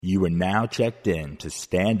You are now checked in to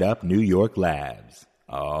Stand Up New York Labs.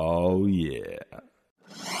 Oh, yeah.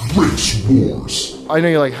 Race Wars. I know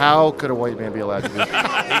you're like, how could a white man be allowed to do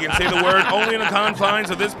that? You can say the word only in the confines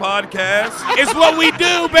of this podcast. It's what we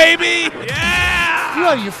do, baby! Yeah! You're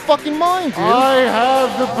out of your fucking mind, dude. I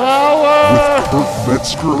have the power! Kurt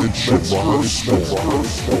Metzger and Shamrock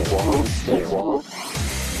Snow.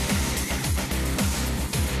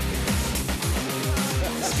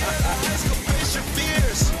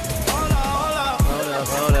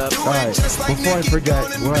 Alright, before I forget,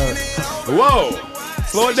 Whoa!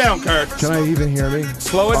 Slow it down, Kurt. can I even hear me?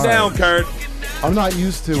 Slow it All down, right. Kurt. I'm not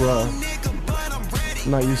used to, You're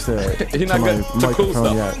not my good to cool microphone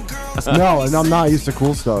stuff. yet. No, and I'm not used to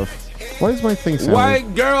cool stuff. Why is my thing sound?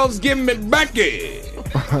 White girls, give me Becky.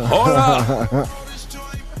 Hold up.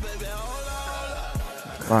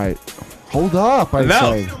 Alright. Hold up, I No.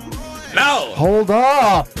 say. No. Hold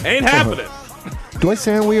up! Ain't happening. Do I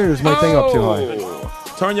sound weird or is my thing up too high?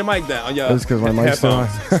 Turn your mic down. Yeah. That's because my mic's too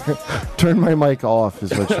high. Turn my mic off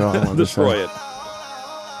is what I want to Destroy say. it.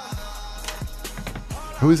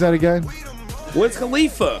 Who is that again? What's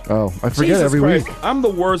Khalifa? Oh, I forget Jesus every Christ. week. I'm the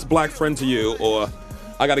worst black friend to you, or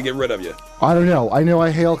I got to get rid of you. I don't know. I know I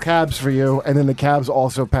hail cabs for you, and then the cabs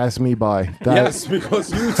also pass me by. Yes,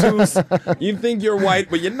 because you two, you think you're white,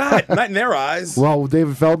 but you're not. Not in their eyes. Well,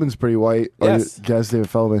 David Feldman's pretty white. Yes. Guess David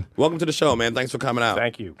Feldman. Welcome to the show, man. Thanks for coming out.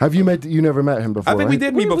 Thank you. Have you met? You never met him before, I think we right?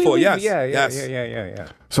 did meet before. Yes. Yeah.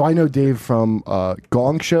 So I know Dave from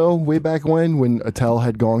Gong Show way back when Attell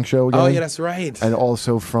had Gong Show again. Oh, yeah, that's right. And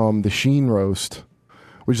also from the Sheen Roast,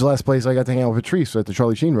 which is the last place I got to hang out with Patrice at the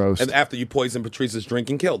Charlie Sheen Roast. And after you poisoned Patrice's drink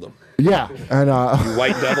and killed him. Yeah, and You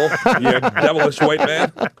white devil. You're a devilish white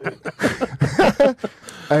man.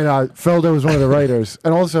 and Felder was one of the writers,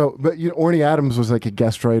 and also, but Orny Adams was like a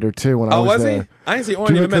guest writer too when I Oh, was was there. he? I didn't see Orny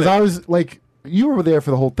in a Because minute. I was like, you were there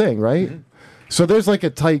for the whole thing, right? Mm-hmm. So there's like a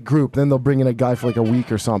tight group. Then they'll bring in a guy for like a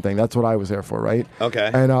week or something. That's what I was there for, right? Okay.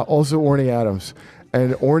 And also Orny Adams,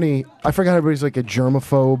 and Orny, I forgot everybody's like a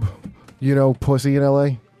germaphobe, pussy in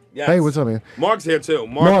L.A. Yes. Hey, what's up, man? Mark's here, too.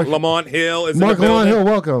 Mark Lamont Hill is Mark in the Lamont building.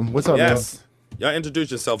 Hill, welcome. What's up, Yes. Y'all introduce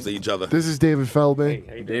yourselves to each other. man? This is David Feldman.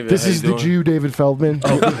 Hey, David, This how you is the doing? Jew, David Feldman.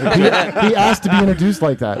 He asked to be introduced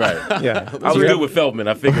like that. Right. Yeah. I was good with Feldman.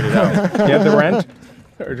 I figured it out. You have the rent?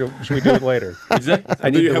 Or should we do it later? I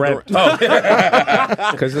need you the have rent.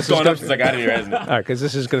 Oh, Because this, going up since I got here, hasn't it?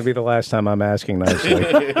 this is going to be the last time I'm asking nicely.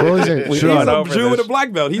 What was it? We Sure. got He's a over Jew this. with a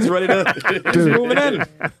black belt. He's ready to. He's Dude. moving in.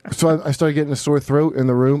 So I started getting a sore throat in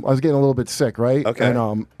the room. I was getting a little bit sick, right? Okay.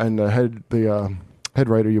 And the head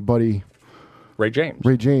writer, your buddy Ray James.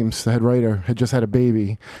 Ray James, the head writer, had just had a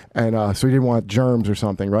baby, and so he didn't want germs or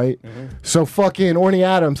something, right? So fucking Orny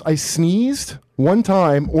Adams, I sneezed one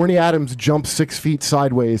time. Orny Adams jumped 6 feet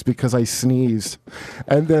sideways because I sneezed,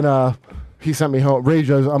 and then he sent me home. Ray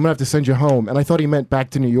goes, "I'm gonna have to send you home," and I thought he meant back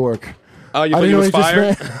to New York. Oh, you I thought didn't he know was he just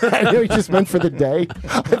fired? meant. I knew he just meant for the day.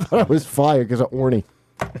 I thought I was fired because of Orny.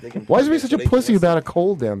 Why is he such a pussy about a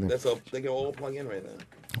cold down there? They can all plug in right now.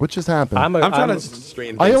 What just happened? I'm trying to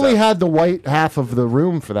straighten I things only out. had the white half of the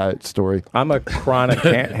room for that story. I'm a chronic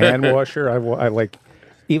hand washer. I like,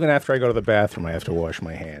 even after I go to the bathroom, I have to wash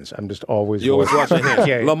my hands. I'm just always. You always wash your hands.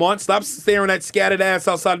 Yeah. Lamont, stop staring at scattered ass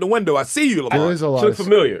outside the window. I see you, There Lamont. is a lot She of looked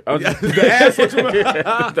familiar. I was The ass looks familiar.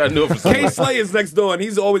 I knew it for some K Slay is next door, and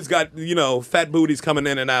he's always got, fat booties coming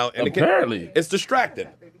in and out. And Apparently. it's distracting.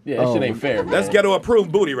 Yeah, that shit ain't fair, man. That's ghetto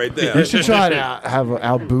approved booty right there. You should try to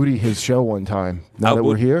out booty his show one time. Now that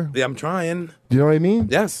we're here, Yeah, I'm trying. do you know what I mean?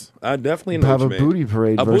 Yes, I definitely know. Have what a you mean. booty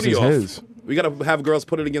parade A versus booty off. his. We gotta have girls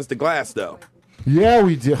put it against the glass, though. Yeah,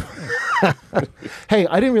 we do. Hey,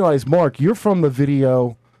 I didn't realize, Mark, you're from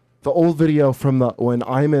the old video from when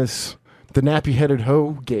Imus, the nappy-headed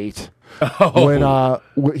hoe gate. When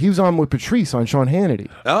he was on with Patrice on Sean Hannity.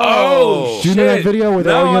 Oh, Do you know that video with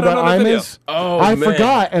No, arguing I don't about know the video. Imus? Oh, I man.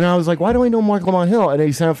 forgot, and I was like, "Why do I know Mark Lamont Hill?" And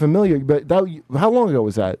they sound familiar. But how long ago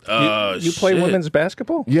was that? You play shit. women's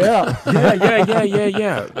basketball? Yeah.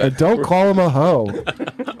 Yeah. Don't call him a hoe.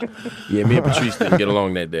 Yeah, me and Patrice didn't get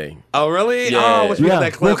along that day. Oh, really? Yeah. Oh, I wish we had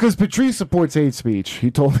that Well, clip. because Patrice supports hate speech.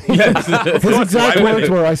 He told me. Yes. His exact Why would words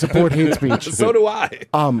it? were, "I support hate speech." So do I.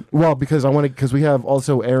 Well, because we have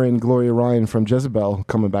also Erin Gloria Ryan from Jezebel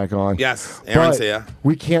coming back on. Yes, Aaron's But here.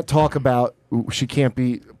 we can't talk about. She can't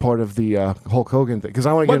be part of the Hulk Hogan thing because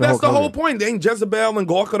I want to get But into that's the Hulk whole Hogan. point. Ain't Jezebel and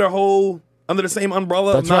Gawker their whole under the same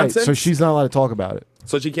umbrella That's of right. nonsense? So she's not allowed to talk about it.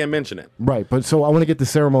 So she can't mention it. Right. But so I want to get the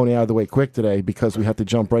ceremony out of the way quick today because we have to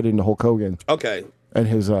jump right into Hulk Hogan Okay. and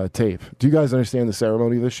his tape. Do you guys understand the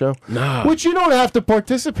ceremony of this show? Nah. Which you don't have to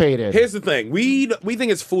participate in. Here's the thing. We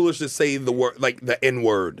think it's foolish to say the word, like the N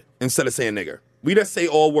word, instead of saying nigger. We just say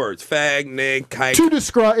all words. Fag, nig, kike. To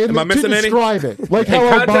describe it. Am I missing any? Describe it. Like how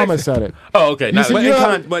context? Obama said it. Oh, okay. Not, But, you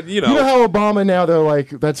know- but you know. You know how Obama now they're like,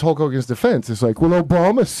 that's Hulk Hogan's defense. It's like, well,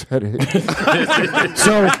 Obama said it.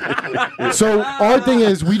 so our thing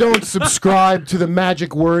is we don't subscribe to the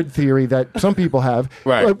magic word theory that some people have.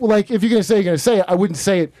 Right. Like if you're gonna say it, I wouldn't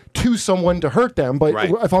say it to someone to hurt them. But Right.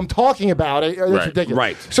 if I'm talking about it, that's Right. ridiculous.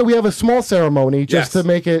 Right. So we have a small ceremony just Yes. to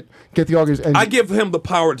make it get the arguments. And I give him the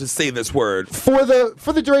power to say this word. for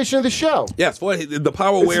the duration of the show. Yes, for the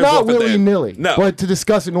power It's wears not off at the willy end. nilly, No. but to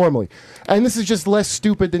discuss it normally. And this is just less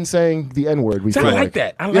stupid than saying the N word. We See, I feel like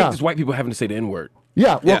that. I like Yeah. this white people having to say the N word.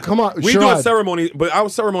 Yeah, well, Yeah. come on. We do a Sherrod. ceremony, but our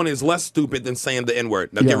ceremony is less stupid than saying the N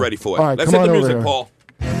word. Now Yeah. get ready for it. All right, Let's come hit the on over music, here. Paul.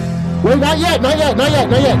 Wait, not yet.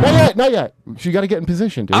 Not yet. You got to get in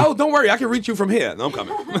position, dude. Oh, don't worry. I can reach you from here. No, I'm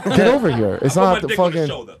coming. Get over here. It's Put my not the dick on his fucking.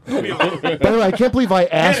 shoulder. Come here. By the way, I can't believe I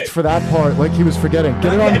asked it. for that part like he was forgetting.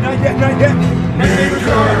 Get it on. Not yet. My neighbor's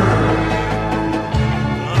on.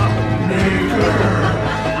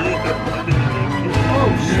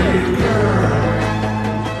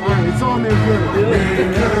 All right, it's on there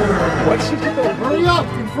good. What's he doing? Hurry up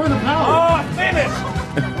in front of power. Oh, finish.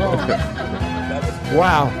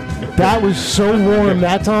 Wow, that was so warm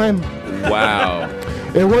that time. Wow.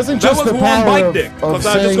 It wasn't That just was the warm power bike of, dick. of Because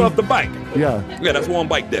I just saying. got off the bike. Yeah, Yeah, that's warm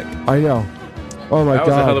bike dick. I know. Oh my That was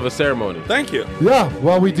god. a hell of a ceremony. Thank you. Yeah,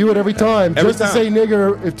 well, we do it every time. Every just to time. say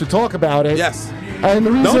nigger, if to talk about it. Yes. And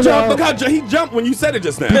the reason Don't jump. Look how he jumped when you said it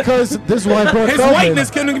just now. because this is why I brought His Feldman.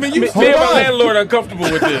 whiteness couldn't even use. Hold Me and my on. landlord uncomfortable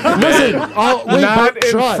with this. Listen, wait, Not but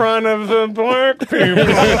in Sherrod, front of the black people.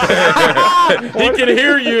 He can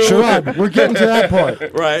hear you. Sherrod, we're getting to that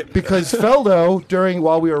part. Right. Because Feldo,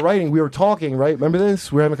 while we were writing, we were talking, right? Remember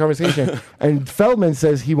this? We were having a conversation. And Feldman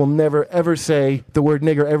says he will never, ever say the word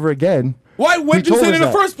nigger ever again. Why? Why'd you told say it us in the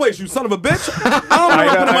that. first place, you son of a bitch? I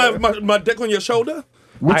don't want to put my dick on your shoulder.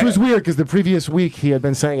 Which was weird because the previous week he had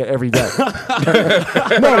been saying it every day.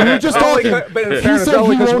 No, we were just Only talking. but in He fairness, said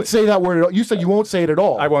only he 'cause won't say that word at all. You said you won't say it at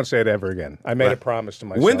all. I won't say it ever again. I made a promise to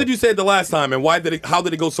myself. When did you say it the last time, and why did it? How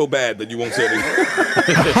did it go so bad that you won't say it again?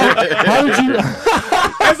 How did you?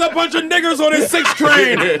 There's a bunch of niggers on his 6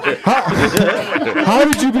 train. How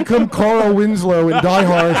did you become Carl Winslow in Die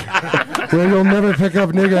Hard, where you'll never pick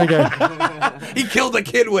up nigger again? He killed a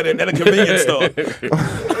kid with it at a convenience store.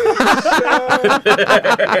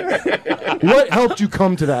 What helped you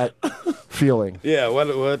come to that feeling? Yeah.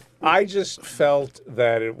 What? I just felt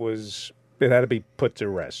that it had to be put to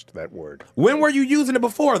rest, that word. When were you using it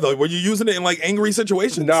before, though? Were you using it in like angry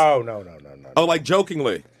situations? No. Oh, like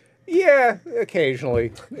jokingly. Yeah,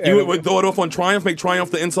 occasionally. You would throw it off on Triumph, make Triumph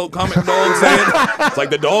the insult comic dog saying it's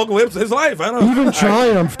like the dog lives his life. I don't know. Even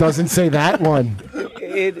Triumph doesn't say that one.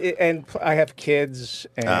 And I have kids,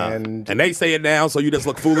 and And they say it now, so you just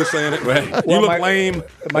look foolish saying it. Right? You Well, look my- lame.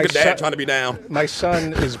 my Look at dad son- trying to be down. my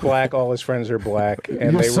son is black. All his friends are black,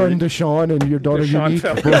 and Your they son were. Deshaun and your daughter Deshaun Unique.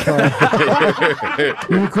 Feldman. both,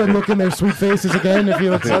 you couldn't look in their sweet faces again if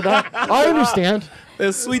you had said that. I understand.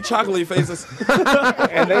 There's sweet chocolatey faces.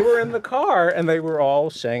 And they were in the car, and they were all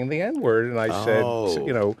saying the N word, and I said,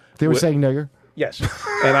 They were saying nigger. yes,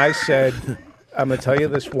 and I said, I'm going to tell you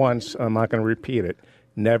this once. I'm not going to repeat it.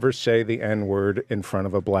 Never say the N word in front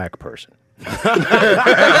of a black person.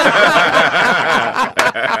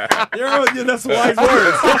 That's wise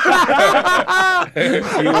words.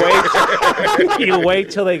 You wait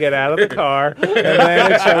till they get out of the car, and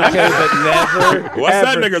then it's okay, but never. What's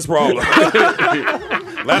that ever. nigga's problem?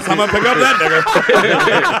 Last time I picked up that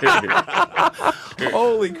nigga.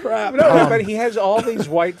 Holy crap. No, but he has all these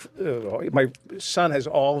white. My son has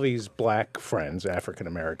all these black friends, African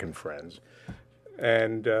American friends,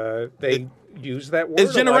 and they use that word.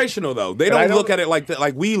 It's a lot. generational, though. They But I don't don't- look at it like that,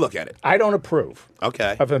 like we look at it. I don't approve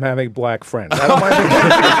Okay. of him having black friends. I don't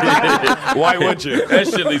mind. Why would you? That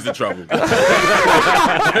shit leads to trouble.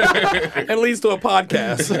 It leads to a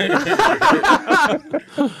podcast.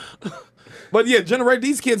 But yeah,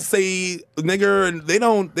 these kids say nigger, and they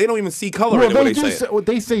don't even see color in it when they say it.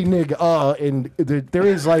 They say nig, and there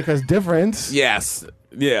is like a difference. Yes.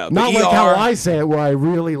 Yeah. The Not like ER. how I say it, where I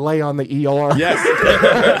really lay on the ER. Yes.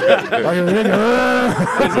 Like a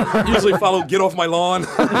nigger. Usually follow "Get Off My Lawn."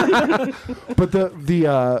 But the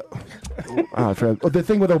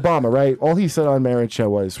thing with Obama, right? All he said on Marriage Show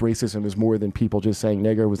was racism is more than people just saying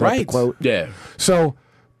nigger. Was that the Right. quote? Yeah. So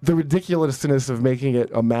the ridiculousness of making it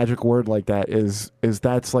a magic word like that is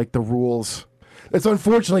that's like the rules. It's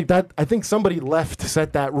unfortunately that I think somebody left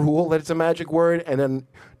set that rule that it's a magic word, and then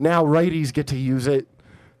now righties get to use it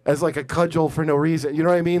as like a cudgel for no reason. You know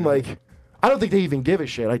what I mean? Like I don't think they even give a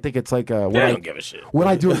shit. I think it's like They don't give a shit. what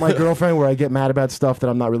I do with my girlfriend, where I get mad about stuff that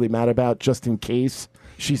I'm not really mad about, just in case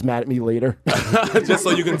she's mad at me later. Just so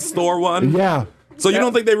you can store one. Yeah. So you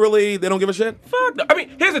don't think they don't give a shit? Fuck no. I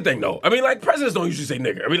mean, here's the thing, though. I mean, like, presidents don't usually say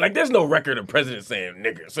nigger. I mean, like, there's no record of presidents saying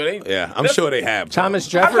nigger. So they. Yeah, I'm sure they have. Thomas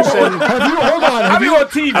Jefferson. Have you? Hold on. I Have mean, you? on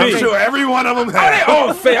TV. I'm sure every one of them Oh, have. they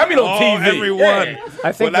all say. I mean, on Oh, TV. everyone. Yeah.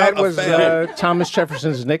 I think Without that was a fail. Thomas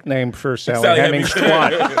Jefferson's nickname for Sally Sally Hemings'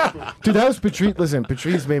 Hemings. twat. Dude, that was Patrice. Listen,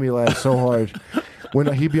 Patrice made me laugh so hard. When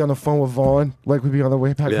he'd be on the phone with Vaughn, like we'd be on the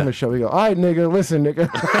way back Yeah. from the show, we go, all right, nigga, listen, nigga.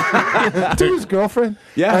 To his girlfrile.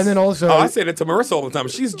 Yes. And then also. Oh, I say that to Marissa all the time.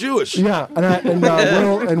 She's Jewish. Yeah,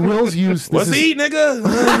 Will's used. What's to eat, nigga?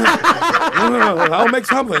 I'll make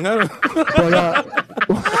something. But,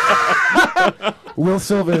 Will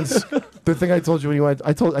Sylvans, the thing I told you when you went,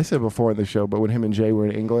 I said it before in the show, but when him and Jay were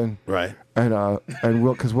in England, Right. and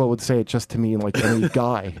Will, because Will would say it just to mean like any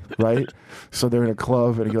guy, right? So they're in a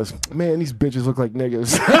club, and he goes, "Man, these bitches look like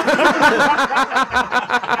niggas."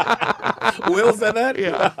 Will said that?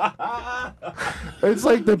 Yeah. It's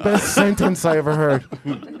like the best sentence I ever heard.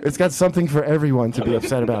 It's got something for everyone to be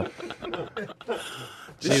upset about.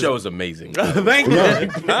 This show is amazing. Thank you.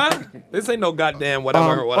 Huh? This ain't no goddamn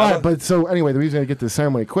whatever. All right, but so anyway, the reason I get this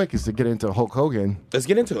ceremony quick is to get into Hulk Hogan, Let's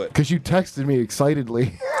get into it. because you texted me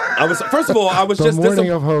excitedly First of all, I was the just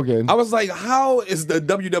morning of Hogan. I was like, how is the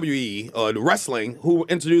WWE wrestling, who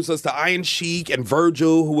introduced us to Iron Sheik and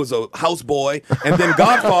Virgil, who was a houseboy, and then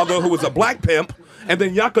Godfather, who was a black pimp, and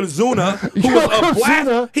then Yokozuna, who was a Yokozuna.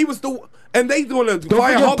 black. He was and they doing a Don't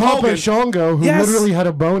fire forget Hulk Papa Hogan. Shango, who Yes. literally had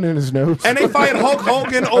a bone in his nose. And they fired Hulk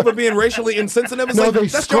Hogan over being racially insensitive. It's no, like, they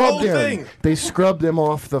that's your whole scrubbed him. thing. They scrubbed him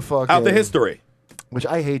off the fucking Out the history. Which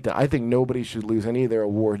I hate that. I think nobody should lose any of their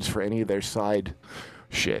awards for any of their side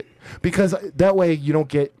shit. Because that way you don't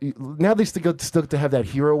get. Now they still to have that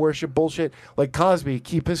hero worship bullshit. Like Cosby,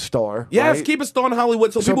 keep his star. Yes, right? keep it still in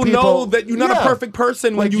Hollywood so, people know people- that you're not yeah. a perfect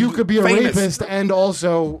person Like when you could be a famous. rapist and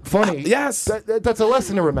also funny. Yes. That's a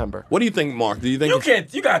lesson to remember. What do you think, Mark? Do you think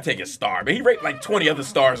You gotta take a star, man. He raped like 20 other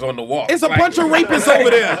stars on the wall. it's a bunch of rapists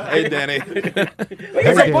over there? Hey, Danny.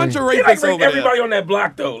 It's a bunch of He like rapists raped over everybody there. on that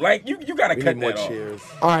block though. Like you gotta cut that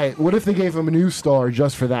off. All right, what if they gave him a new star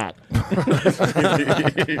just for that?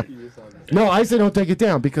 No, I say don't take it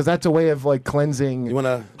down because that's a way of like cleansing You wanna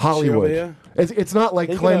share over Hollywood. here? It's not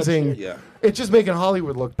like cleansing. Yeah. It's just making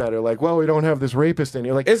Hollywood look better. Like, well, we don't have this rapist in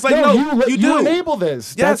here. Like, It's like, no, you you do. enable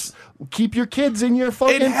this. Yes. Keep your kids in your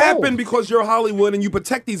fucking It fold. happened because you're Hollywood and you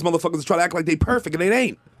protect these motherfuckers to try to act like they perfect and they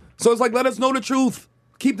ain't. So it's like, let us know the truth.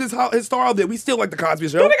 Keep his star out there. We still like the Cosby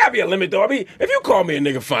Show. Don't there gotta be a limit though? I mean, if you call me a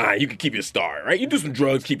nigga, fine, you can keep your star, right? You do some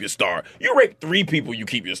drugs, keep your star. You rape 3 people, you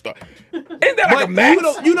keep your star. Ain't that like But a max?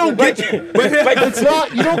 you don't get It's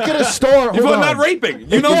not. You don't get a star. for Hold on. not raping.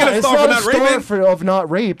 You don't get a it's star not for a not star raping. of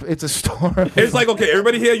not rape. It's a star. It's like, okay,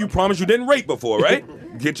 everybody here, you promise you didn't rape before, right?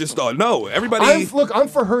 Get your star. No, everybody. I'm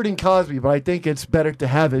for hurting Cosby, but I think it's better to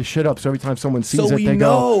have his shit up so every time someone sees So it, we they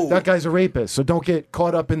know. go, that guy's a rapist. So don't get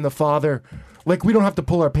caught up in the father. Like, we don't have to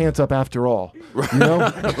pull our pants up after all. You know?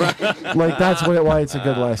 Like, that's why it's a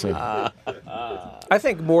good lesson. I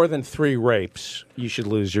think more than 3 rapes, you should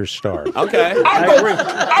lose your star. Okay.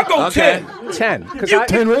 I'll go Okay. 10. 10. Because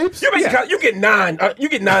 10 rapes? You get 9. You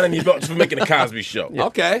get 9 in these books for making a Cosby Show.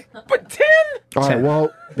 Okay. But 10? All right,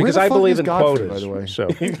 well, because where I the fuck believe is in Godfrey, quotas. by the way? So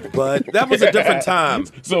But that was a different time.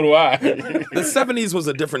 So do I. The 70s was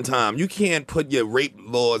a different time. You can't put your rape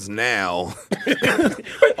laws now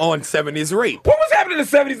on 70s rape. What was happening in the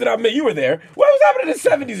 70s that I met? You were there. What was happening in the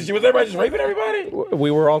 70s and shit? Was everybody just raping everybody?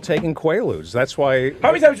 we were all taking Quaaludes. That's why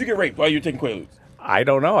How many times did you get raped while you were taking Quaaludes? I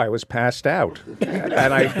don't know. I was passed out, and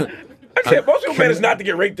I. Most people managed not to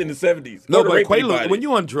get raped in the 70s. No, or to but rape Quaaludes, anybody. when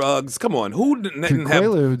you on drugs, come on. Who didn't have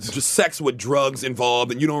Quaaludes. just sex with drugs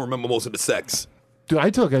involved and you don't remember most of the sex? Dude, I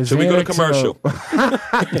took a Should we go to Xanax commercial?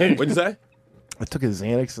 and What'd you say? I took a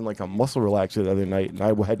Xanax and like a muscle relaxer the other night, and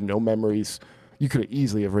I had no memories. You could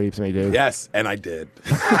easily have raped me, dude. Yes, and I did.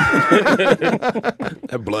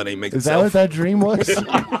 That blood ain't making Is that what that dream was?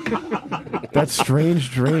 That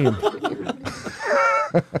strange dream.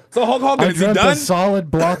 So Hulk Hogan, I is he dreamt done? a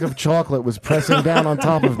solid block of chocolate was pressing down on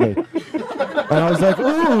top of me. And I was like,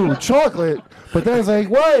 ooh, chocolate. But then I was like,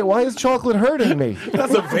 why is chocolate hurting me?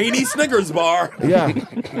 That's a veiny Snickers bar. Yeah.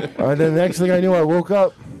 And then the next thing I knew, I woke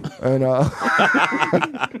up. And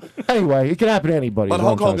anyway, it can happen to anybody. But is what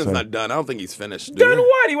Hulk I'm trying to Hogan's say. not done. I don't think he's finished. dude. Done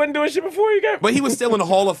what? He wasn't doing shit before you got. But he was still in the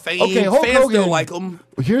Hall of Fame. Okay, Hulk Fans Hogan, still like him.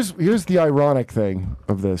 Here's the ironic thing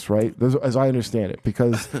of this, right? As I understand it,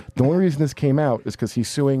 because the only reason this came out is because he's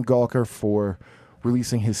suing Gawker for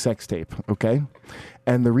releasing his sex tape. Okay,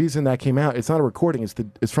 and the reason that came out, it's not a recording.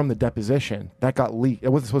 It's from the deposition that got leaked. It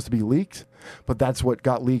wasn't supposed to be leaked, but that's what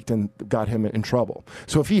got leaked and got him in trouble.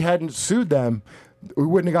 So if he hadn't sued them, we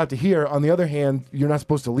wouldn't have got to hear. On the other hand, you're not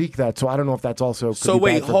supposed to leak that. So I don't know if that's also So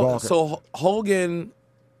wait, Gawker. so Hogan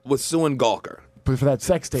was suing Gawker But for that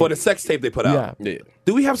sex tape. for the sex tape they put out. Yeah. Yeah.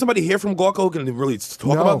 Do we have somebody here from Gawker who can really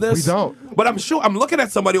talk No, about this? we don't. But I'm sure I'm looking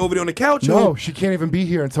at somebody over there on the couch. No, she can't even be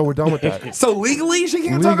here until we're done with that. So legally she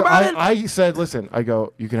can't talk Legal- about it. I said, listen, I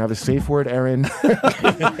go, you can have a safe word, Aaron.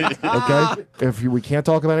 Okay? If we can't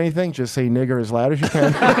talk about anything, just say nigger as loud as you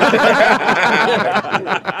can.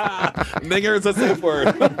 Nigger is a safe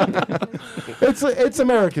word. It's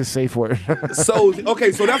America's safe word. So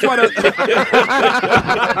okay, so that's why.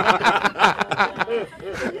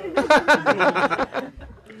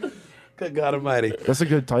 Good God Almighty. That's a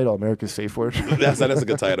good title, America's safe word. That's a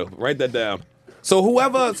good title. Write that down.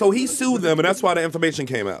 So he sued them, and that's why the information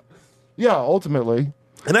came out. Yeah, ultimately.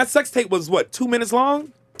 And that sex tape was what, 2 minutes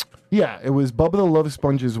long? Yeah, it was Bubba the Love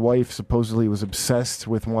Sponge's wife supposedly was obsessed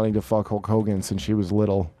with wanting to fuck Hulk Hogan since she was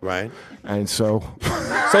little. Right. And so,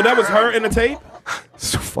 So that was her in the tape?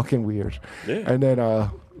 so fucking weird. Yeah. And then, He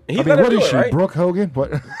I mean, let her what do is it, she, right? Brooke Hogan?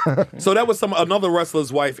 What? So that was another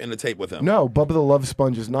wrestler's wife in the tape with him. No, Bubba the Love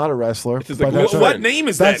Sponge is not a wrestler. is a but good that's one. What name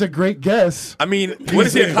is That's that? a great guess. I mean, what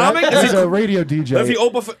is he, a comic? He's a radio DJ. Does he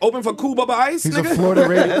open for Cool Bubba Ice? He's nigga? a Florida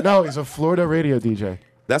radio. No, he's a Florida radio DJ.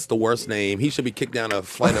 That's the worst name. He should be kicked down a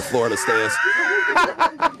flight of Florida stairs.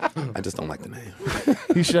 I just don't like the name.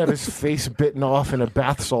 He should have his face bitten off in a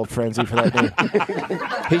bath salt frenzy for that name.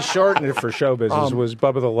 He shortened it for show business. Was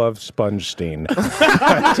Bubba the Love Spongestein.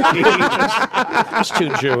 It's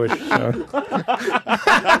too Jewish.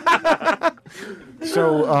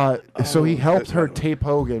 So he helped her tape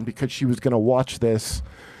Hogan because she was going to watch this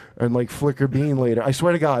and like flicker bean later. I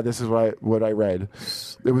swear to God, this is what I read.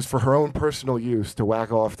 It was for her own personal use to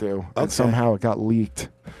whack off to, and somehow it got leaked.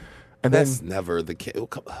 And That's then never the case.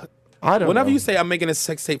 I don't Whenever know. you say I'm making a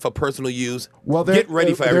sex tape for personal use, Well, get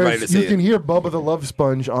ready for everybody to see You can it. hear Bubba the Love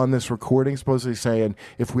Sponge on this recording supposedly saying,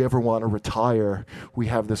 if we ever want to retire, we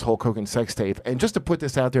have this Hulk Hogan sex tape. And just to put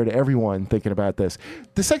this out there to everyone thinking about this,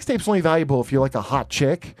 the sex tape's only valuable if you're like a hot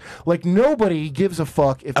chick. Like, nobody gives a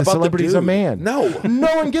fuck if the About the celebrity's a dude. man. No.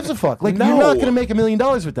 No one gives a fuck. Like, No. you're not going to make $1 million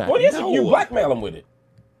with that. Well, yes, No. you blackmail him with it.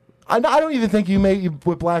 I don't even think you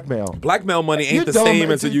with blackmail. Blackmail money You ain't the dumb- same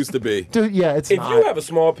as it used to be. Dude, yeah, it's If not. you have a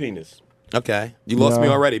small penis, Okay. You lost No. me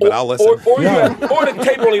already, but I'll listen. or Yeah. the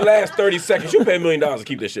tape only lasts 30 seconds, you pay $1 million to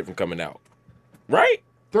keep that shit from coming out, right?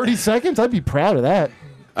 30 seconds? I'd be proud of that.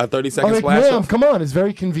 A 30 I'm second like, splash ma'am, off. come on. It's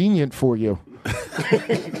very convenient for you.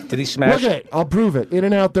 Did he smash? Look at it. I'll prove it. In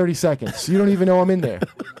and out 30 seconds. You don't even know I'm in there.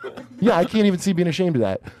 Yeah, I can't even see being ashamed of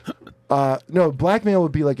that. No, blackmail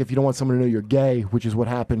would be like if you don't want someone to know you're gay, which is what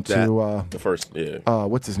happened to, The first, yeah.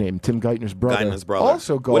 what's his name? Tim Geithner's brother. Geithner's brother.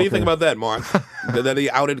 Also What do you Gawker. think about that, Mark? that he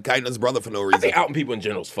outed Geithner's brother for no I reason. think outing people in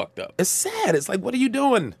general is fucked up. It's sad. It's like, what are you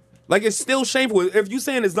doing? Like, it's still shameful. If you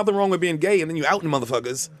saying there's nothing wrong with being gay and then you outing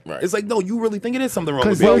motherfuckers, Right. it's like, no, you really think it is something wrong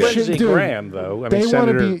with 'Cause being they gay. should- Lindsey dude, Graham, though. I They mean, want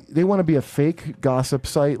Senator. to be a fake gossip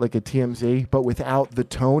site like a TMZ, but without the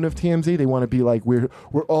tone of TMZ. They want to be like we're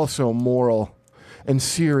also moral and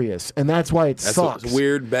serious, and that's why it That's sucks. what's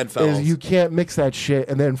weird bedfellows. Is you can't mix that shit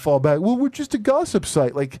and then fall back. Well, we're just a gossip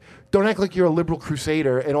site. Like, don't act like you're a liberal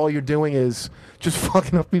crusader and all you're doing is just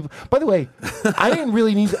fucking up people. By the way, I didn't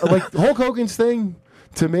really need like Hulk Hogan's thing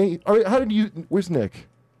to me. All right, how did you? Where's Nick?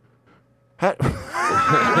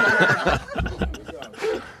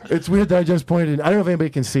 It's weird that I just pointed. I don't know if anybody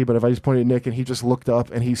can see, but if I just pointed at Nick and he just looked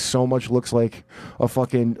up and he so much looks like a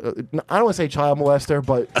fucking. I don't want to say child molester,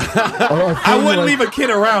 but I wouldn't leave a kid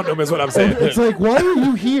around him, is what I'm saying. It's like, why are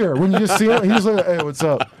you here? When you just see him, he's like, hey, what's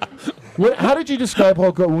up? How did you describe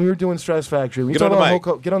Hulk Hogan when we were doing Stress Factory? When you Get on talk the about mic. Hulk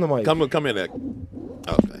Hogan, get on the mic. Come here, Nick.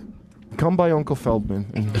 Okay. Come by Uncle Feldman.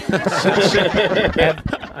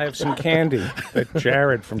 I have some candy that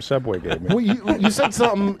Jared from Subway gave me. Well, you said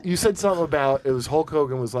something. You said something about it was Hulk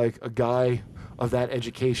Hogan was like a guy of that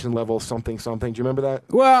education level, something. Do you remember that?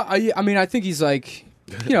 Well, I mean, I think he's like,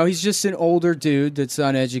 he's just an older dude that's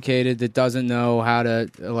uneducated that doesn't know how to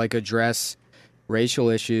like address racial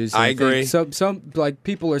issues. I And think agree. Some like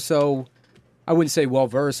people are so, I wouldn't say well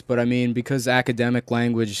versed, but I mean because academic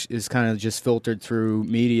language is kind of just filtered through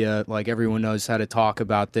media. Like everyone knows how to talk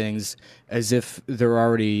about things as if they're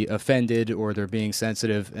already offended or they're being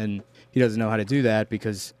sensitive, and he doesn't know how to do that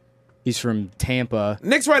because he's from Tampa.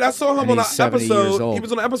 Nick's right. I saw him And on an he's 70 years episode. old. He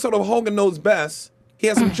was on an episode of Hogan Knows Best. He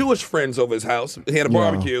had some Jewish friends over his house. He had a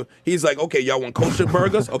barbecue. He's like, okay, y'all want kosher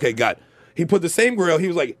burgers? Okay, got it. He put the same grill. He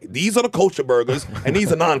was like, these are the kosher burgers, and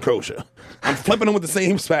these are non-kosher. I'm flipping them with the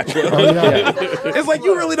same spatula. It's like,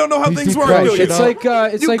 you really don't know how He's things deep work, fried do you? shit It's up.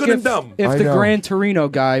 like it's You like good and if, dumb. if I the know. Gran Torino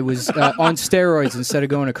guy was on steroids instead of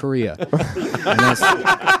going to Korea. And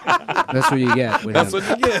that's what you get with That's him.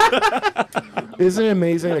 what you get. Isn't it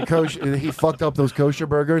amazing that he fucked up those kosher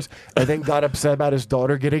burgers and then got upset about his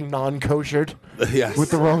daughter getting non-koshered Yes. with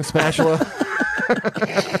the wrong spatula?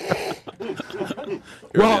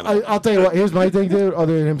 Well, I'll tell you what. Here's my thing, dude.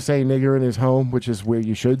 Other than him saying nigger in his home, which is where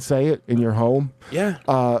you should say it in your home. Yeah.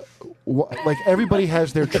 Like everybody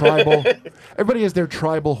has their tribal,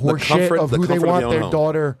 horse shit comfort- of the who they comfort of want your own their home.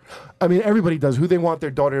 daughter. I mean, everybody does who they want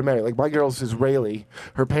their daughter to marry. Like my girl's Israeli.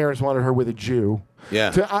 Her parents wanted her with a Jew.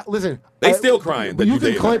 Yeah. Listen, They still crying that you can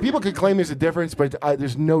dated claim, her. people could claim there's a difference, but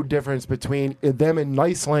there's no difference between them in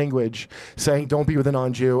nice language saying "don't be with a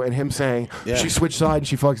non-Jew" and him saying Yeah. she switched sides and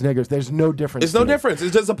she fucks niggers. There's no difference. There's no to it. difference.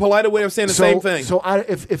 It's just a politer way of saying the same thing. So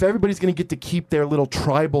if everybody's going to get to keep their little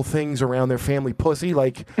tribal things around their family pussy,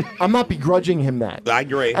 like, I'm not begrudging him that. I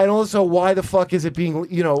agree. And also, why the fuck is it being,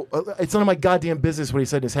 it's none of my goddamn business what he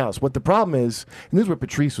said in his house. What the problem is, and this is where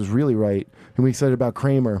Patrice was really right, and we said about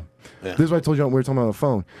Kramer. Yeah. This is what I told you when we were talking on the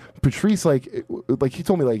phone. Patrice, like he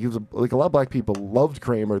told me, like, he was like a lot of black people loved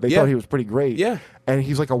Kramer. They Yeah. thought he was pretty great. Yeah. And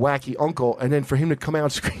he's like a wacky uncle. And then for him to come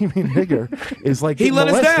out screaming nigger is like He getting let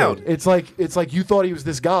us molested. down. It's like you thought he was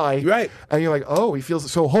this guy, Right. And you're like, oh, he feels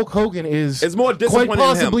so. Hulk Hogan is It's more quite disappointing in him.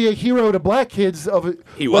 possibly a hero to black kids of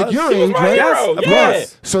He like was. your He was age, my right? hero, Of yeah.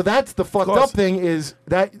 course. So that's the fucked course. up thing is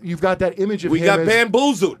that you've got that image of We him got as,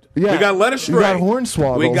 bamboozled. Yeah. We got led astray. You got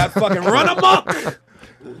hornswoggled. We got fucking run amok.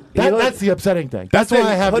 That's the upsetting thing. That's That's why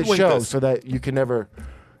the I have this hoodwink show us. so that you can never.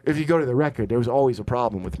 If you go to the record, there was always a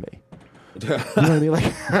problem with me. You know what I mean?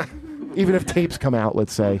 Like, even if tapes come out,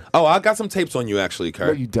 let's say. Oh, I got some tapes on you, actually,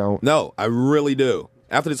 Kurt. No, you don't. No, I really do.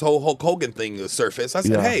 After this whole Hulk Hogan thing surfaced, I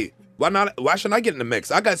said, Yeah. hey, why not? Why shouldn't I get in the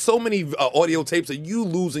mix? I got so many audio tapes of you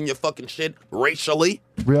losing your fucking shit racially.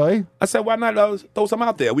 Really? I said, why not throw some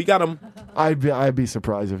out there? We got them. I'd be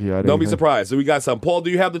surprised if you had. Don't be anything. surprised. So we got some. Paul,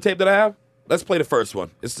 do you have the tape that I have? Let's play the first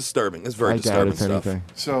one. It's disturbing. It's very I doubt disturbing it's stuff. anything.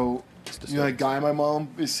 So, you know that guy my mom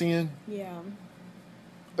is seeing? Yeah.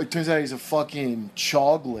 It turns out he's a fucking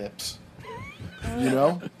chog lips. You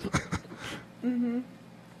know? I don't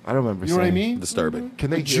remember. You know what I saying. mean? Disturbing. Can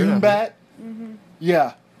they hear June that? bat?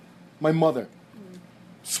 Yeah. My mother.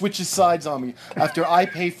 Switches sides on me after I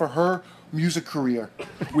pay for her music career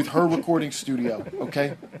with her recording studio,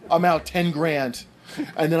 okay? I'm out 10 grand.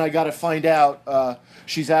 And then I gotta find out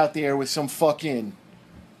she's out there with some fucking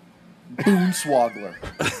boonswaggler.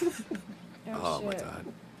 Oh, my God.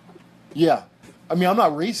 Yeah. I mean, I'm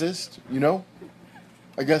not racist, you know?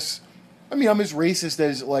 I guess, I mean, I'm as racist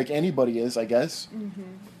as, like, anybody is, I guess.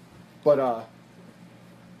 But,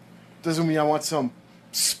 doesn't mean I want some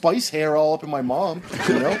spice hair all up in my mom,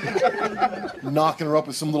 you know? Knocking her up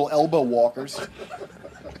with some little elbow walkers.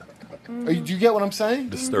 Do you get what I'm saying?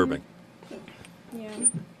 Disturbing. Yeah.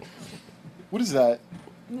 What is that?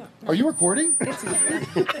 No. Are you recording?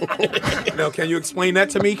 Now, can you explain that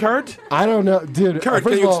to me, Kurt? I don't know, dude. Kurt, first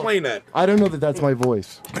can of you all, explain that? I don't know that that's my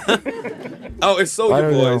voice. Oh, it's so I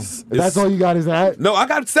your don't know. voice. That's all you got is that? No, I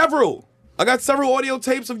got several. I got several audio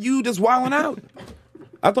tapes of you just wilding out.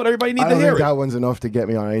 I thought everybody I needed to don't hear think it. that one's enough to get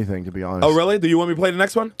me on anything, to be honest. Oh, really? Do you want me to play the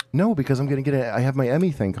next one? No, because I'm gonna get it. I have my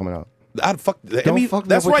Emmy thing coming up. I'd fuck the Don't Emmy. fuck me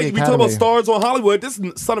That's up with right. the We talk about Academy. stars on Hollywood. This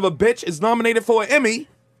son of a bitch is nominated for an Emmy,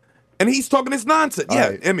 and he's talking this nonsense. All Yeah,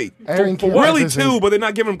 right. Emmy. Aaron For Campbell really doesn't- two, but they're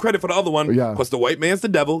not giving him credit for the other one. Yeah. Because the white man's the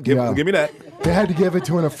devil. Give Yeah. me that. They had to give it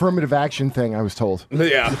to an affirmative action thing. I was told.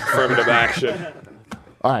 Yeah, affirmative action.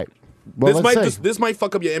 All right. Well, This might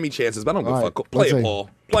fuck up your Emmy chances, but I don't give a All fuck. right, Play let's it, see. Paul.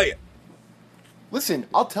 Play it. Listen,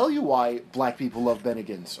 I'll tell you why black people love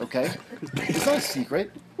Bennigan's, okay? It's not a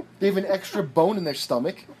secret. They have an extra bone in their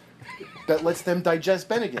stomach that lets them digest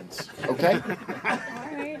Bennigan's, okay?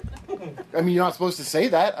 Alright. I mean, you're not supposed to say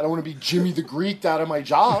that. I don't want to be Jimmy the Greek out of my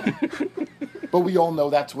job. But we all know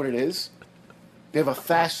that's what it is. They have a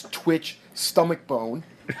fast twitch stomach bone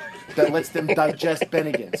that lets them digest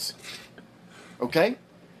Bennigan's. Okay?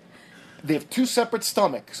 They have two separate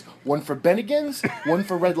stomachs. One for Bennigan's, one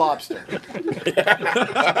for Red Lobster. And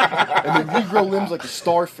they regrow limbs like a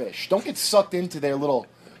starfish. Don't get sucked into their little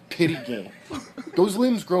pity game. Those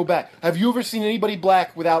limbs grow back. Have you ever seen anybody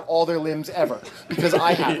black without all their limbs ever? Because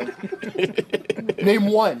I haven't. Name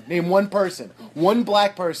one person. One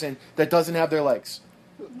black person that doesn't have their legs.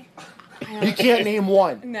 You can't name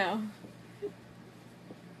one. No.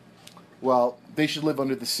 Well, they should live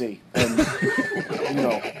under the sea. And, you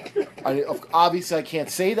know, obviously I can't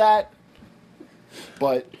say that,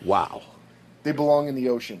 but Wow. they belong in the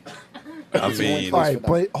ocean. I mean, All right,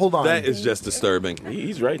 but hold on. that is just disturbing.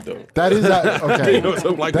 He's right though. That is okay. You know,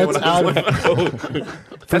 some black That's people out of.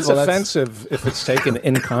 That's First of all, offensive if it's taken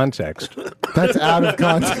in context. That's out of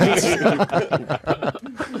context.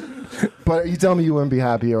 But you tell me you wouldn't be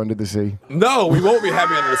happy here under the sea. No, we won't be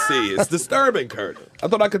happy under the sea. It's disturbing, Kurt. I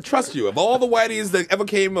thought I could trust you. Of all the whiteys that ever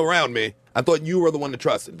came around me, I thought you were the one to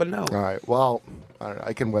trust. But no. All right. Well, I don't know.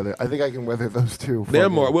 I can weather. I think I can weather those two. There are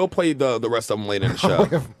more. We'll play the rest of them later in the show. We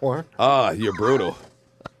have more. You're brutal.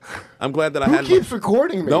 I'm glad that I Who had. keeps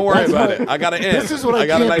recording me? Don't worry That's about what- it. I got to end. This is what I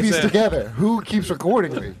got a can't nice piece end. together. Who keeps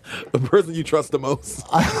recording me? The person you trust the most.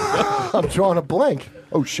 I'm drawing a blank.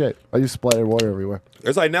 Oh shit! I just splattered water everywhere.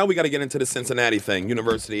 It's like now we got to get into the Cincinnati thing.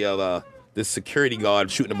 University of this security guard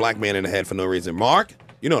shooting a black man in the head for no reason. Mark,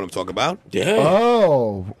 you know what I'm talking about? Yeah.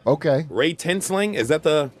 Oh, okay. Ray Tensling, is that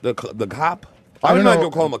the cop? I don't I'm not know.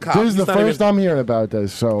 gonna call him a cop. This is He's the not first even- I'm hearing about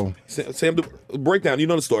this. So Sam, breakdown. You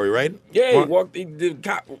know the story, right? Yeah, he Mark? walked. The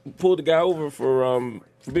cop pulled the guy over for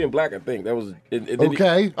being black. I think that was. And then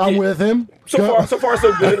okay, I'm with him. So far,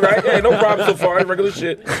 so good, right? Yeah, no problem so far. Regular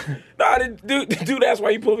shit. Nah, the dude asked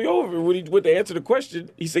why he pulled me over. When he went to answer the question,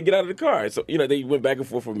 he said, "Get out of the car." So they went back and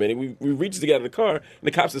forth for a minute. We reached to get out of the car, and the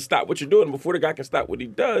cop said, "Stop what you're doing." And before the guy can stop what he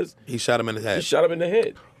does, He shot him in the he head. shot him in the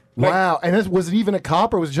head. Wow, and was it even a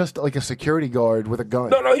cop or was it just like a security guard with a gun?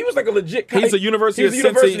 No, he was like a legit cop. He's a University He's of a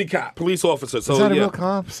university Cincy cop. police officer. So Is that a yeah, real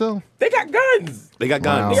cop still? They got guns. they got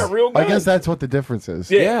guns. They got real I guns. guess that's what the difference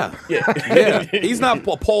is. Yeah, yeah. He's not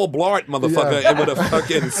Paul Blart, motherfucker, Yeah. with a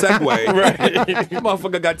fucking Segway. Right.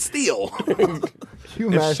 Motherfucker got steel. Can you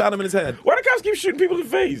And imagine? shot him in his head. Why the cops keep shooting people in the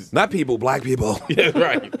face? Not people, black people. Yeah,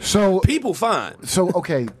 right. So People fine.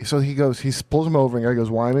 okay, so he pulls him over and he goes,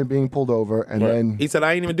 "Why am I being pulled over?" And then He said,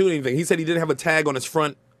 I ain't even doing anything. He said he didn't have a tag on his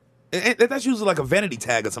front. And that's usually like a vanity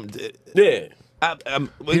tag or something. Yeah.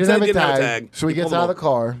 he didn't have a tag, so he gets pulled him out of the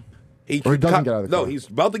over. car. Or he doesn't get out of the car. No, he's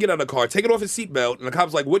about to get out of the car, taking off his seatbelt, and the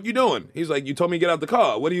cop's like, "What you doing?" He's like, "You told me to get out the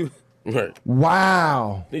car. What do you?" Right.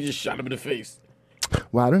 Wow. They just shot him in the face.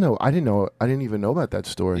 Well, I don't know. I didn't even know about that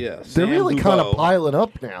story. Yeah, They're Sam really kind of Dubow. piling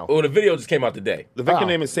up now. Oh, the video just came out today. The victim Wow.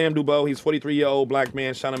 name is Sam Dubow. He's 43-year-old black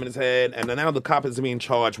man, shot him in his head, and then now the cop is being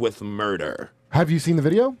charged with murder. Have you seen the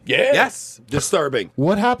video? Yeah. Yes, disturbing.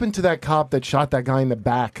 What happened to that cop that shot that guy in the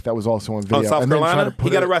back that was also on video? South and then tried Carolina? to put He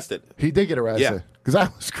got it- arrested. He did get arrested. Yeah. Because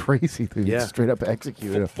that was crazy, dude. Yeah. Straight up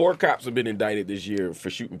executed him. 4 cops have been indicted this year for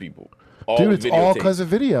shooting people. All Dude, it's all videotaped. because of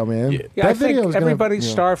video, man. Yeah. Yeah, I That video think is gonna- everybody's you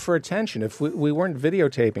know. starved for attention. If we weren't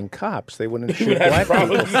videotaping cops, they wouldn't shoot Would have black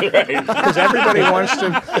people. problems, right? Because everybody wants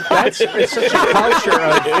to. It's such a culture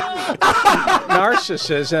of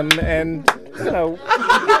narcissism, and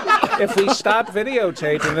if we stop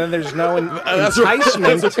videotaping, then there's no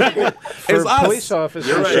enticement for It's us. police officers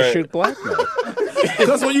You're right. to shoot black men.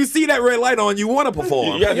 Because when you see that red light on, you want to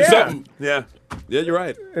perform. You gotta do Yeah. something. Yeah, you're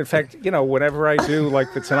right. In fact, whenever I do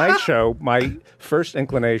like the Tonight Show, my first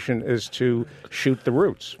inclination is to shoot the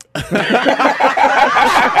roots.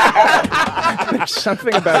 There's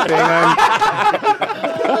something about being on.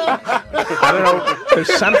 I don't know.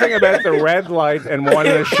 There's something about the red light and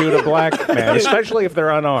wanting to shoot a black man, especially if they're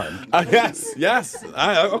unarmed. Yes.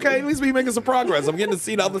 Okay, at least we're making some progress. I'm getting to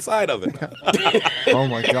see the other side of it. Oh,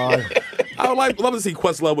 my God. I would love to see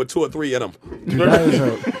Questlove with 2 or 3 in him. Dude, that is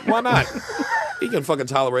a... Why not? He can fucking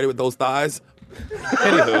tolerate it with those thighs.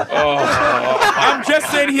 Anywho, I'm just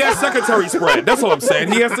saying he has secretary spread. That's all I'm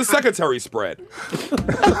saying. He has the secretary spread.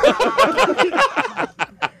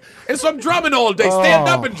 And so I'm drumming all day. Stand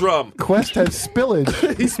up and drum. Quest has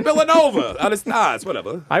spillage. He's spilling over on his thighs.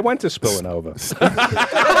 Whatever. I went to Spillanova.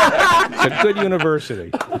 It's a good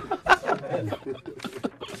university.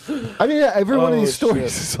 I mean, yeah, every one of these Oh,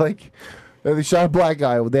 stories is like, they shot a black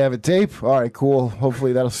guy. Would they have a tape? All right, cool.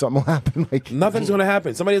 Hopefully something will happen. Like, Nothing's gonna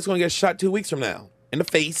happen. Somebody's gonna get shot 2 weeks from now in the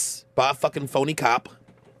face by a fucking phony cop.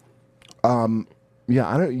 yeah,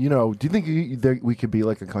 I don't. Do you think we could be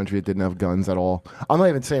like a country that didn't have guns at all? I'm not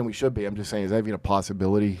even saying we should be. I'm just saying, is that even a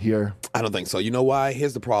possibility here? I don't think so. You know why?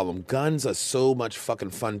 Here's the problem. Guns are so much fucking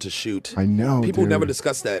fun to shoot. I know, People dude. never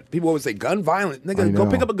discuss that. People always say gun violent. I Nigga, go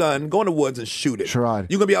know. pick up a gun, go in the woods and shoot it. Sherrod.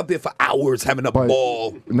 You're gonna be out there for hours having a But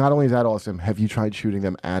ball. not only is that awesome, have you tried shooting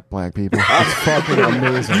them at black people? It's fucking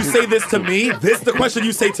amazing. You say this to me? This is the question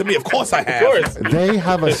you say to me. Of course I have. Of course. They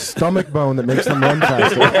have a stomach bone that makes them run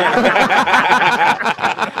faster.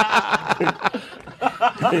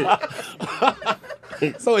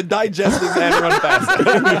 So it digests and run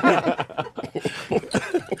faster.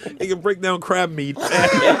 He can break down crab meat.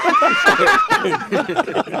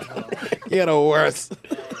 You're the worst.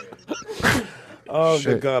 Oh, Shit.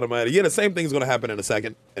 good God Almighty. Yeah, the same thing's going to happen in a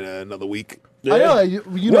second, in another week. I know.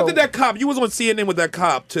 You know. What did that cop? You was on CNN with that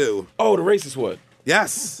cop too. Oh, the racist one.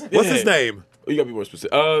 Yes. What's his name? Oh, you gotta be more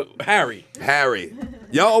specific. Harry. Harry.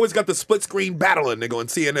 Y'all always got the split screen battling. They go on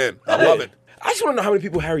CNN. I love it. I just want to know how many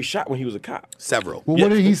people Harry shot when he was a cop. Several. Well, what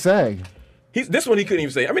did he say? This one he couldn't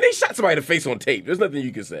even say. I mean, they shot somebody in the face on tape. There's nothing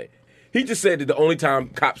you can say. He just said that the only time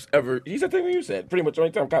cops ever. He said the thing you said. Pretty much the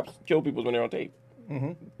only time cops kill people is when they're on tape.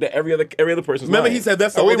 Mm-hmm. That every other person's Remember lying. he said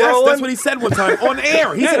that's Are we rolling? that's what he said one time on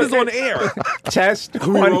air. He said it's on air. Test.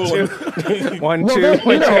 We 1, rolling. 2. 1, Well, 2. that-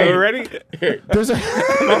 you know- You ready? There's a.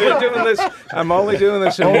 I'm only doing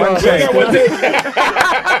this in Hold one on. take.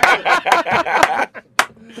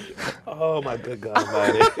 Oh my good God,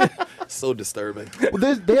 man. So disturbing.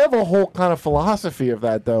 Well, they have a whole kind of philosophy of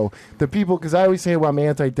that, though. The people, because I always say, well, I'm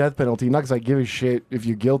anti-death penalty, not because I give a shit if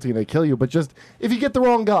you're guilty and they kill you, but just if you get the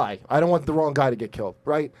wrong guy. I don't want the wrong guy to get killed,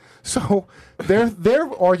 right? So their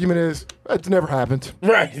argument is, it's never happened.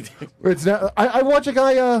 Right. It's not, I watch a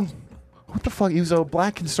guy, what the fuck? He was a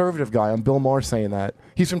black conservative guy on Bill Maher saying that.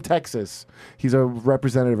 He's from Texas. He's a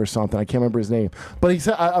representative or something. I can't remember his name. But he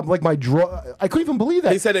said, I'm like I couldn't even believe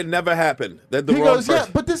that. He said it never happened. That the He wrong goes, person.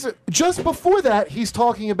 yeah, but this just before that, he's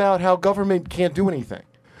talking about how government can't do anything.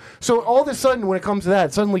 So all of a sudden, when it comes to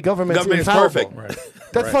that, suddenly government's Government is infallible.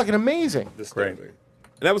 perfect. That's fucking amazing. Disturbing. And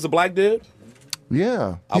that was a black dude?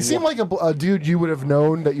 Yeah, he seemed like a dude you would have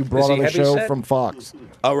known that you brought he on the heavy show set? from Fox.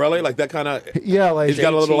 Oh, really? Like that kind of. Yeah, like He's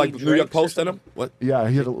got a little like JT New York Drakes or Post in him. What? yeah.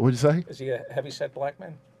 He had what'd you say? Is he a heavy-set black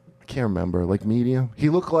man? I can't remember. Like medium. He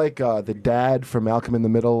looked like the dad from Malcolm in the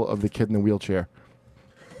Middle of the kid in the wheelchair.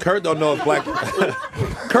 Kurt don't know if black.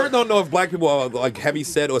 Kurt don't know if black people are like heavy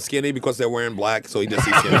set or skinny because they're wearing black, so he just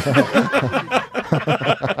sees skinny.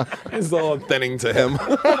 It's all thinning to him.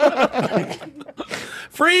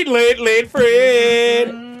 Freed, late, Freed.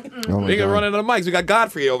 Oh my We can God. run into the mics. We got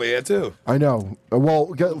Godfrey over here too. I know. Well,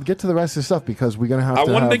 get to the rest of the stuff because we're gonna have I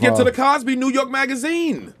to. wanted to have, get to the Cosby New York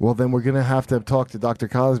Magazine. Well, then we're gonna have to talk to Dr.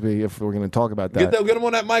 Cosby if we're gonna talk about that. Get him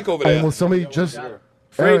on that mic over And there. will somebody just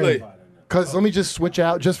Freely. Because let me just switch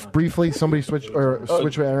out just briefly. Somebody switch with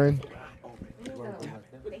Aaron.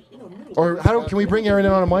 Or can we bring Aaron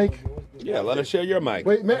in on a mic? Yeah, let us share your mic.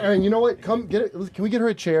 Wait, Aaron, you know what? Come get it. Can we get her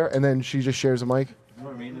a chair and then she just shares a mic? You know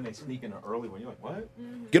what I mean? Then they sneak in early when you're like,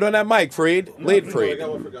 what? Get on that mic, Freed. Lead Freed.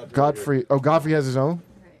 Godfrey. Oh, Godfrey has his own.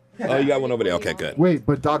 Oh, you got one over there. Okay, good. Wait,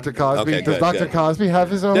 but Dr. Cosby. Okay, does good, Dr. good. Cosby have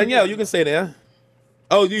his own? Danielle, you can stay there.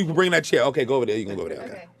 Oh, you can bring that chair. Okay, go over there. You can go over there.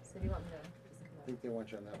 Okay. So do you want me to? I think they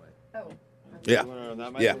want you on that way. Oh. Yeah.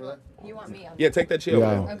 Yeah. You want me on? Yeah, take that chair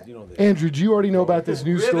Yeah. over there. Andrew, do you already know about this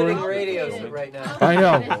news story? radio right now. I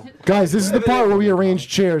know. Guys, this is the part where we arrange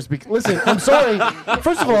chairs. Listen, I'm sorry.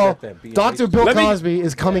 First of all, Dr. Bill Let me- Cosby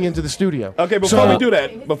is coming into the studio. Okay, before we do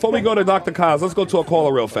that, before we go to Dr. Cos, let's go to a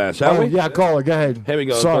caller real fast, shall Oh, we? yeah, caller, go ahead. Here we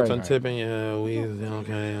go. Sorry. Folks on tipping. Yeah,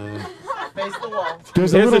 okay. Face the wall.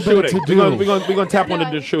 There's a Here's the little bit to shooting. do. We're gonna tap on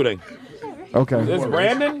the shooting. Okay. Is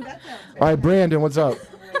Brandon? All right, Brandon, what's up?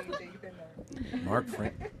 Mark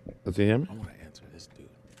Frank. Does he hear me? I want to answer this dude.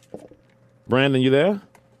 Brandon, you there?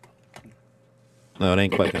 No, it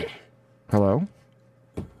ain't clicking. Hello?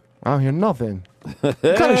 I don't hear nothing. What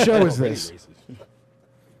kind of show is this?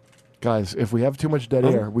 Guys, if we have too much dead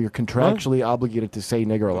air, we are contractually obligated to say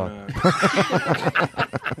nigger a lot.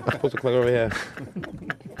 Supposed to click over here.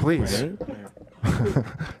 Please.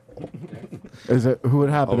 Is it who would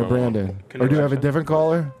happen to Brandon? Or do you have a different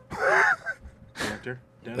caller?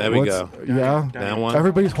 There we go. Yeah. Down one.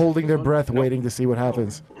 Everybody's holding their breath, waiting to see what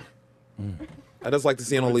happens. I just like to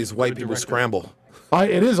see all these white people scramble.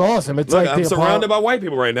 It is awesome. It's Look, like I'm the surrounded by white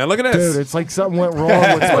people right now. Look at this. Dude, it's like something went wrong.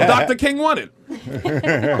 That's what Dr. King wanted.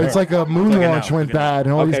 It's like a moon launch went bad,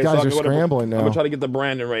 and all these guys are scrambling I'm now. gonna try to get to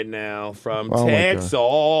Brandon right now from Oh, my God.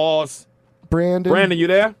 Texas. Brandon, Brandon, you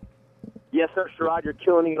there? Yes, sir, Sherrod. You're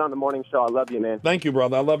killing it on the morning show. I love you, man. Thank you,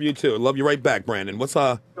 brother. I love you too. Love you right back, Brandon. What's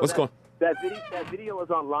going? That video is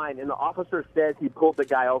online, and the officer says he pulled the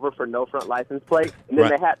guy over for no front license plate, and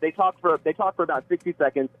then Right. they talk for about 60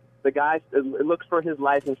 seconds. The guy looks for his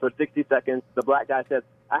license for 60 seconds. The black guy says,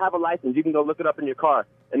 "I have a license. You can go look it up in your car."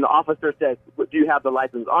 And the officer says, "Do you have the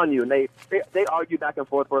license on you?" And they argue back and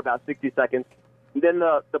forth for about 60 seconds. And then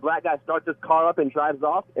the black guy starts his car up and drives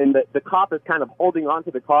off, and the cop is kind of holding on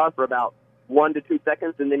to the car for about 1 to 2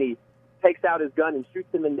 seconds, and then he takes out his gun and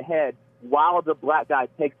shoots him in the head while the black guy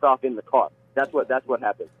takes off in the car. That's what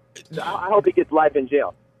happened. I hope he gets life in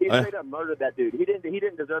jail. He straight up murdered that dude. He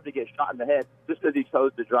didn't deserve to get shot in the head just because he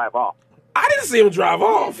chose to drive off. I didn't see him drive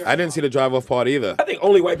off. I didn't see the drive off part either. I think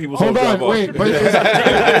only white people saw him Hold on, drive off. wait, but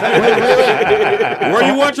Were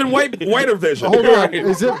you watching Whiter Vision? hold on.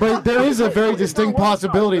 But there is a very distinct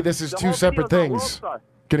possibility this is two separate things.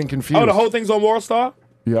 getting confused. Oh, the whole thing's on World Star?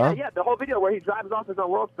 Yeah. Yeah, the whole video where he drives off is on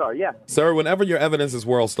World Star. Yeah. Sir, whenever your evidence is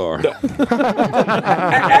World Star.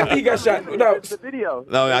 After he got shot, no, The video.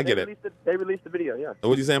 No, I get it. They released the video. Yeah.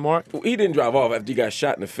 What you saying, Mark? he didn't drive off after he got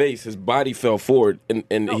shot in the face. His body fell forward and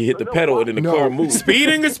he hit the pedal and then the car moved.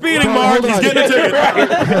 Speeding is speeding, No, Mark. hold He's on. getting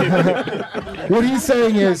a ticket. What he's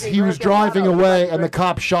saying is he was driving away and the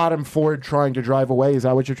cop shot him for trying to drive away. Is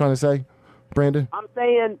that what you're trying to say, Brandon? I'm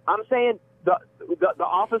saying the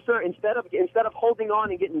officer instead of holding on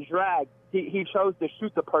and getting dragged, he chose to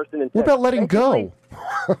shoot the person instead. What about letting go?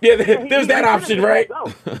 Yeah, there's that option, right?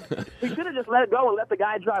 He should have just let it go and let the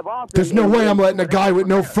guy drive off. There's no way I'm letting a guy with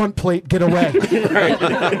no front plate get away.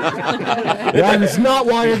 That is not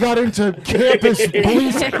why I got into campus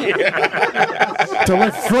policing. To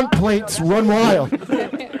let front plates run wild.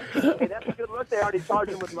 Hey, that's a good look. They already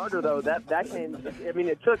charged him with murder, though. That came. I mean,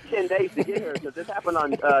 it took 10 days to get here because this happened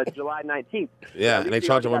on July 19th. Yeah, and they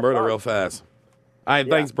charge him with murder real fast. All right,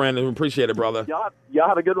 thanks, Brandon. We appreciate it, brother. Y'all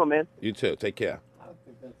have a good one, man. You too. Take care.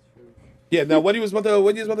 Yeah, now what you was about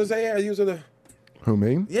to say? Yeah, you was about to... Who,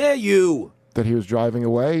 me? Yeah, you. That he was driving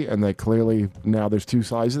away and that clearly now there's two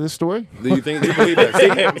sides of this story? Do you believe that?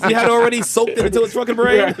 See, he had already soaked it into his fucking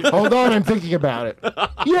brain. Hold on, I'm thinking about it.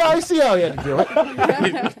 Yeah, I see how you had to do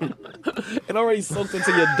it. It already soaked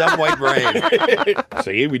into your dumb white brain.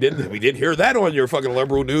 See, we didn't hear that on your fucking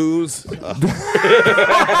liberal news.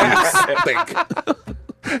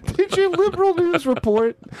 Did your liberal news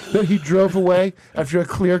report that he drove away after a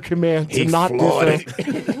clear command to not do so?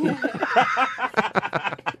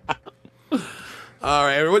 All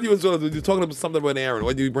right, Aaron, what you was talking about something about Aaron?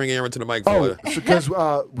 Why did you bring Aaron to the mic for? Oh, because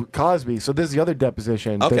Cosby. So this is the other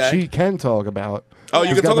deposition that she can talk about. Oh, you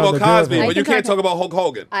She's can talk got about nothing to do with Cosby, it. but you can't talk about Hulk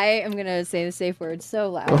Hogan. I am going to say the safe word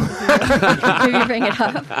so loud. Maybe you bring it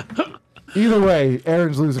up. Either way,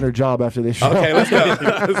 Aaron's losing her job after this show. Okay, let's go.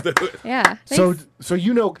 Let's do it. Yeah. So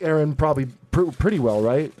you know Aaron probably pretty well,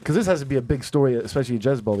 right? Because this has to be a big story, especially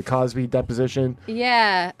Jezebel, the Cosby deposition.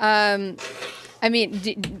 Yeah. I mean,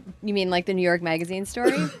 you mean like the New York Magazine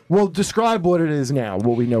story? Well, describe what it is now,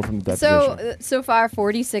 what we know from the deposition. So far,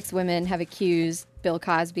 46 women have accused Bill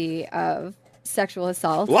Cosby of sexual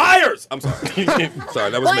assault. Liars! I'm sorry. Sorry,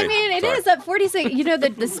 that was Well, me. I mean, it Sorry. is at 46. You know,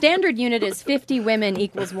 the standard unit is 50 women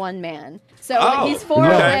equals 1 man. So Oh, he's 4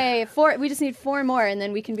 okay. away. We just need 4 more, and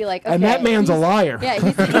then we can be like, okay. And that man's a liar. Yeah.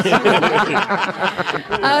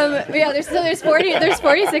 Yeah. There's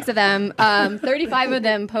 46 of them. 35 of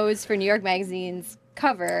them posed for New York Magazine's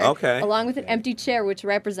cover. Okay. Along with an empty chair, which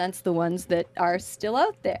represents the ones that are still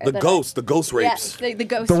out there. The ghost rapes. Yeah, the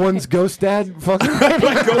ghost. The one's Ghost Dad fucking.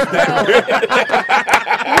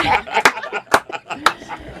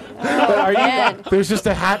 Oh, man. There's just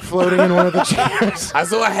a hat floating in one of the chairs. I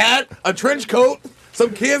saw a hat, a trench coat.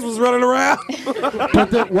 Some kids was running around.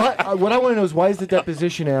 But what I want to know is why is the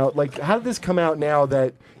deposition out? Like, how did this come out now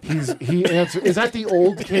that he answered? Is that the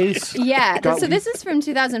old case? Yeah, Got so this is from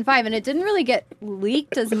 2005, and it didn't really get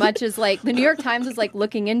leaked as much as like the New York Times was like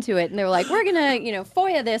looking into it, and they were like, we're gonna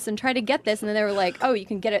FOIA this and try to get this, and then they were like, oh, you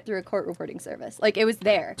can get it through a court reporting service. Like it was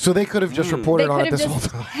there. So they could have just They reported on could it have this whole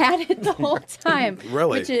just time. had it the whole time.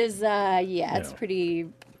 Really? Which is it's pretty.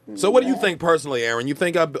 So what do you think personally, Aaron? You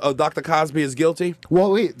think Dr. Cosby is guilty?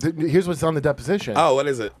 Well, wait. Here's what's on the deposition. Oh, what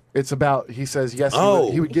is it? It's about. He says yes.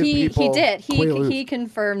 Oh. He would give people. He did. Quaaludes. He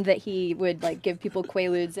confirmed that he would like give people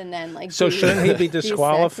quaaludes and then like. So shouldn't he be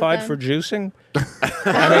disqualified for juicing? I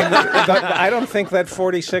mean, I don't think that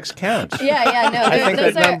 46 counts. Yeah, no. I think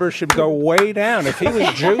those that are- number should go way down. If he was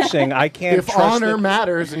juicing, I can't If trust honor it.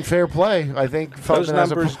 matters and fair play, I think Those something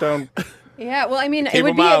has a numbers don't. Yeah, well, I mean, Keep it would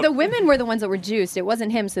him be out. the women were the ones that were juiced. It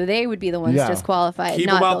wasn't him, so they would be the ones Yeah. disqualified. Keep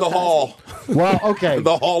not him out Bill the hall. Well, okay.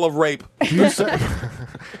 The hall of rape. Do you say,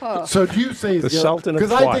 Oh. so do you say The Sultan of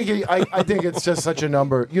because I Twat. think I think it's just such a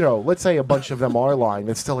number. Let's say a bunch of them are lying.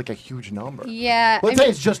 It's still like a huge number. Yeah, Let's say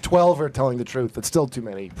it's just 12 are telling the truth. That's still too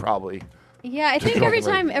many, probably. yeah. I Just think every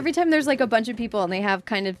talking time there's like a bunch of people and they have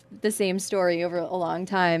kind of the same story over a long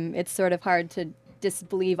time, it's sort of hard to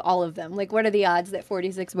disbelieve all of them. Like, what are the odds that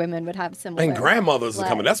 46 women would have similar? And grandmothers are lives?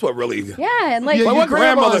 coming. That's what really. Yeah, and like, Yeah, But your what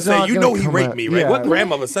grandmother grandma's say? not You gonna know he come raped out- me, right? yeah. What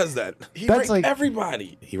grandmother says that? He That's raped like-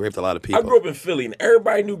 everybody. He raped a lot of I people. grew up in Philly, and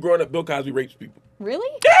everybody knew growing up Bill Cosby rapes people. really?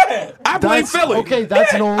 Yeah. I blame That's- Philly. okay,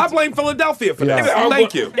 that's an old- I blame Philadelphia for Yeah. that.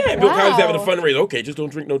 Thank you. Yeah, Bill Cosby's having a Wow. fundraiser. Okay, just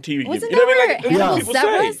don't drink no tea. Wasn't you know that what I where mean? Like, that's what his people set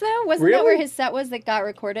say. was though? Wasn't that Really? where his set was that got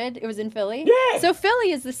recorded? It was in Philly. Yeah. So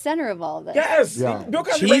Philly is the center of all of this. Yes. Yeah. Bill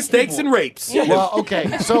Cosby rapes Cheesesteaks people. and rapes. Well,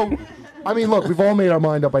 okay. So, I mean, look, we've all made our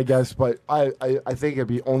mind up, I guess, but I think it'd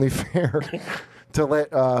be only fair to let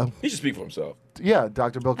He should speak for himself. Yeah,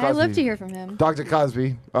 Dr. Bill Cosby. I'd love to hear from him. Dr.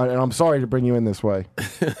 Cosby, and I'm sorry to bring you in this way.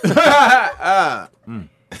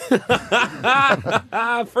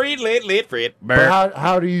 Fred, lit, Fred. But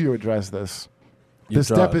how do you address this? This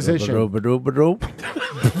deposition.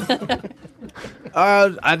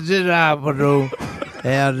 I did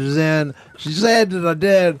and then she said that I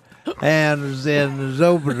did, and then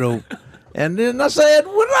the and then I said,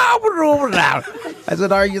 without. I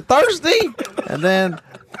said, are you thirsty? And then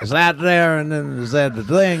I sat there, and then I said the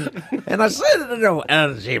thing, and I said it,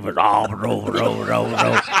 and she was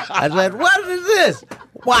I said, what is this?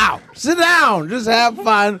 Wow, sit down, just have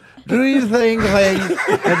fun. Do your thing, and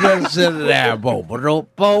just sit there. Boom, boom,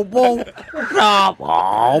 boom, boom.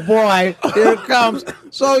 Oh, boy, here it comes.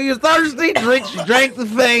 So you're thirsty? Drank the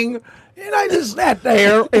thing. And I just sat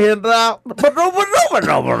there and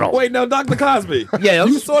Wait, now, Dr. Cosby. Yes?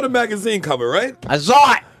 You saw the magazine cover, right? I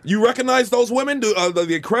saw it. You recognize those women? The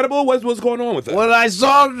Incredible? What's going on with it? When I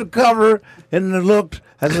saw the cover and it looked,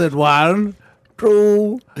 I said, 1,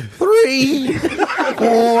 2, 3,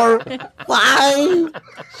 4, 5,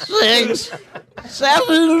 6,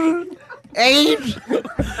 7, 8,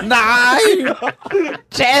 9,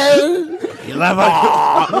 10,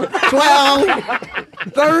 11, 12,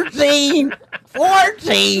 13,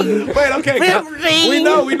 14. Wait, okay. 15. We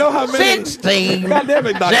know how many. 16. God damn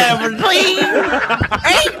it, Doctor. 17.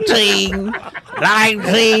 18.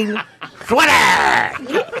 19. 20,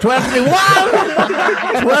 21,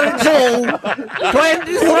 22,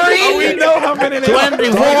 23, Oh, we know how many they are.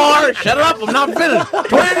 24, shut up, I'm not finished,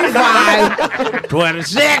 25,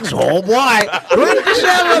 26, oh boy,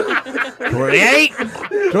 27, 28,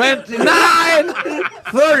 29,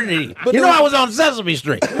 30. You know I was on Sesame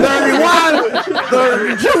Street. 31,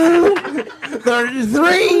 32,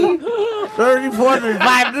 33, 34,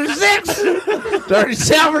 35, 36,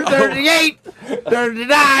 37, 38,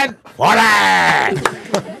 39, 40. 41.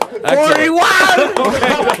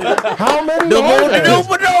 How many? 42.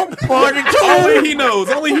 Only he knows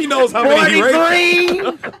how many he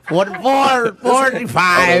raped. 43. 44.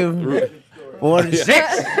 45.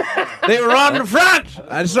 46. They were on the front.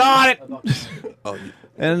 I saw it.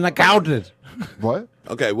 And I counted. What?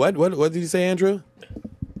 Okay, what did you say, Andrew?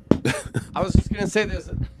 I was just going to say this.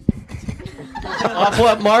 Off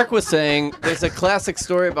what Mark was saying, there's a classic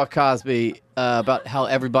story about Cosby about how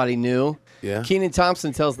everybody knew. Yeah. Kenan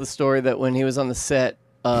Thompson tells the story that when he was on the set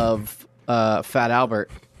of Fat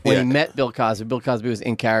Albert, when he met Bill Cosby was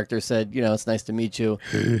in character, said, it's nice to meet you.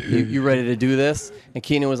 You ready to do this? And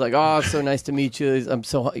Kenan was like, oh, it's so nice to meet you. I'm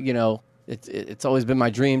so, it's always been my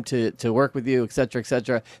dream to work with you, et cetera, et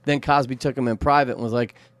cetera. Then Cosby took him in private and was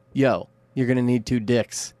like, yo, you're going to need 2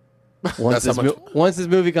 dicks. Once this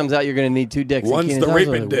movie comes out, you're going to need 2 dicks. One's the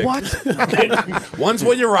raping dick. What? One's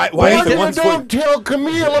when you're right. What you don't tell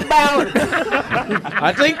Camille about it.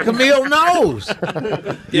 I think Camille knows.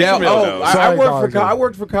 Yeah. Camille knows. I Sorry, I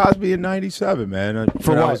worked for Cosby in '97, man.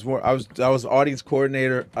 For When what? I was audience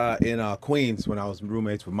coordinator in Queens when I was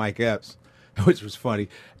roommates with Mike Epps, which was funny.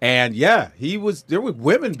 And yeah, there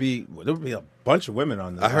would be a bunch of women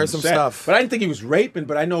on the I heard some set. stuff. But I didn't think he was raping,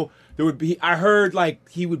 but I know I heard like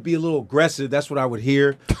he would be a little aggressive. That's what I would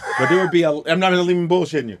hear. But there would be I'm not even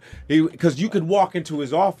bullshitting you. Because you could walk into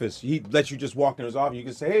his office. He'd let you just walk into his office. You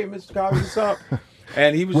could say, hey, Mr. Cosby, what's up?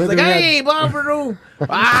 And he was just like, hey, Barbara.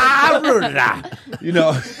 I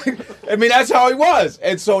mean, that's how he was.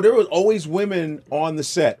 And so there was always women on the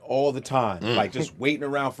set all the time, like just waiting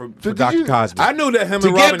around for Dr. Cosby. I knew that him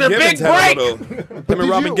and Robin Gibbons had a little. Him and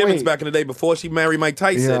Robin Gibbons back in the day before she married Mike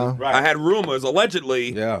Tyson. Yeah. Right. I had rumors,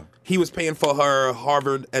 allegedly, Yeah. he was paying for her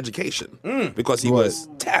Harvard education because he was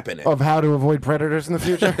tapping it. Of how to avoid predators in the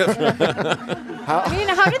future? I mean,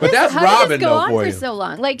 how did this, that's how did Robin, this go though, on for for you. so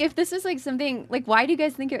long? Like, if this is like something, like, why do you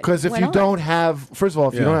guys think it Because if went you on? don't have, first of all,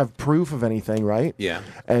 if you Yeah. don't have proof of anything, right? Yeah.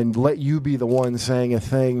 And let you be the one saying a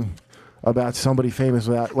thing about somebody famous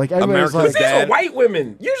without, like, everybody's America's like, These Dad. are white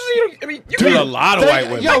women. Usually, I mean, you Dude, a can, lot of white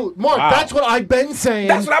women. Yo, Mark, Wow. that's what I've been saying.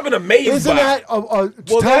 that's what I've been amazed Isn't by. that Well,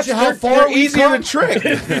 tells you how they're far we've easier come? to trick.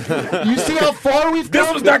 You see how far we've This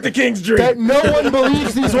come? was Dr. King's dream. That no one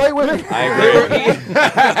believes these white women. I agree.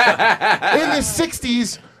 In the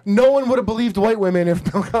 60s, no one would have believed white women if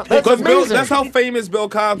Bill Cosby. That's Because amazing. that's how famous Bill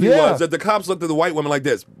Cosby Yeah. was. That the cops looked at the white women like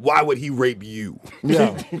this. Why would he rape you?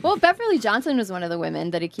 Yeah. Well, Beverly Johnson was one of the women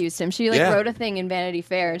that accused him. She Yeah. wrote a thing in Vanity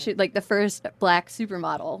Fair. She the first black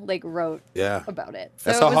supermodel Yeah. wrote about it. So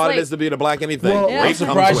That's it how was hard like, it is to be in a black anything. Well, Yeah. Rape I'm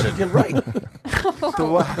Surprised comes you with it. can write.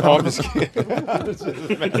 I'm just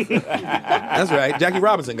kidding. That's right. Jackie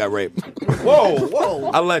Robinson got raped. Whoa.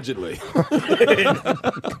 Allegedly.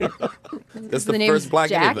 That's the name's first black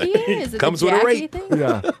Jackie? anything. Is it Comes the with a Jackie rape. thing?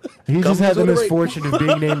 Yeah. He just had the Companies order rape. misfortune of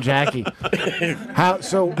being named Jackie. How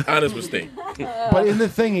so? Honest mistake. But in the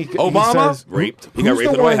thing, he Obama says, raped. He who's got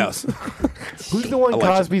raped in the White one- House. Who's the one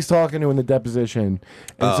Allegedly. Cosby's talking to in the deposition?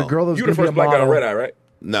 And it's a girl that's You were the gonna first be a black guy on model. Red Eye, right?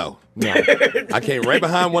 No. I came right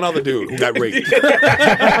behind one other dude who got raped.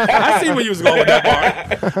 I see where you was going with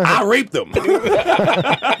that part. I raped him.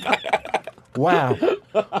 Wow. Do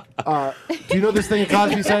you know this thing that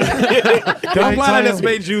Cosby said? I'm glad that's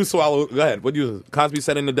made you swallow. Go ahead. What you Cosby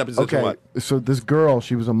said in the deposition? Okay, What? so this girl,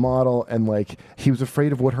 she was a model, and like he was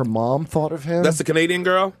afraid of what her mom thought of him. That's the Canadian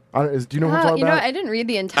girl. Do you know who I'm Wow, talking you know, about? I didn't read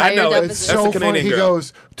the entire know, deposition. It's so funny. He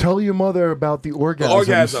goes, "Tell your mother about the orgasm."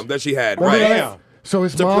 Orgasm that she had. Right. So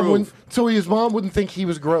his To mom prove. wouldn't. So his mom wouldn't think he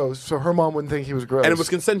was gross. So her mom wouldn't think he was gross. And it was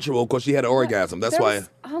consensual because she had an orgasm. That's There why. was-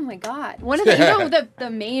 oh my god! One of the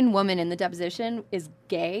the main woman in the deposition is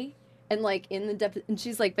gay, and like in the and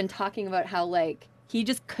she's like been talking about how like he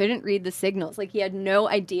just couldn't read the signals. Like he had no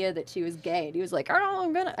idea that she was gay. And he was like, "Oh,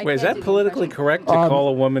 I'm gonna." Wait, is that politically correct to call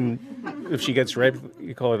a woman if she gets raped?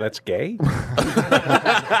 You call her that's gay?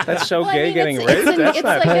 That's so Well, I gay mean, getting it's raped. That's it's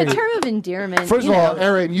not. like a term of endearment. First you of all, know.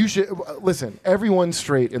 Aaron, you should listen. Everyone's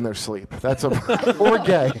straight in their sleep. That's a or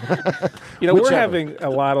gay. You know, we're Whichever. having a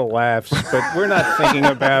lot of laughs, but we're not thinking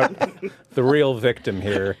about the real victim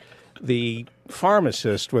here. The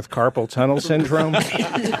pharmacist with carpal tunnel syndrome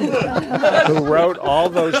who wrote all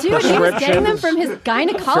those Dude, he was prescriptions. getting them from his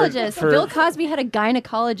gynecologist. for- Bill Cosby had a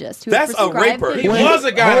gynecologist who That's a prescribed raper. him- He was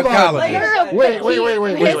a gynecologist. Wait.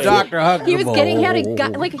 Dr. Huxtable. He was getting he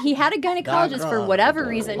had a gynecologist for whatever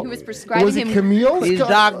reason who was prescribing Was it him. Camille? He's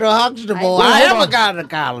Dr. Huxtable. Wait, I am hold a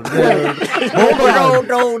gynecologist.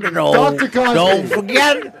 No. Dr. Cosby. Don't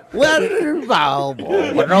forget what it involved. You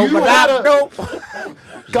had a-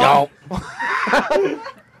 Go.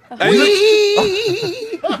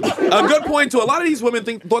 A good point too. A lot of these women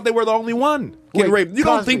thought they were the only one getting Wait, raped. You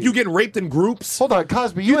don't Cosby. think you getting raped in groups? Hold on,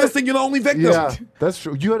 Cosby. You had- just think you're the only victim. Yeah, that's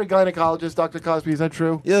true. You had a gynecologist, Dr. Cosby. Is that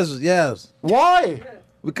true? Yes. Why?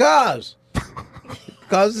 Because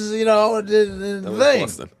you know the That was thing.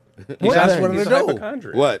 Boston. That's thing? what He's they a do.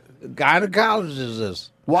 hypochondriac. What? Gynecologist is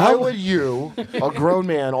this. Why would you, a grown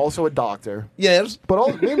man, also a doctor, Yes.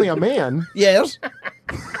 but mainly a man, Yes.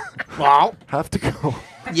 Well. have to go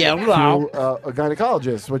Yeah. to Well. a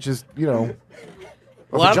gynecologist, which is, a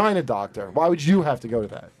What? vagina doctor? Why would you have to go to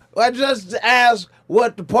that? I just ask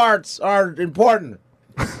what the parts are important.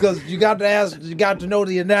 Because you got to know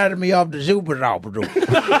the anatomy of the super. So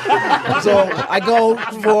I go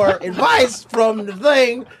for advice from the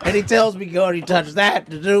thing, and he tells me, go, he touched that,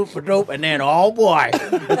 the doop, and then, oh boy.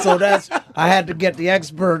 And so I had to get the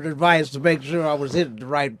expert advice to make sure I was hitting the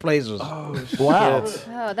right places. Wow.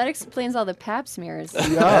 Oh, that explains all the pap smears.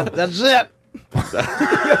 Yeah. That's it.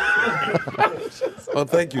 Oh,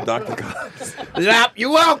 thank you, Dr. Cox. Yep,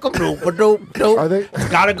 you're welcome. Doop. Are they?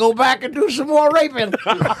 Gotta go back and do some more raping.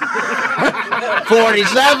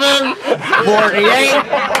 47,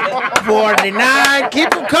 48, 49. Keep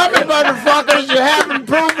them coming, motherfuckers. You haven't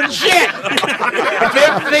proven shit.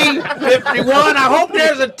 50, 51. I hope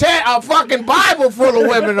there's a fucking Bible full of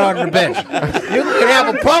women on the bench. You can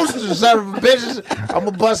have a poster, son of a bitches. I'm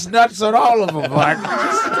gonna bust nuts on all of them, Mark.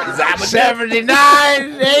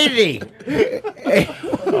 79, 80.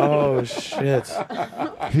 Oh shit!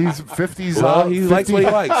 He's 50s. Well, he likes what he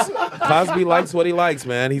 50 likes. Cosby likes what he likes,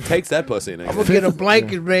 man. He takes that pussy. I'm gonna get a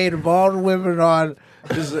blanket made of all the women on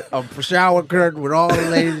just a shower curtain with all the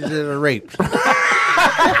ladies that are raped.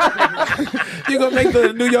 You gonna make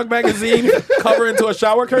the New York Magazine cover into a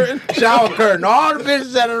shower curtain? Shower curtain. All the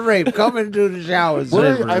bitches that are raped come into the showers.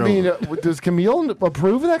 Does Camille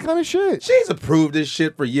approve of that kind of shit? She's approved this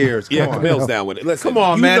shit for years. Come Yeah, on. Camille's down with it. Listen, Come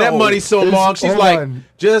on, you man. That know- money's so long. She's hold like, on.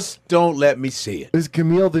 just don't let me see it. Is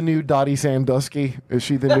Camille the new Dottie Sandusky? Is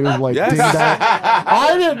she the new Yes. dingbat?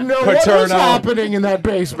 I didn't know what was Paterno. happening in that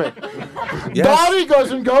basement. Yes. Dottie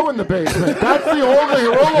doesn't go in the basement. That's the only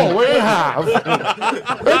rule we have.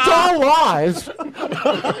 It's all lies.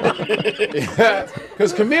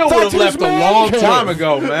 Because Camille would have That's left his a man long cave. time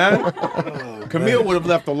ago, man. Camille would have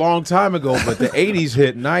left a long time ago, but the 80s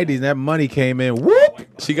hit 90s, and that money came in. Whoop!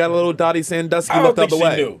 She got a little Dottie Sandusky I left don't out the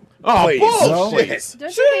think she way. knew. Oh, Please. bullshit.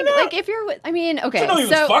 Don't you think, like, if you're with, I mean, okay, She know he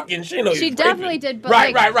was so fucking. She know he she was definitely raping. did, but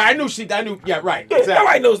Right. like, I knew. Yeah, right.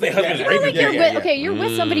 Everybody knows their husband's Yeah, But raping. like Yeah, you're yeah, with, yeah. okay, you're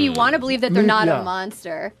with somebody you want to believe that they're not Yeah. a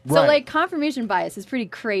monster. So Right. like confirmation bias is pretty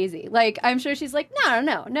crazy. Like I'm sure she's like,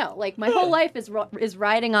 no. Like my whole life is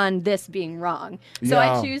riding on this being wrong. So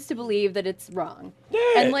Yeah. I choose to believe that it's wrong.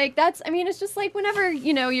 And like that's, I mean, it's just like whenever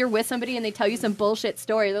you're with somebody and they tell you some bullshit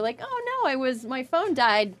story, they're like, oh no, my phone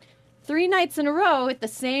died 3 nights in a row at the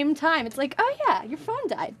same time. It's like, oh yeah, your phone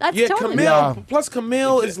died. That's Yeah, totally Camille. Plus,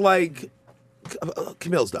 Camille is like.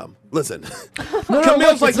 Camille's dumb. Listen, No,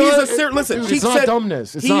 Camille's look, like it's he's not- a serial. Listen, dude, she it's not said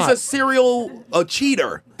dumbness. It's he's not. a serial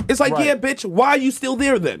cheater. It's like, Right. yeah, bitch, why are you still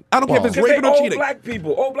there then? I don't care if it's Because raping they or old cheating. black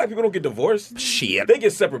people. Old black people don't get divorced. Shit. They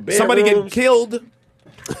get separate bedrooms. Somebody get killed.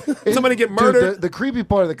 Somebody get murdered. Dude, the creepy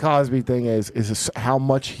part of the Cosby thing is how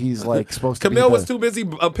much he's like supposed to be. Camille the- was too busy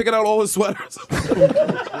picking out all his sweaters.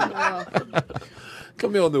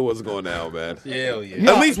 Camille knew what's going on, man. Hell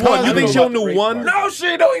yeah. At least one. You think she'll knew one? No,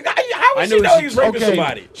 she know. How would I she knew know she- he was raping okay.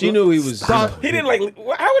 somebody? She knew he was. He didn't like. How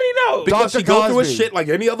would he know? Because Dr. she go through his Cosby. shit like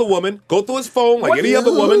any other woman. Go through his phone like What? any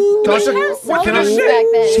other woman. Dr. What can I say? back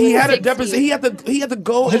then? He had a 60s. deposition. He had to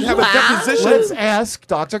go and have a deposition. Let's ask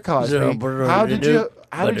Dr. Cosby. Yeah, but, How did you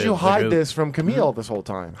but, hide but, this from Camille this whole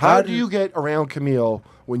time? How did you get around Camille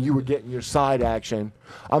when you were getting your side action?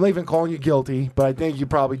 I'm not even calling you guilty, but I think you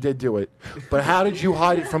probably did do it. But how did you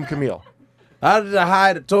hide it from Camille? How did I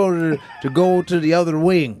hide? I told her to go to the other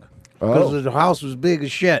wing because Oh. the house was big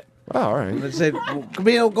as shit. Oh, all right. And I said,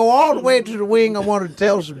 Camille, go all the way to the wing. I want to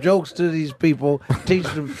tell some jokes to these people, teach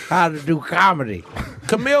them how to do comedy.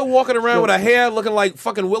 Camille walking around with her hair looking like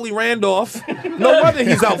fucking Willie Randolph. No wonder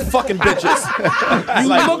he's out fucking bitches. You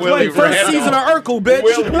Like look Willie like first Randolph. season of Urkel,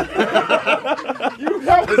 bitch. You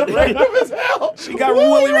got random as hell. She got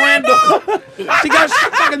Willie Randolph. She got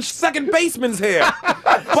fucking second baseman's hair.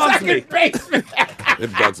 Bugs me.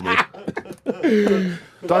 It bugs me.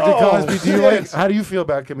 Dr. Cosby, do you like? How do you feel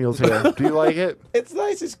about Camille's hair? Do you like it? It's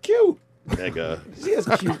nice. It's cute. Nigga. She has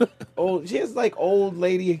cute old. She has like old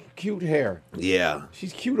lady cute hair. Yeah.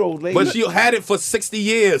 She's cute old lady. But she had it for 60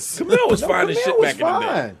 years. Camille was fine as shit Camille back in was the day.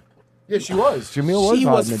 fine. Yeah, she was. Jamil was. She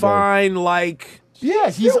hot was in the day. fine like...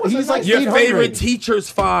 Yeah, he's like Your 800. favorite teacher's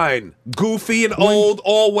fine. Goofy and old,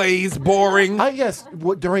 always boring. I guess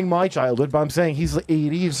during my childhood, but I'm saying he's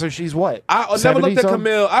 80, so she's what? I never 70 looked at something?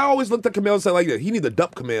 Camille. I always looked at Camille and said like that. He need to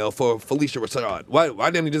dump Camille for Felicia Rashad. Why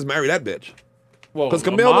didn't he just marry that bitch? Well, Because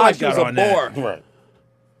Camille Ahmad like she was got a on that. bore. Right.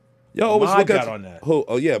 Yo, always Ahmad look got at on that. Who?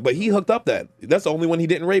 Oh yeah, but he hooked up that. That's the only one he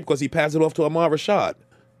didn't rape because he passed it off to Ahmad Rashad.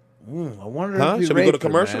 I wonder Huh? if he Should we go to raped her,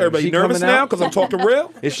 commercial? man. Everybody Is she nervous coming now out? because I'm talking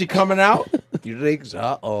real? Is she coming out? You think so?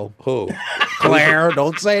 Uh-oh. Who? Claire,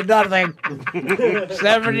 don't say nothing.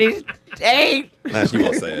 78, Nah, she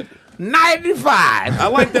won't say it. 95. I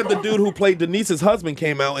like that the dude who played Denise's husband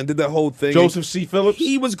came out and did that whole thing. Joseph C. Phillips.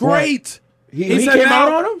 He was great. He said came now-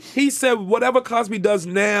 out on him. He said whatever Cosby does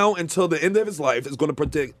now until the end of his life is going to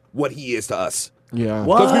predict what he is to us. Yeah.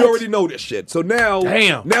 Because we already know this shit. So now,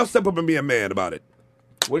 Damn. now step up and be a man about it.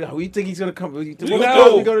 What do you think he's gonna come? What No.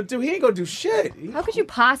 Cosby gonna do? He ain't gonna do shit. How could you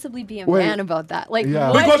possibly be a Wait. man about that? Like,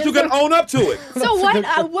 Yeah. what Because is you can the- own up to it. So what?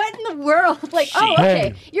 What in the world? Like, oh,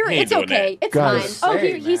 okay, He ain't it's doing okay, it's Guys. fine. Oh,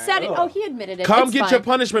 Say, he said it. man. Oh, he admitted it. Come it's get fine. your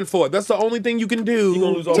punishment for it. That's the only thing you can do gonna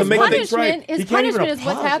lose all to his make money. things right. His He can't even punishment is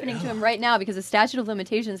what's apologize. happening to him right now because the statute of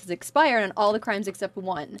limitations has expired on all the crimes except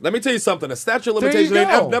one. Let me tell you something. A statute of There you limitation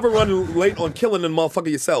ain't go. never run late on killing a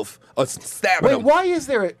motherfucker yourself or stabbing Wait, him. why is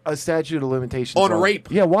there a statute of limitations On rape.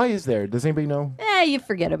 Yeah, why is there? Does anybody know? You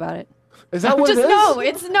forget about it. Is that what Just it is? no,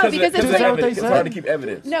 it's no because it's is that what like they It's said? hard to keep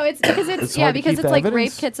evidence. no, it's because it's, It's yeah hard to because keep it's the like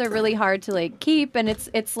evidence? rape kits are really hard to like keep and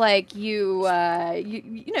it's like you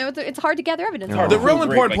know it's hard to gather evidence. hard The to real prove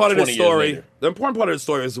important rape, part like of the 20 years story, later. the important part of the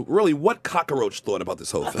story is really what Cockroach thought about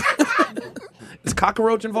this whole thing. Is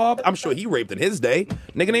Cockroach involved? I'm sure he raped in his day.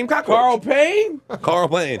 Nigga named Cockroach. Carl Payne. Carl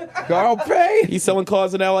Payne. Carl Payne. He's selling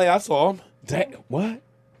cars in L.A. I saw him. What?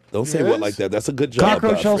 Don't say Yes? what like that. That's a good job.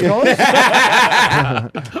 Cockroach Duff. sells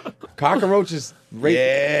cars? Cockroaches. Rape.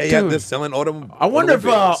 Yeah, Dude. they're selling autumn. I wonder if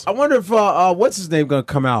what's his name gonna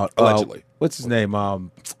come out? Allegedly. What's his name? Oh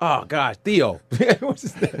gosh, Theo. What's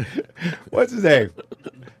his name? What's his name?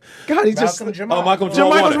 God, he's just Malcolm Jamal. Oh, Michael Michael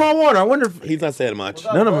Jamal Warner. Jamal Warner. I wonder if He's not saying much.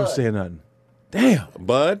 none of them saying nothing. Damn.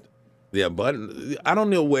 Bud? Yeah, Bud. I don't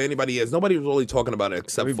know where anybody is. Nobody's really talking about it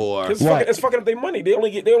except for. It's fucking up their money. They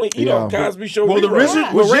only eat Yeah. on Cosby Show. Well, the reruns.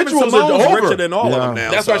 Raven residuals are Simone's over. richer than all of Yeah. them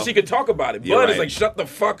now. That's so. why she could talk about it. You're Bud right. is like, shut the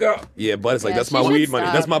fuck up. Yeah, Bud is like, Yeah, that's she my should weed money.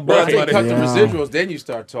 stop. That's my Right, Bud they money. cut the Yeah. residuals, then you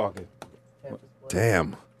start talking.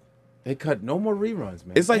 Damn. They cut no more reruns,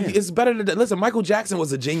 man. It's like, Damn. it's better to. Listen, Michael Jackson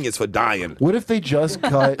was a genius for dying. What if they just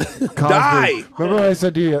cut Cosby? Die! Remember when I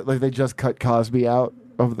said to you, like they just cut Cosby out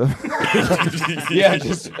of the? yeah,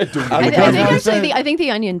 just I think the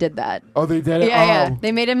Onion did that. Oh, they did it. Yeah, yeah. Oh.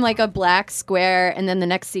 They made him like a black square, and then the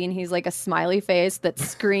next scene he's like a smiley face that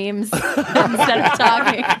screams instead of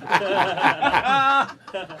talking.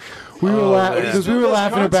 We were Just do those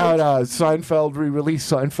laughing about concerts. Seinfeld. We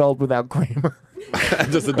released Seinfeld without Kramer.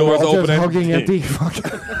 Just the doors Just opening. hugging empty.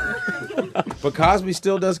 Fucking. But Cosby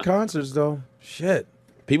still does concerts though. Shit.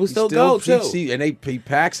 People still go too. And he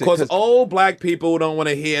packs it. Because old black people don't want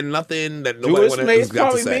to hear nothing that nobody Jewish want it's to got to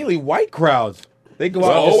probably say. mainly white crowds. They go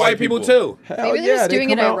out. Old white people too. Hell Maybe they're just they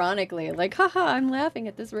doing it come out. ironically. Like, haha, I'm laughing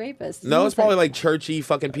at this rapist. No, it's probably like churchy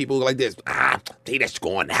fucking people like this. They just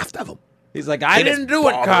going after them. He's like, I didn't do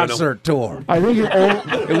a concert tour. I think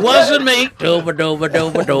It wasn't me. Dooba dooba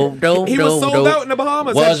dooba dooba dooba. He was sold out in the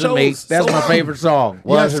Bahamas. Wasn't me. Shows. That's my favorite song. Yes,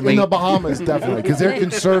 Wasn't in me. the Bahamas, definitely, because they're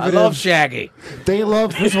conservative. I love Shaggy. They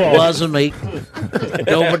love, first of all, Wasn't me.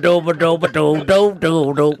 Dooba dooba dooba dooba dooba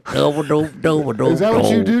dooba dooba dooba dooba dooba. Is that what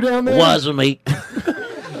you do down there? Wasn't me.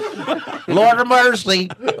 Lord of mercy,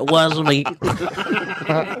 it wasn't me.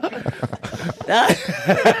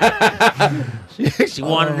 She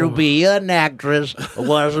wanted to be an actress. It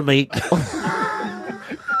wasn't me.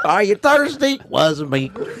 Are you thirsty? Wasn't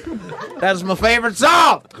me. That's my favorite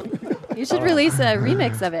song. You should release a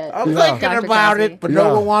remix of it. I'm Yeah. thinking Dr. about Cosby. it, but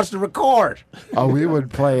no one wants to record. Oh, we would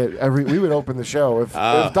play it we would open the show. If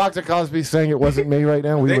Dr. Cosby saying it wasn't me right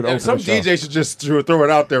now, we would open Some the show. DJ should just throw it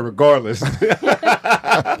out there regardless.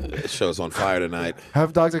 This show's on fire tonight.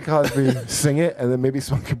 Have Dr. Cosby sing it, and then maybe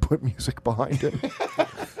someone can put music behind it.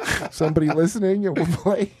 Somebody listening, it will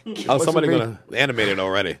play. Oh, Wasn't somebody me. gonna animate it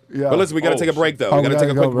already. Yeah. But listen, we gotta take a break though. Oh, We gotta take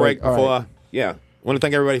a quick go break All before. right. Yeah. Want to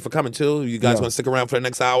thank everybody for coming too. You guys Yeah. want to stick around for the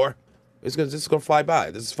next hour? This is gonna fly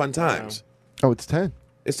by. This is fun times. Oh, it's 10.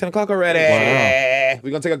 It's 10 o'clock already. Wow.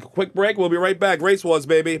 We're gonna take a quick break. We'll be right back. Race Wars,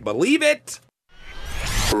 baby. Believe it.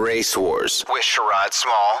 Race Wars with Sherrod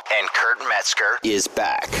Small and Kurt Metzger is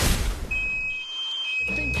back.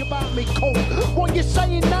 Think about me, Cole. What you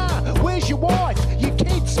saying now? Where's your wife, your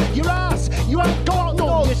kids, your ass? You ain't got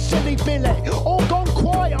none, you silly Billy. All gone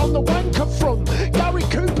quiet on the wanker front. Gary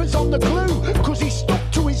Cooper's on the glue, cause he's stuck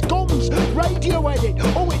to his gums. Radio edit,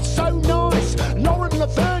 oh it's so nice. Lauren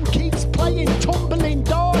Laverne keeps playing tumbling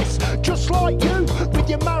dice. Just like you, with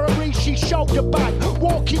your Maharishi shoulder bag.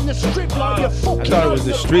 Walking the strip like you're fucking I thought it was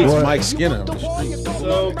the streets, What? Mike Skinner.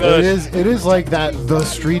 So It is like that the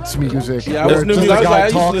streets music. Yeah, I where was it's just a guy I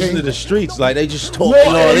used to talking. listen to the streets. Like they just talk What?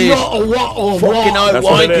 all this. Fucking That's out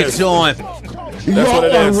what it wanker is. time. That's what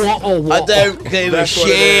it is. I don't give a That's what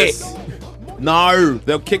it shit. is. No.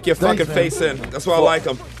 They'll kick your fucking man. face in. That's why I like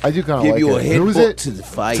them. I do kind of Give like you it. a Who is headbutt it? to the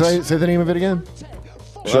face. Say the name of it again.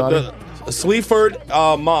 Sleaford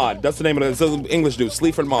Mod. That's the name of it. It's an English dude.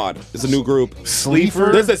 Sleaford Mod. It's a new group.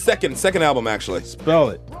 Sleaford? This is the second album actually. Spell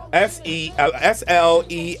it.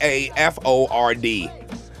 SLEAFORD.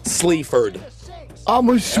 Sleaford. I'm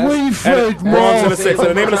a Sleaford Bronx in Mod. the Six. And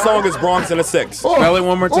the name of the song is Bronx in the Six. Spell it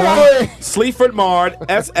one more time. Oi. Sleaford Mod,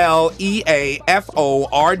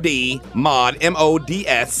 SLEAFORD, Mod,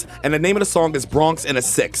 MODS, and the name of the song is Bronx in a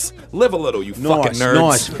Six. Live a little, you fucking nerds.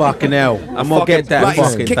 Nice, fucking hell. I'm gonna Fucking get that blacks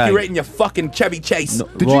fucking kick thing. you right in your fucking Chevy Chase.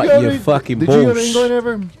 Did Right, you go you to, fucking Did you go to bullsh. England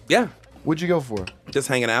ever? Yeah, What'd you go for? just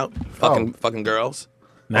hanging out, fucking girls.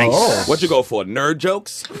 Nice. Oh. What'd you go for? Nerd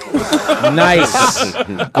jokes? Nice.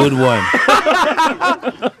 Good one.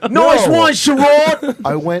 Nice one, Sherrod.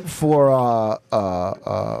 I went for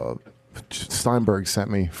Steinberg sent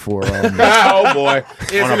me for. Oh boy,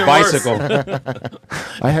 on a bicycle.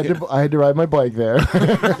 I had to ride my bike there.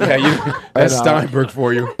 Yeah, that's Steinberg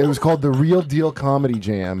for you. It was called the Real Deal Comedy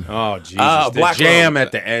Jam. Oh Jesus, the Black jam Room.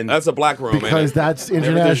 at the end. That's a black room, Because ain't it? that's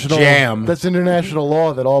international. jam. That's international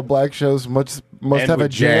law that all black shows must End have a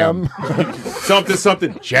with jam.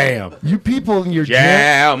 something jam. You people in your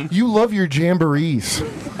Jam. you love your jamborees.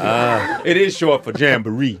 It is short for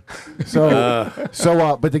jamboree. So,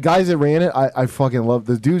 but the guys that ran it, I fucking love.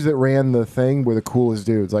 The dudes that ran the thing were the coolest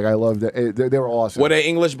dudes. Like I loved it. They were awesome. Were they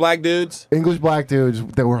English black dudes? English black dudes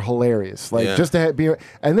that were hilarious. Like Yeah. just to be,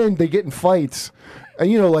 and then they get in fights. And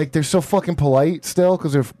you know, like they're so fucking polite still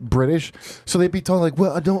because they're British. So they'd be talking like,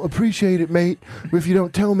 "Well, I don't appreciate it, mate. If you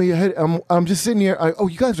don't tell me ahead, I'm just sitting here. Oh,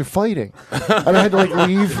 you guys are fighing," and I had to like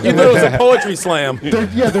leave. You know it was a poetry slam.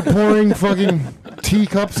 They're pouring fucking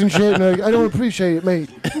teacups and shit, and they're like, I don't appreciate it, mate.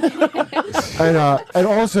 And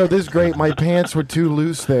also, this is great. My pants were too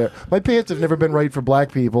loose there. My pants have never been right for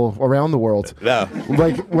black people around the world. No.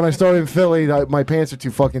 Like when I started in Philly, my pants are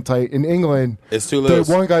too fucking tight. In England, It's too the loose.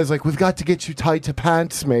 one guy's like, "We've got to get you tight to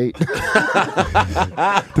pants, mate." This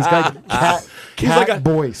guy, Cat He's like a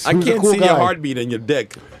Boyce. I who's a can't cool see guy. your heartbeat in your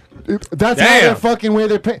dick. That's how Damn. they fucking wear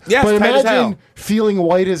their pants. Yes, but tight as hell. imagine feeling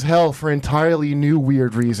white as hell for entirely new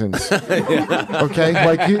weird reasons. Okay,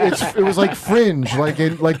 like it was like Fringe, like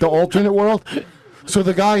in like the alternate world. So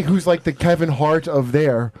the guy who's like the Kevin Hart of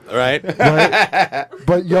there, Right? right?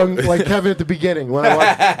 But young, like Kevin at the beginning.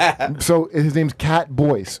 When so his name's Cat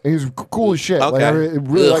Boyce, and he's cool as shit. Like I Okay.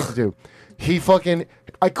 really like to do. He fucking.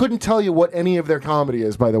 I couldn't tell you what any of their comedy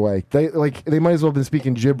is. By the way, they might as well have been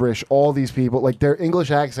speaking gibberish. All these people, like their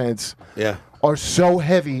English accents. Yeah. Are so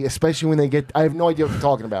heavy, especially when they get. I have no idea what they're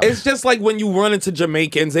talking about. It's just like when you run into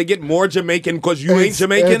Jamaicans, they get more Jamaican because you ain't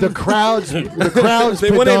Jamaican. The crowds,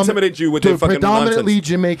 they want to intimidate you with their fucking predominantly nonsense.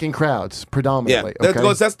 Jamaican crowds, predominantly. Yeah, okay?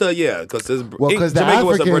 because that's the because Jamaica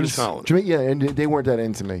was a British colony. and they weren't that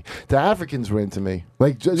into me. The Africans were into me.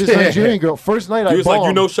 Like this Nigerian girl. First night I was bombed. like,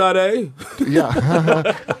 you know Sade? Yeah.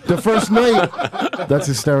 The first night. That's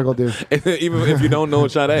hysterical, dude. Even if you don't know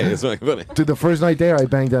Sade, it's like funny. Dude, the first night there, I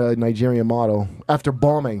banged a Nigerian model after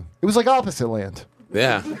bombing. It was like opposite land.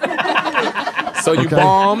 Yeah. So you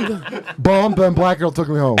bombed, and black girl took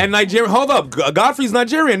me home. And Nigeria. Hold up, Godfrey's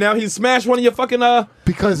Nigerian now. He smashed one of your fucking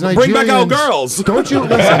because bring back our girls. Don't you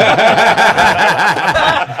listen?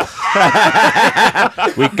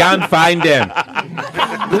 We can't find them.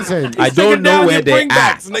 Listen, I don't know where they are.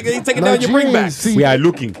 Nigga, he's taking down your bringbacks. We are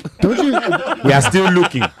looking. Don't you? We are still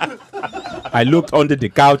looking. I looked under the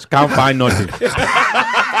couch, can't find nothing.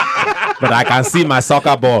 But I can see my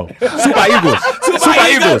soccer ball. Super Eagles. Super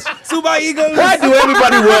Eagles. Super Eagles. Why do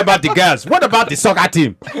everybody worry about the girls? What about the soccer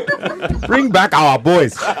team? Bring back our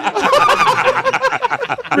boys.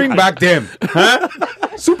 Bring back them. Huh?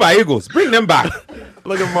 Super Eagles. Bring them back.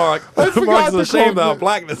 Look at Mark. Mark's ashamed of our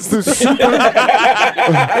blackness. Mark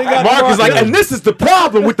is like, and this is the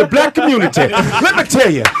problem with the black community. Let me tell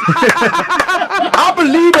you. I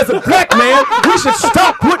believe as a black man, we should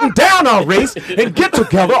stop putting down our race and get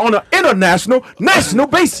together on an international, national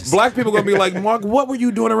basis. Black people gonna be like, Mark, what were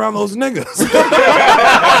you doing around those niggas?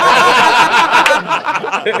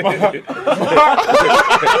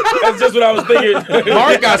 That's just what I was thinking.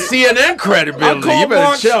 Mark got CNN credibility. You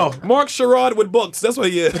better chill. Mark Sherrod with books. That's what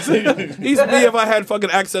he is. He's me if I had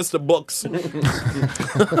fucking access to books.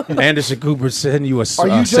 Anderson Cooper sending you a Are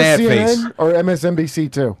you just sad CNN face. or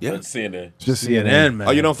MSNBC too? Yeah, CNN. Just CNN, man.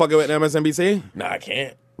 Oh, you don't fucking with MSNBC? Nah, I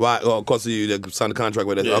can't. Why? Well, of course you signed a contract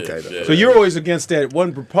with it. Yeah, Okay. yeah. So you're always against that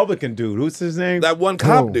one Republican dude. Who's his name? That one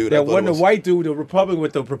cop dude. That one, the white dude, the Republican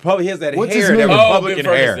with the Republican. He has that What's his hair, that name? Republican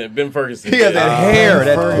Ben hair. Ferguson. Ben Ferguson. He has that hair,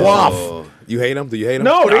 that waff. You hate him? Do you hate him?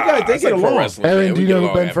 No, they It's get like pro along. wrestling, Aaron, man. do We you get know who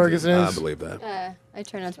along Ben after. Ferguson I is? believe that. I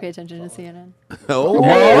try not to pay attention to CNN. Oh,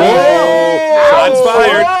 shots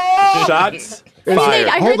fired. Shots I fired.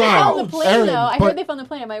 heard Hold they on. found the plane, Aaron, though. I but- heard they found the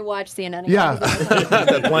plane. I might watch CNN. Again. Yeah.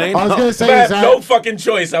 The plane. I was gonna say, I is have that, no fucking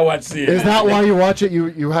choice. I watch CNN. is that why you watch it?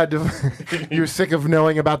 You had to. You're sick of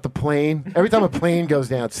knowing about the plane. Every time a plane goes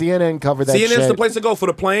down, CNN covered that. CNN's shit. the place to go for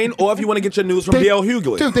the plane, or if you want to get your news from D.L.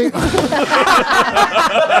 Hughley. Dude, they,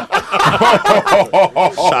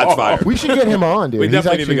 Shots fired. we should get him on, dude. We He's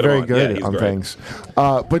definitely need to actually get him very on. good Yeah, he's on great. things.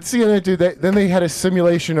 But CNN, dude, then they had a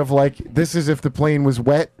simulation of like this is if the plane was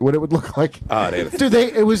wet, what it would look like. Dude,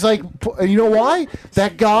 it was like, you know why?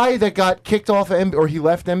 That guy that got kicked off of or he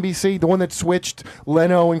left NBC, the one that switched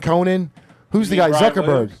Leno and Conan. Who's the guy? Brian Zuckerberg.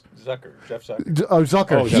 Williams? Jeff Zucker. Zucker. Oh,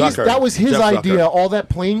 Zucker. That was his Jeff Zucker. idea. All that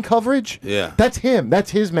plane coverage. Yeah. That's him.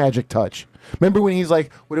 That's his magic touch. Remember when he's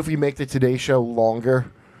like, "What if we make the Today Show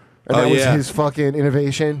longer?" And Oh, that was yeah. his fucking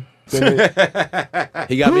innovation. He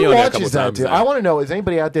got Who me on there a couple watches that, times. dude? now. I want to know: is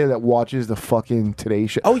anybody out there that watches the fucking Today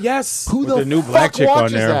Show? Oh yes. Who The new fuck black chick on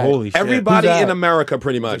watches there. that? Holy shit. Everybody Who's that? in America,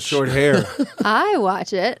 pretty much. Short hair. I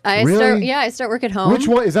watch it. I Really? start work at home. Which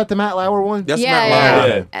one is that? The Matt Lauer one? That's yeah, Matt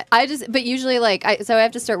yeah. Lauer. I just, but usually so I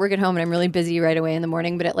have to start work at home and I'm really busy right away in the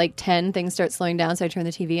morning. But at like 10, things start slowing down, so I turn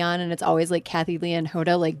the TV on and it's always like Kathy Lee and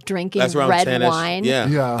Hoda like drinking That's around red 10-ish. wine. Yeah.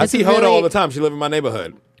 Yeah. I It's see Hoda really- all the time. She live in my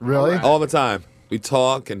neighborhood. Really? All the time. We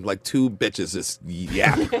talk and like two bitches just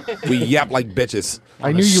yap. We yap like bitches.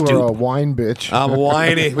 I knew you were a wine bitch. I'm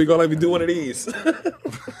whiny. We gonna let me do one of these.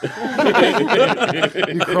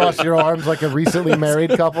 You cross your arms like a recently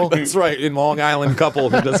married couple. That's right. In Long Island couple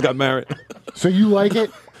who just got married. So you like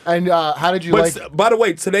it? And how did you But like? by the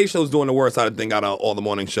way, today's show's doing the worst, I think, out of all the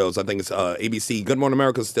morning shows. I think it's ABC. Good Morning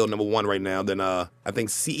America is still number one right now. Then I think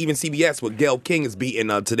even CBS with Gail King is beating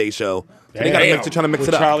today's show. So they got to trying to mix With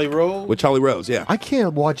it up. Charlie Rose? With Charlie Rose, yeah. I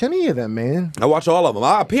can't watch any of them, man. I watch all of them.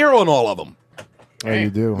 I appear on all of them. Oh, you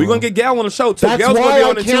do. We're huh? going to get Gail on the show, too. That's Gail's why gonna be I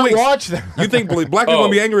on in 2 can't weeks. watch them. You think black people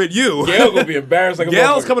going to be angry at you? Gail gonna be embarrassed like a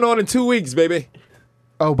Gail's motherfucker. coming on in 2 weeks, baby.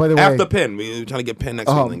 Oh, by the way, After Penn. We're trying to get Penn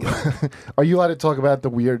next week. are you allowed to talk about the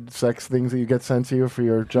weird sex things that you get sent to you for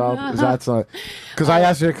your job? Is that's not? Because I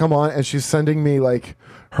asked her to come on, and she's sending me like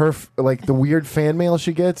like the weird fan mail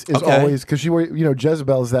she gets is Okay. always because she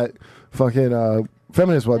Jezebel's that fucking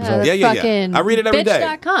Feminist website. Yeah. Fucking I read it every day.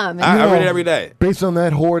 bitch.com. I read it every day. Based on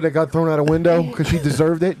that whore that got thrown out a window because she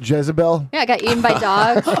deserved it, Jezebel. Yeah, I got eaten by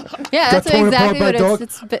dogs. Yeah, Got that's torn exactly apart by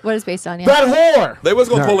what what it's based on. Yeah. That whore. They was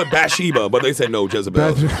gonna call it Bathsheba, but they said no,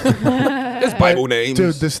 Jezebel. It's Bible names.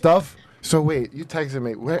 Dude, this stuff. So wait, you texted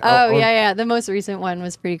me. Where, Yeah. The most recent one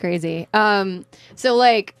was pretty crazy. So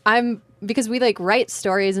like because we like write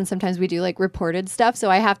stories and sometimes we do like reported stuff,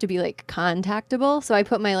 so I have to be like contactable. So I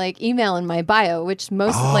put my like email in my bio, which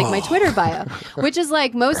like my Twitter bio, which is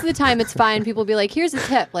like most of the time it's fine. People be like, here's a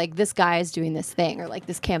tip, like this guy is doing this thing, or like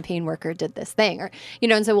this campaign worker did this thing, or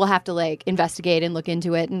and so we'll have to like investigate and look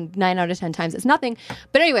into it. And 9 out of 10 times it's nothing.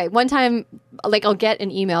 But anyway, one time like I'll get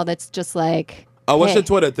an email that's just like, Oh, what's hey. your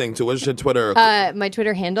Twitter thing too? What's your Twitter? My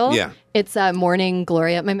Twitter handle? Yeah. It's Morning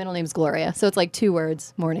Gloria. My middle name's Gloria. So it's like 2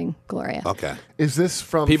 words, Morning Gloria. Okay. Is this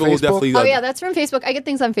from People Facebook? will definitely. Oh, yeah, that's from Facebook. I get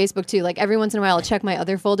things on Facebook too. Like every once in a while I'll check my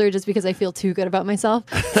other folder just because I feel too good about myself.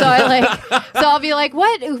 So I'll be like,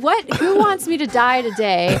 who wants me to die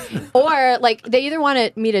today? Or like they either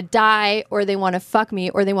want me to die or they want to fuck me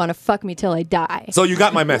or they want to fuck me till I die. So you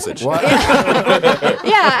got my message.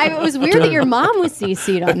 Yeah, it was weird that your mom was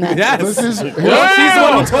CC'd on that. Yes. She's the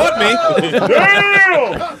one who taught me.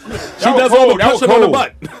 She does all the pushing on the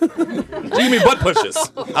butt. She give me butt pushes.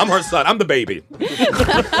 I'm her son. I'm the baby. Look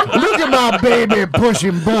at my baby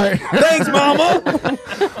pushing butt. Thanks, mama.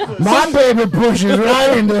 My baby pushes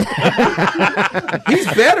right into. He's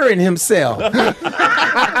bettering himself.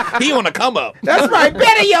 He want to come up. That's right.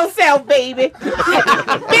 Better yourself, baby.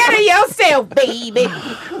 Better yourself, baby.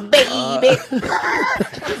 Baby.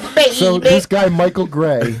 So this guy Michael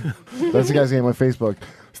Gray, that's the guy's name on Facebook.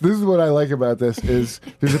 So this is what I like about this is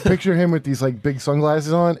there's a picture of him with these like big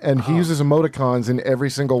sunglasses on, and he uses emoticons in every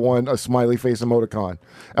single one, a smiley face emoticon.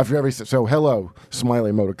 After every so hello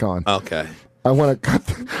smiley emoticon. Okay. I want to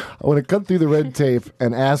cut through the red tape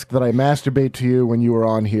and ask that I masturbate to you when you were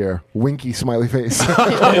on here. Winky smiley face.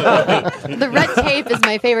 The red tape is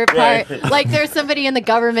my favorite part. Right. Like there's somebody in the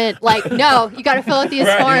government like, no, you got to fill out these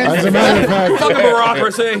forms. As a matter of fact, fucking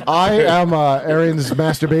bureaucracy. I am Aaron's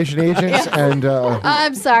masturbation agent, and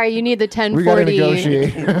I'm sorry, you need the we got to 1040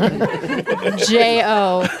 negotiate.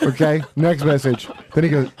 J-O. Okay, next message. Then he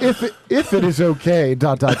goes, if it is okay, ...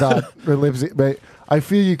 But I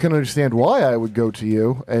feel you can understand why I would go to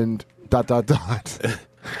you, and ...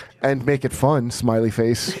 and make it fun, smiley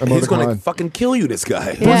face emoticon. He's gonna fucking kill you, this guy.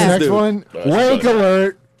 What's the next one? Wank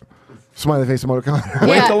alert. Smiley face emoticon.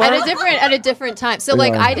 Yeah, at a different time. So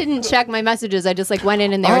like Yeah. I didn't check my messages. I just like went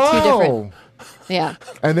in and there were 2 different. Yeah.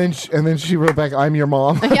 And then she wrote back, "I'm your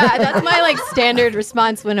mom." Yeah, that's my like standard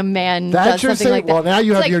response when a man That's does your something safe. like that. Well, now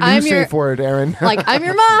you It's have like, your new I'm safe word, Aaron. Like I'm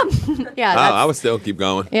your mom. Yeah, Oh, that's, I would still keep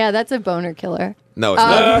going. yeah, that's a boner killer. No, it's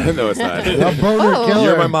not. No, it's not. A boner Oh. killer.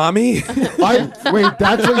 You're my mommy. Wait,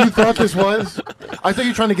 that's what you thought this was? I thought you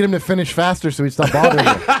were trying to get him to finish faster so he'd stop bothering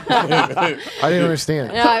you. I didn't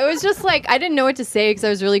understand. No, it was just like I didn't know what to say because I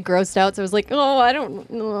was really grossed out. So I was like, oh, I don't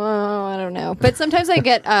know. But sometimes I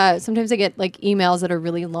get like emails that are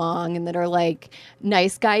really long and that are like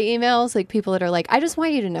nice guy emails, like people that are like, I just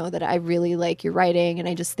want you to know that I really like your writing and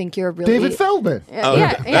I just think you're really David Feldman. Oh,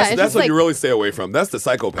 yeah. It's That's just what like, you really stay away from. That's the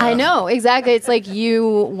psychopath. I know exactly. It's like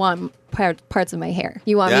you want parts of my hair.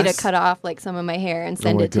 You want me Yes. to cut off like some of my hair and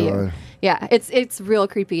send my it to you. God. Yeah, it's real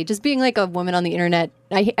creepy. Just being like a woman on the internet.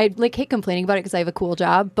 I like hate complaining about it because I have a cool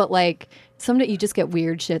job, but like someday you just get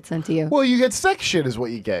weird shit sent to you. Well, you get sex shit is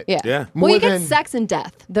what you get. Yeah. Yeah. Well, you More get than- sex and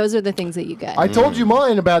death. Those are the things that you get. I told you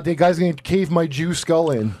mine about the guy's going to cave my Jew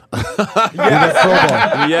skull in.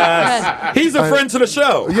 Yes. He's a friend to the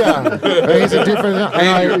show. Yeah. He's a different.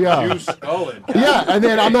 Yeah, and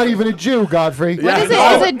then I'm not even a Jew, Godfrey. What is it?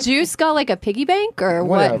 Is a Jew skull like a piggy bank or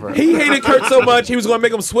Whatever. what? He hated Kurt so much he was going to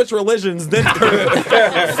make him switch religions. Then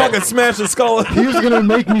Kurt fucking smashed his skull. He was going to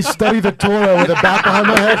make me study the Torah with a bat behind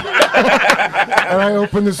my head. And I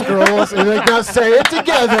open the scrolls and like, now say it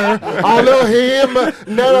together. Elohim.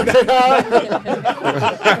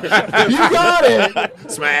 You got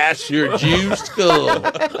it. Smash your Jew skull.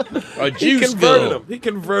 A Jew He converted skull. him. He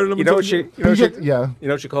converted him. You know what you know what you, Yeah. you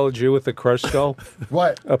know what you call a Jew with a crushed skull?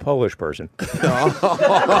 What? A Polish person.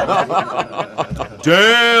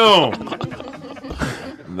 Damn.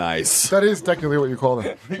 Nice. That is technically what you call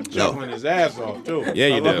them. Chuckling his ass off too. Yeah,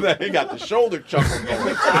 you I love do. that. He got the shoulder chuckle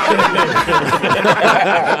going.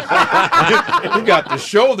 He got the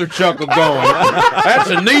shoulder chuckle going. That's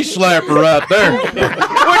a knee slapper right there.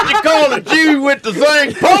 What you call a Jew with the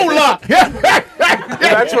thing? Polak.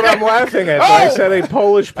 That's what I'm laughing at. I said a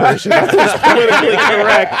Polish person. That's politically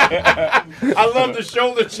correct. I love the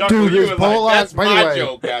shoulder chuckle. Dude, You this were like, Polak, that's by the my way,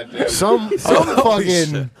 joke, goddamn. Some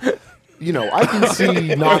fucking you know, I can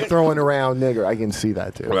see not throwing around nigger. I can see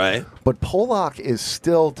that too. Right. But Polak is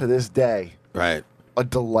still to this day right a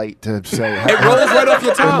delight to say. It rolls right off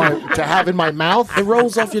your tongue. To have in my mouth. It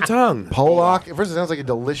rolls off your tongue. Polak. At first, it sounds like a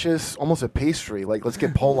delicious, almost a pastry. Like, let's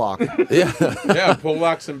get Polak. Yeah,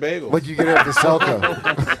 Polaks and bagels. Like you get it at the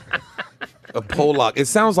Selco. A pole lock. It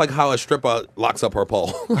sounds like how a stripper locks up her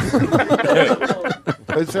pole.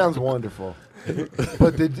 It sounds wonderful.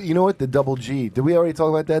 But you know what? The double G. Did we already talk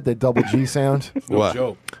about that? The double G sound. No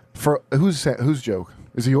joke. For whose joke?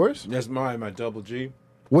 Is it yours? That's my double G.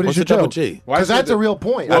 What is What's your the double joke? G? Because that's a real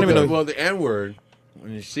point. Well, I don't even know. Well, the N word.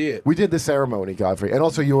 When you see it. We did the ceremony, Godfrey, and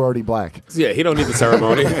also you were already black. Yeah, he don't need the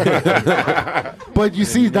ceremony. But you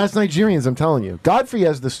see, that's Nigerians. I'm telling you, Godfrey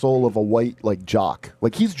has the soul of a white jock.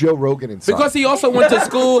 Like he's Joe Rogan inside. Because he also went to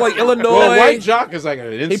school like Illinois. Well, white jock is like an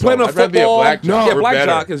insult. He played on I'd rather be a football. black jock. No, yeah, We're black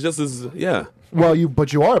better. jock is just as Well, you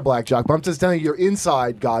are a black jock. But I'm just telling you, you're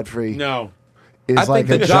inside Godfrey. No, is I like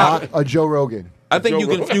think a the jock- a Joe Rogan. I think Joe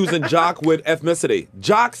you confusing jock with ethnicity.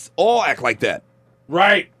 Jocks all act like that.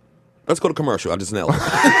 Right. Let's go to commercial. I just nailed it.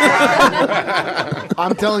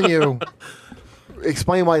 I'm telling you.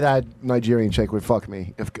 Explain why that Nigerian chick would fuck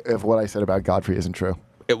me if what I said about Godfrey isn't true.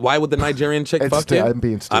 Why would the Nigerian chick fuck you? I'm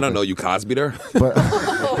being stupid. I don't know. You Cosby'd her? But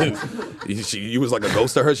you was like a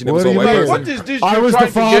ghost to her? She never what saw do a you white mean? person? What is this I you're was the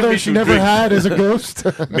trying to get father me she to never think? had as a ghost.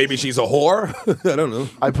 Maybe she's a whore? I don't know.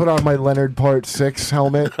 I put on my Leonard Part 6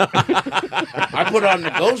 helmet. I put on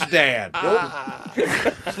the ghost dad.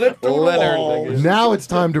 Slip through Leonard. the wall. Now it's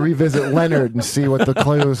time to revisit Leonard and see what the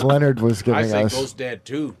clues Leonard was I giving say us. ghost dad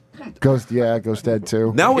too. Ghost Dad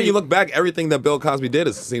too. Now when you look back, everything that Bill Cosby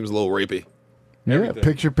did seems a little rapey. Yeah,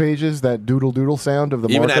 picture pages, that doodle sound of the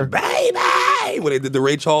Even marker. that baby when they did the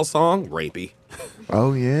Ray Charles song, rapey.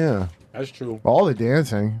 Oh yeah, That's true. all the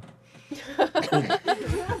dancing.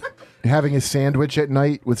 Having a sandwich at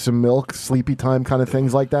night with some milk, sleepy time kind of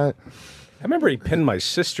things like that. I remember he pinned my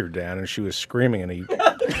sister down and she was screaming and he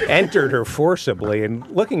entered her forcibly. And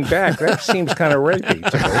looking back, that seems kind of rapey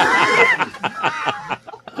to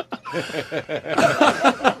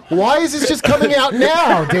Why is this just coming out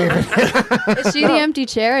now, David? Is she the empty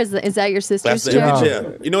chair? Is that your sister's That's the chair? empty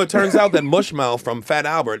chair. You know, it turns out that Mushmouth from Fat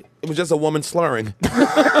Albert, it was just a woman slurring. We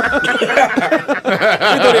thought he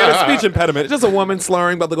had a speech impediment. It's just a woman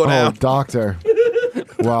slurring about to go Oh, down. doctor.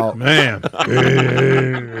 Well, Man.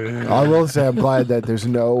 I will say I'm glad that there's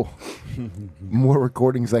no more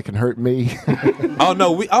recordings that can hurt me. Oh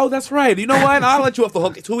no, that's right. You know what? I'll let you off the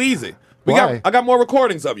hook. Too easy. Why? I got more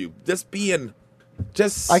recordings of you.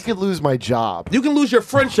 I could lose my job. You can lose your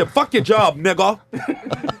friendship. Fuck your job, nigga.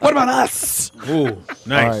 What about us? Ooh, nice.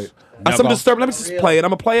 All right. Some disturbing. Let me just play it. I'm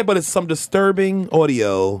gonna play it, but it's some disturbing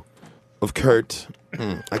audio of Kurt.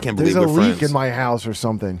 I can't believe There's a we're leak friends. in my house or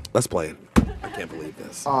something. Let's play it. I can't believe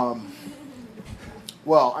this.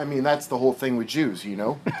 Well, I mean, that's the whole thing with Jews, you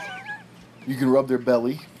know? You can rub their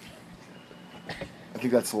belly. I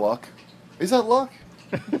think that's luck. Is that luck?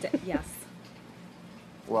 Yes.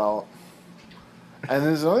 Well, and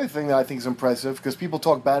there's another thing that I think is impressive because people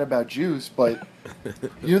talk bad about Jews, but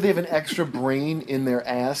you know they have an extra brain in their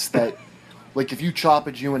ass that, like, if you chop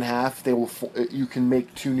a Jew in half, you can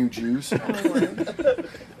make 2 new Jews.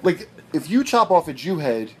 Like, if you chop off a Jew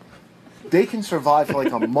head, they can survive for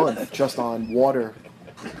like a month just on water,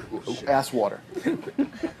 ass water.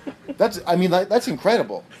 That's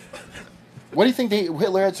incredible. Why do you think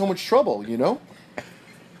Hitler had so much trouble? You know,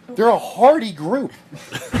 they're a hardy group.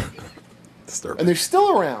 And they're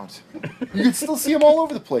still around. You can still see them all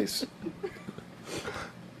over the place.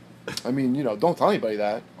 I mean, you know, don't tell anybody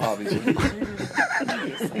that, obviously.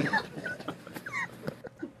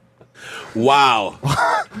 Wow.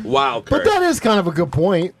 Wow, Kurt. But that is kind of a good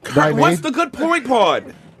point. that I What's made. the good point part?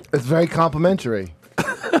 It's very complimentary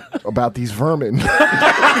about these vermin.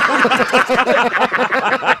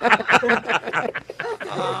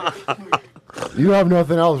 You have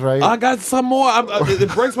nothing else, right? I got some more. It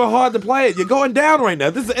breaks my heart to play it. You're going down right now.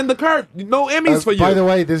 This is in the Kurt. No Emmys for you. By the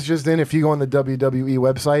way, this just in. If you go on the WWE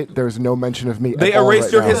website, there's no mention of me. They at all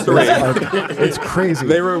erased right your now. history. It's crazy.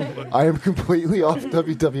 They were. I am completely off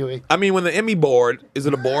WWE. I mean, when the Emmy board, is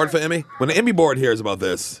it a board for Emmy? When the Emmy board hears about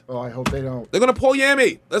this, Oh, I hope they don't. they're going to pull your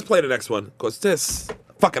Emmy. Let's play the next one. Because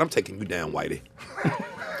fuck it, I'm taking you down, Whitey.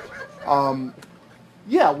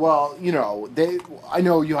 Yeah, well, you know, I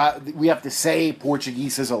know we have to say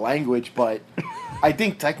Portuguese as a language, but I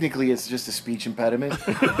think technically it's just a speech impediment,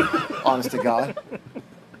 honest to God.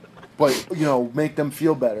 But, you know, make them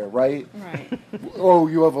feel better, right? Right. Oh,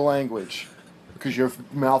 you have a language because your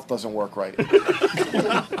mouth doesn't work right.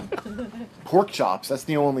 Pork chops, that's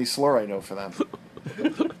the only slur I know for them.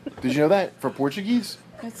 Did you know that for Portuguese?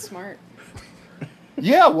 That's smart.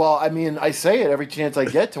 Yeah, well, I mean, I say it every chance I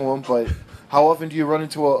get to him, but how often do you run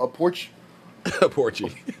into a Portugal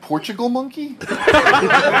monkey?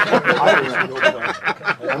 I don't know.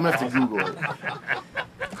 I'm gonna have to Google it.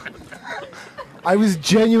 I was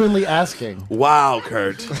genuinely asking. Wow,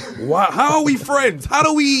 Kurt. Wow. How are we friends? How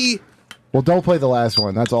do we? Well, don't play the last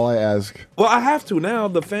one. That's all I ask. Well, I have to now.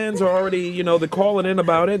 The fans are already, they're calling in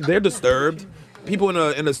about it. They're disturbed. People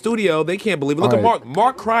in the studio, they can't believe it. Look All at right. Mark.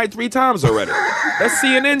 Mark cried 3 times already. That's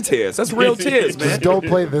CNN tears. That's real tears, man. Just don't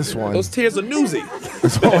play this one. Those tears are newsy.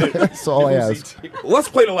 That's all I ask. Let's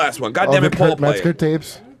play the last one. God damn it, Paul, Kurt play Metzger it.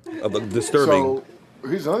 tapes. Of the disturbing So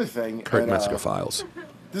here's another thing. Kurt and, Metzger files.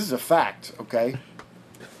 This is a fact, okay?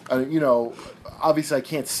 Obviously I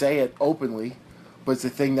can't say it openly, but it's a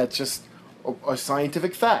thing that's just a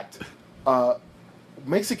scientific fact.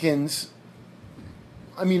 Mexicans,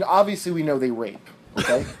 I mean, obviously we know they rape,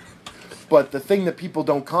 okay? But the thing that people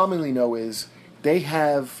don't commonly know is they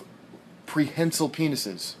have prehensile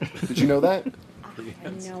penises. Did you know that? I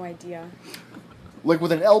have no idea. Like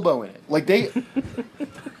with an elbow in it. Like they're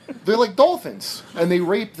like dolphins, and they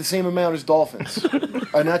rape the same amount as dolphins,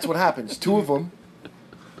 and that's what happens. 2 of them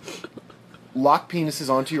lock penises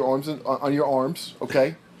onto your arms on your arms.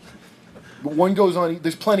 Okay, but one goes on.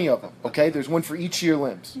 There's plenty of them. Okay, there's one for each of your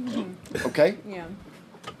limbs. Okay. Yeah.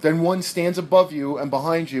 Then one stands above you and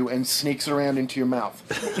behind you and sneaks around into your mouth.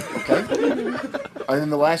 Okay, and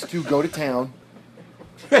then the last 2 go to town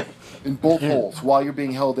in both holes while you're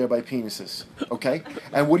being held there by penises. Okay?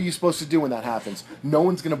 And what are you supposed to do when that happens? No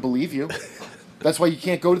one's going to believe you. That's why you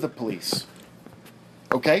can't go to the police.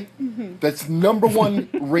 Okay? That's number 1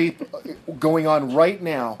 rape going on right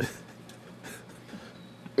now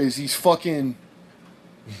is these fucking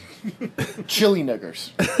chili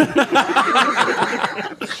niggers.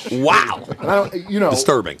 Wow. And I don't,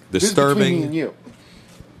 Disturbing. This is between me Disturbing. and you.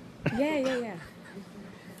 Yeah.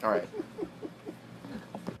 All right.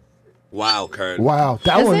 Wow, Kurt. Wow,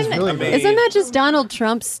 that one's really good. Isn't that just Donald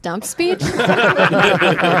Trump's stump speech?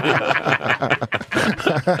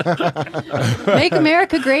 Make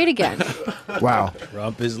America great again. Wow.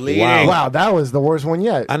 Trump is leading. Wow, that was the worst one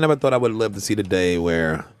yet. I never thought I would live to see the day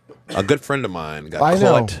where a good friend of mine got I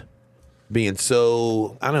know. caught being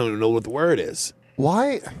so, I don't even know what the word is.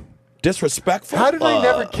 Why? Disrespectful. How did I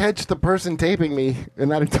never catch the person taping me in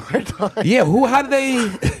that entire time? Yeah, how did they?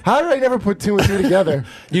 How did I never put 2 and 2 together?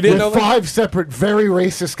 You didn't with know that? 5 separate, very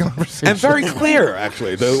racist conversations. And very clear,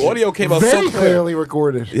 actually. The audio came out very so clear. clearly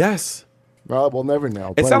recorded. Yes. Well, we'll never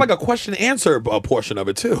know. It sounded like a question-answer portion of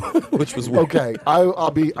it, too, which was weird. Okay,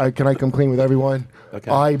 can I come clean with everyone? Okay.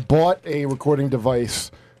 I bought a recording device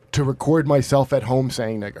to record myself at home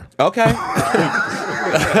saying nigger. Okay.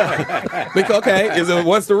 Okay.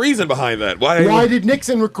 What's the reason behind that? Why did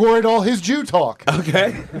Nixon record all his Jew talk?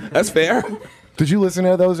 Okay, that's fair. Did you listen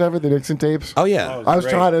to those ever, the Nixon tapes? Oh yeah, I was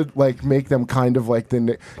trying to make them kind of like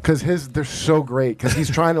because they're so great because he's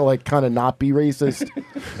trying to kind of not be racist,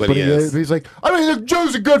 but he is. He's like, I mean, the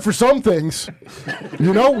Jews are good for some things,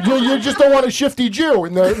 you just don't want a shifty Jew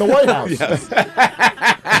in the White House. Yes.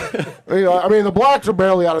 I mean, the blacks are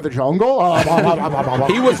barely out of the jungle.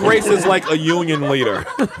 He was racist like a union leader.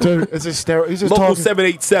 Dude, it's hysterical. He's just Local talking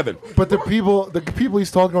 787. But the people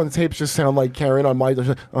he's talking on the tapes just sound like Karen on my.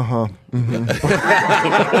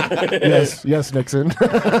 Yes, Nixon.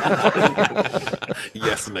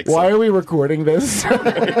 Yes, Nixon. Why are we recording this?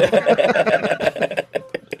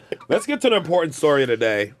 Let's get to the important story of the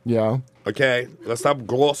day. Yeah. Okay, let's stop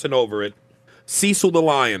glossing over it. Cecil the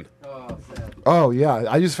lion. Oh yeah,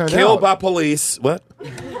 I just found Killed out. by police. What?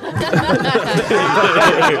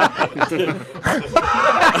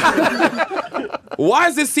 Why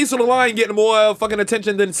is this Cecil the lion getting more fucking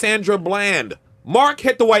attention than Sandra Bland? Mark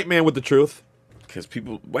hit the white man with the truth. Because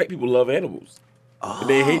white people love animals. And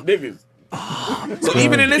they hate niggas. So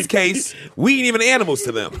even in this case, we ain't even animals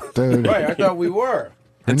to them. Dude. Right, I thought we were.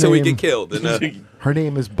 Until we get killed. And, her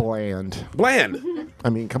name is Bland. Bland.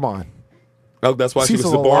 I mean, come on. Oh, that's why Cecil's she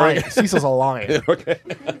was so boring. Cecil's a lion. Okay.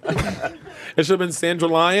 It should have been Sandra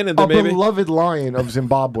Lion, and A then maybe. beloved lion of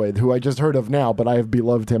Zimbabwe, who I just heard of now, but I have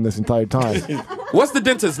beloved him this entire time. What's the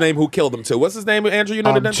dentist's name who killed him too? What's his name, Andrew? You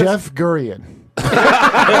know the dentist? Jeff Gurian. Oh,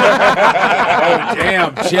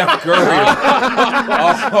 damn, Jeff Gurian.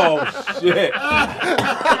 Oh, shit.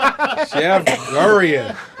 Jeff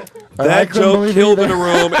Gurian. That joke killed in the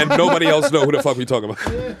room, and nobody else know who the fuck we talking about.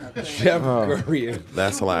 Jeff Gurian.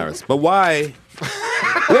 That's hilarious. But why?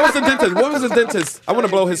 What was the dentist? I want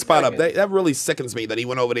to blow his spot up. That really sickens me that he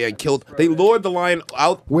went over there and killed. They lured the lion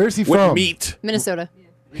out. Where's he with from? meat. Minnesota.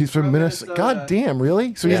 He's from Minnesota. God damn,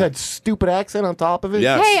 really? So he's Yeah. that stupid accent on top of it?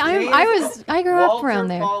 Yes. Hey, I grew up around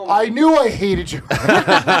there. I knew I hated you.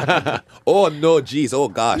 Oh no, jeez. Oh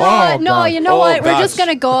gosh. No, you know Oh, what? We're gosh. just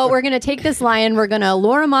gonna go. We're gonna take this lion. We're gonna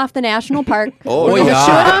lure him off the national park. Oh, we're gonna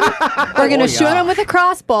yeah. shoot him. We're gonna shoot him with a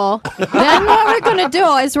crossbow. Then what we're gonna do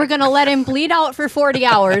is we're gonna let him bleed out for 40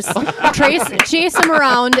 hours. Chase him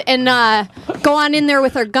around, and go on in there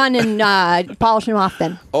with our gun and polish him off.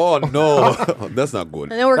 Then. Oh no, that's not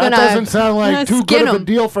good. And then we're That gonna. doesn't sound like too skin good of a him.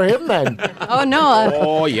 deal for him then. Oh no.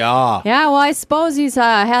 Oh yeah. Yeah, well, I suppose he's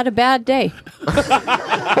had a bad day.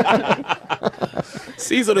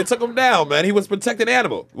 See, so they took him down, man. He was a protected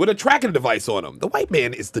animal with a tracking device on him. The white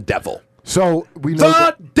man is the devil. So we know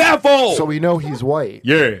The devil. So we know he's white.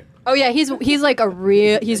 Yeah. Oh yeah, he's like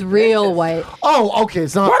he's real white. Oh, okay.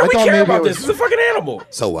 It's not. Why do I we thought care maybe about it this? was- It's a fucking animal.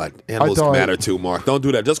 So what? Animals thought- matter too, Mark. Don't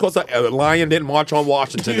do that. Just because a lion didn't march on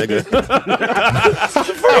Washington, nigga.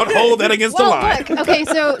 Don't hold that against the Well, lion. look, okay,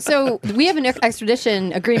 so we have an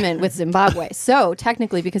extradition agreement with Zimbabwe. So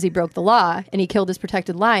technically, because he broke the law and he killed his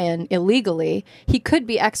protected lion illegally, he could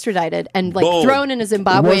be extradited and like Boom. thrown in a Was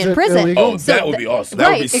Zimbabwean it prison. illegal? Oh, that would be awesome. That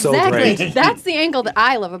would Right, be so exactly. great. That's the angle that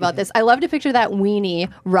I love about this. I love to picture that weenie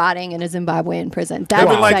rotting in a Zimbabwean prison. They'd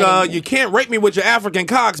That's be like, exciting. you can't rape me with your African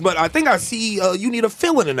cocks, but I think I see you need a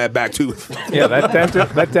filling in that back tooth. Yeah,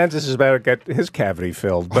 that dentist is about to get his cavity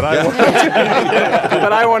filled. But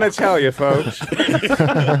I want to tell you, folks. Can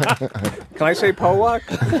I say Polak?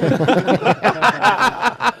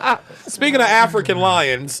 Speaking of African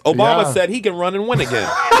lions, Obama Yeah. said he can run and win again.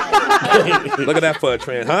 Look at that for a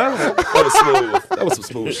trend, huh? That was smooth. That was some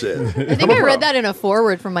smooth shit. I think I read that in a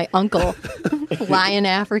foreword from my uncle. Lion,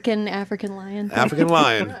 African lion. African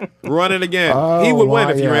lion running again. Oh, He would win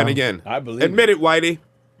if he yeah. ran again. I believe Admit it, Whitey.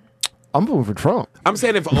 I'm voting for Trump. I'm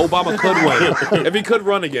saying if Obama could win, if he could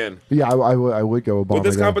run again Yeah, I would go Obama. with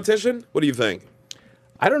this again. competition, what do you think?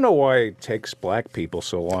 I don't know why it takes black people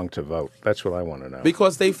so long to vote. That's what I want to know.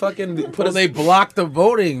 Because they fucking put Well, us. they block the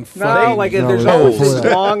voting. No, like No, there's no, always before these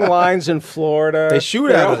that. long lines in Florida. They shoot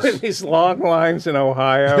There at are us. always these long lines in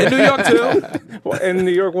Ohio. In New York too. Well, in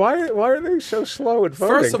New York, why are they so slow at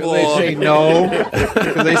voting? First of all, They say no.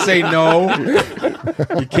 'Cause they say no.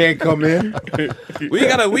 You can't come in.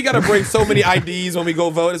 we gotta bring so many IDs when we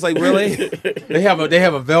go vote. It's like really. They have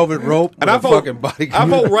a velvet rope And with I a vote, fucking body. I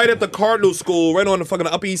vote right at the Cardinal School, right on the fucking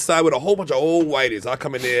Upper East Side with a whole bunch of old whiteys. I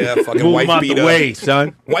come in there, fucking Move wife 'em out the beater, way,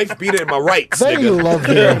 son. wife beater in my rights, They nigga. love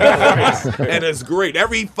you. And it's great.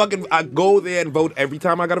 I go there and vote every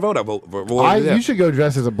time I gotta vote. I vote. You should go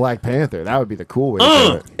dressed as a Black Panther. That would be the cool way to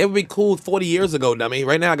do it. It would be cool 40 years ago, dummy.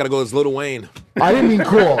 Right now, I gotta go as Lil Wayne. I didn't mean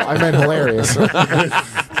cool. I meant hilarious.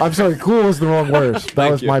 I'm sorry. Cool was the wrong word.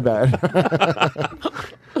 That was my bad.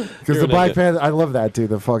 Because the Black Panther, I love that too.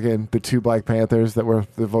 The two Black Panthers that were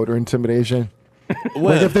the voter intimidation.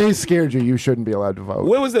 Like if they scared you, you shouldn't be allowed to vote.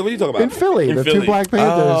 Where was that? What are you talking about? In Philly, In the Philly. two Black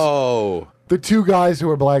Panthers. Oh, The two guys who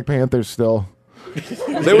are Black Panthers still.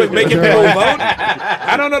 they were making people vote.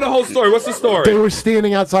 I don't know the whole story. What's the They story? were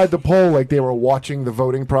standing outside the poll like they were watching the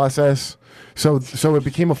voting process. So it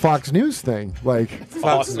became a Fox News thing. Like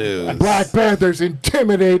Fox News. Black Panthers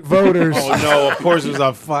intimidate voters. Oh no! Of course, it was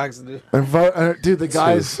on Fox. Dude, And dude, the Too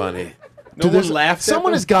guys. funny. no one there's- laughed. At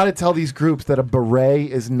Someone them? has got to tell these groups that a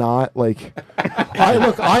beret is not like.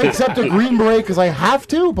 I accept a green beret because I have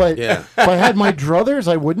to, but Yeah. if I had my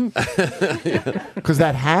druthers, I wouldn't. Because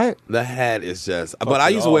that hat. The hat is just. But I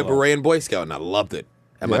used to wear beret in Boy Scout, and I loved it.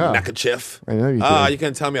 And my Yeah. neckerchief. I know you Ah, did. you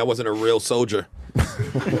can't tell me I wasn't a real soldier.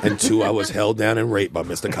 And two, I was held down and raped by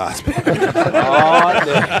Mr. Cosby.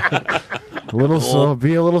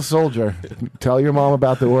 Be a little soldier. Tell your mom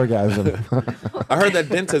about the orgasm. I heard that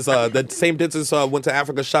dentist, that same dentist went to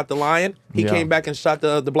Africa, shot the lion. He Yeah. came back and shot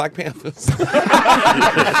the Black Panthers.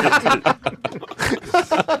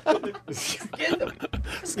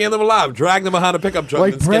 Skinned them alive, dragged them behind a pickup truck.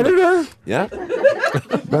 Like and skinned them. Predator? Yeah.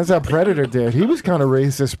 That's how Predator did. He was kind of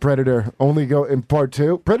racist. Predator only go in part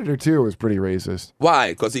 2. Predator 2 was pretty racist.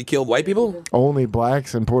 Why? Because he killed white people? Only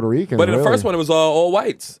blacks and Puerto Ricans. But in the really. first one, it was all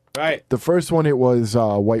whites. Right. The first one, it was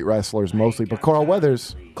white wrestlers mostly, but Carl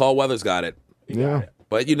Weathers. Carl Weathers got it. Yeah.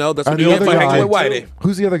 But you know, that's what And you the get other for hanging guy, with Whitey.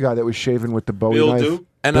 who's the other guy that was shaving with the Bowie Bill knife? Duke?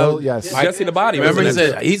 And Bill, yes. Jesse the Body. Remember, he wasn't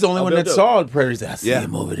it? said he's the only one Bill that Duke. saw the Predators. I see Yeah.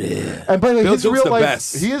 him over there. And by the way, Bill his Duke's real the life,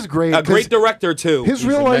 best. he is great. A 'cause great director too. His He's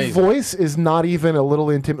real life amazing. voice is not even a little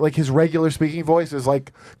intimate. Like his regular speaking voice is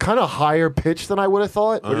like kind of higher pitched than I would have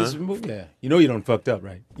thought. What is this movie? Yeah. You know you don't fucked up,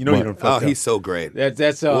 right? You know you don't Oh, fuck up. he's so great.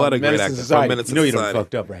 That's What a great Menace actor. to From Society. Menace to You know you don't Society.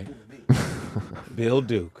 fucked up, right? Bill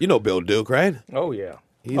Duke. You know Bill Duke, right? Oh yeah.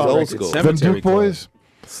 He's Oh, old right, school. it's Them Cemetery Duke boys.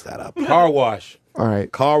 Shut up. Car wash. All right.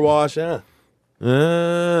 Car wash, yeah.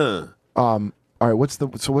 All right, what's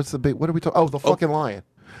the big? What are we talking? Oh, the fucking lion.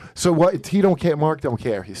 So what? He don't care. Mark don't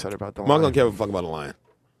care. He said about the lion. Mark don't care a fuck about a lion,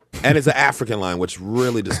 and it's an African lion, which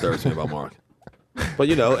really disturbs me about Mark. But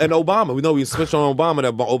and Obama, we know we switched on Obama.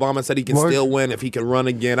 That Obama said he can still win if he can run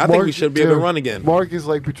again. I think we should be able to run again. Mark is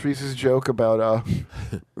like Patrice's joke about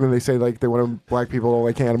when they say like they want black people don't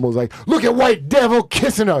like animals. Like, look at white devil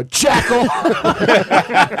kissing a jackal.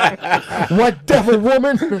 White devil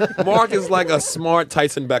woman. Mark is like a smart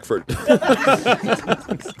Tyson Beckford.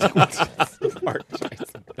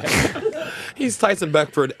 He's Tyson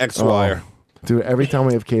Beckford, ex-wire. Dude, every time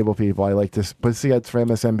we have cable people, I like this. But see, it's for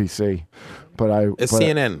MSNBC. It's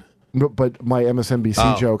CNN. But my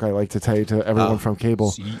MSNBC joke, I like to tell you to everyone from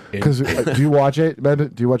cable. Because do you watch it?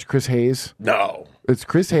 Do you watch Chris Hayes? No. It's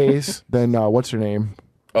Chris Hayes. Then what's her name?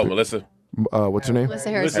 Oh, Melissa. What's her name?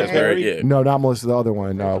 Melissa Harris. Yeah. No, not Melissa. The other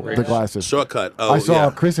one. The glasses. Shortcut. I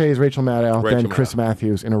saw Chris Hayes, Rachel Maddow, then Rachel Chris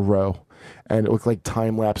Matthews in a row. And it looked like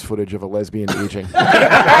time-lapse footage of a lesbian aging. That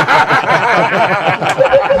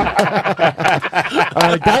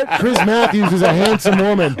Chris Matthews is a handsome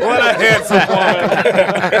woman. What a handsome woman.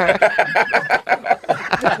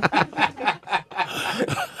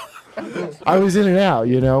 I was in and out,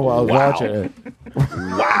 while I was watching it.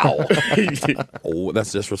 Wow. Oh,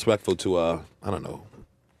 that's disrespectful to, I don't know,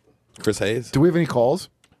 Chris Hayes. Do we have any calls?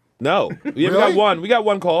 No. We got one. We got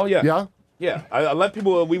one call, yeah. Yeah? Yeah, I let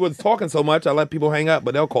people, we was talking so much, I let people hang up,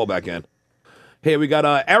 but they'll call back in. Hey, we got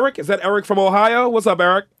Eric. Is that Eric from Ohio? What's up,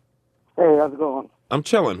 Eric? Hey, how's it going? I'm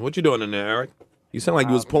chilling. What you doing in there, Eric? You sound like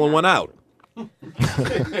you was pulling one out.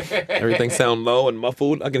 Everything sound low and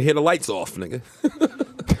muffled. I can hear the lights off, nigga.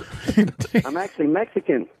 I'm actually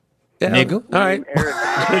Mexican. Yeah, nigga. All right.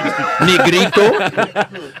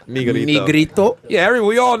 Negrito. Yeah,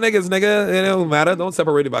 we all niggas, nigga. It don't matter. Don't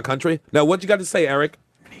separate it by country. Now, what you got to say, Eric?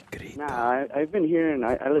 Nah, I've been hearing,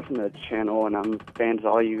 I listen to the channel, and I'm fans of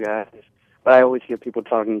all you guys. But I always hear people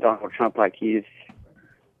talking Donald Trump like he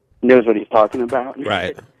knows what he's talking about.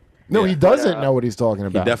 Right. No, he doesn't know what he's talking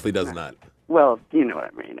about. He definitely does not. Well, you know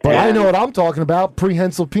what I mean. But I know what I'm talking about,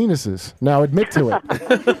 prehensile penises. Now admit to it.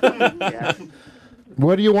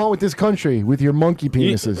 What do you want with this country, with your monkey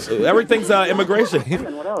penises? Everything's immigration.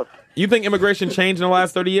 What else? You think immigration changed in the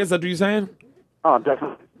last 30 years? Is that what you're saying? Oh,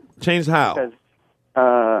 definitely. Changed how? Because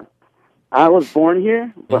I was born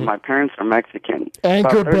here, but my parents are Mexican.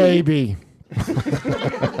 Anchor About 30 baby.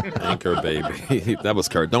 Anchor baby. That was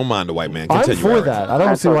Kurt. Don't mind the white man. I'm Continue, for Eric. that. I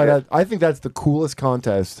don't see why that. I think that's the coolest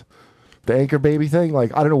contest. The anchor baby thing.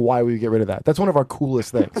 Like, I don't know why we would get rid of that. That's one of our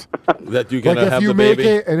coolest things. That you can like, if have you the make baby.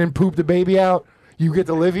 it and then poop the baby out, you get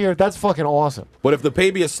to live here. That's fucking awesome. But if the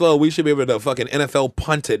baby is slow, we should be able to fucking NFL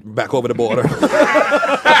punt it back over the border.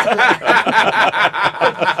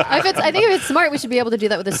 I think if it's smart, we should be able to do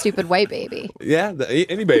that with a stupid white baby. Yeah,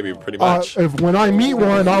 any baby, pretty much. If when I meet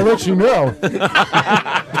one, I'll let you know.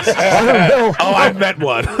 I don't know. Oh, I met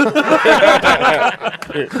one. All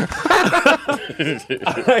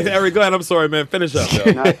right, Eric, go ahead. I'm sorry, man. Finish up, yo.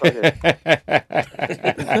 No, it's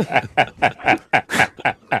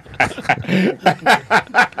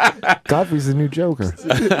Godfrey's the new Joker.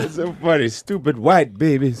 It's so funny. Stupid white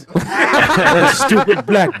babies. And stupid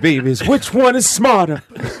black babies. Which one is smarter?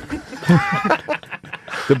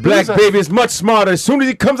 The black baby is much smarter. As soon as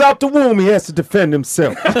he comes out the womb, he has to defend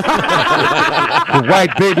himself. The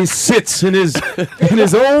white baby sits in his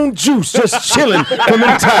own juice, just chilling from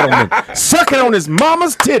entitlement, sucking on his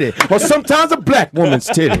mama's titty, or sometimes a black woman's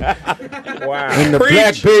titty. Wow. And the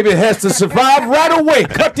black baby has to survive right away,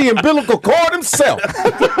 cut the umbilical cord himself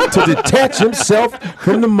to detach himself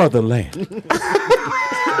from the motherland.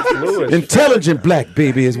 Intelligent black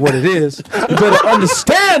baby is what it is. You better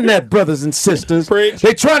understand that, brothers and sisters.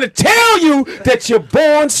 They trying to tell you that you're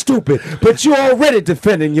born stupid, but you're already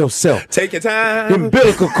defending yourself. Take your time.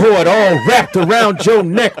 Umbilical cord all wrapped around your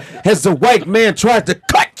neck as the white man tries to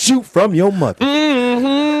cut you from your mother.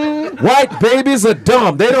 Mm-hmm. White babies are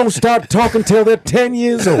dumb. They don't start talking till they're 10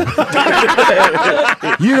 years old.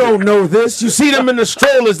 You don't know this. You see them in the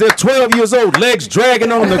strollers. They're 12 years old, legs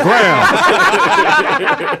dragging on the ground.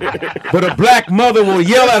 But a black mother will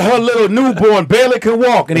yell at her little newborn, barely can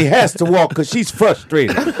walk, and he has to walk because she's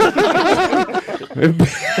frustrated.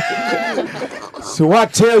 So I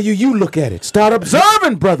tell you, you look at it. Start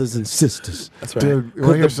observing, brothers and sisters. That's right. Dude,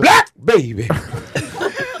 The black baby.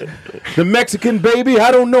 The Mexican baby,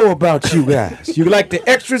 I don't know about you guys. You like the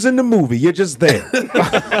extras in the movie. You're just there.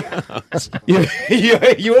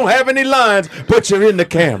 you don't have any lines, but you're in the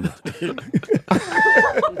camera.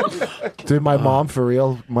 Dude, my mom, for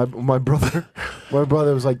real, my brother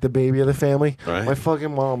was like the baby of the family. Right. My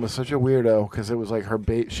fucking mom was such a weirdo because it was like her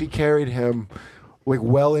baby. She carried him like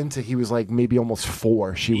well into he was like maybe almost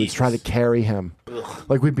 4. She would try to carry him.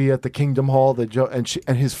 Like we'd be at the Kingdom Hall, and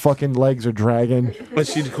his fucking legs are dragging. But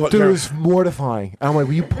she Dude, it was mortifying. And I'm like,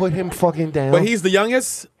 will you put him fucking down? But he's the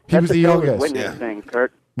youngest? He was the youngest. Witness thing,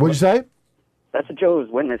 Kurt. What'd you say? That's a Jehovah's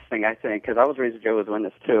Witness thing, I think, because I was raised a Jehovah's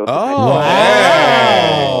Witness too. Oh,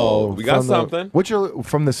 wow. We got From the- something. What's your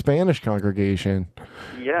from the Spanish congregation?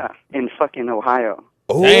 Yeah, in fucking Ohio.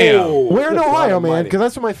 Oh, Where in Ohio, man? Because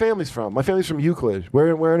that's where my family's from. My family's from Euclid. Where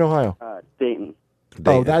in Ohio? Dayton.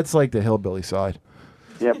 Oh, that's like the hillbilly side.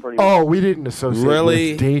 Yeah, pretty Oh, we didn't associate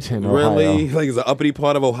Really? with Dayton, Ohio. Really? Like it's an uppity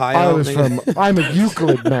part of Ohio? I was I'm a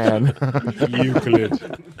Euclid man.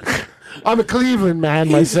 Euclid. I'm a Cleveland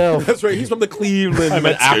man myself. That's right. He's from the Cleveland. I'm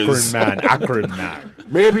an Akron Metzgers. man. Akron man.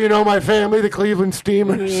 Maybe you know my family, the Cleveland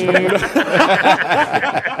Steamers.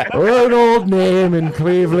 We're an old name in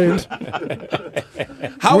Cleveland.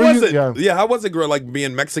 How Were was you- it? yeah. Yeah, how was it, girl? Like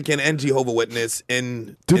being Mexican and Jehovah Witness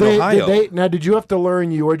in Did Ohio? did you have to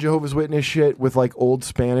learn your Jehovah's Witness shit with like old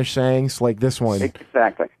Spanish sayings like this one?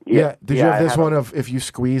 Exactly. Yeah. Did you Yeah, have I this had one of if you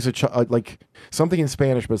squeeze like something in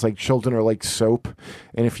Spanish, but it's like children are like soap,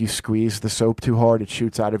 and if you squeeze the soap too hard, it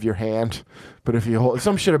shoots out of your hand. But if you hold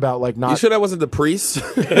some shit about like You not. sure that wasn't the priest?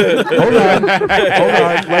 Hold on,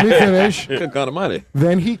 let me finish. Good God Almighty.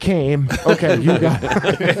 Then he came. Okay, you got.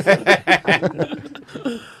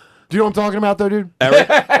 Do you know what I'm talking about, though, dude? Eric?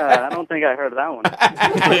 I don't think I heard that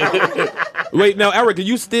one. Wait, now, Eric, are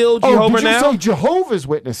you still Oh, Jehovah did you now? say Jehovah's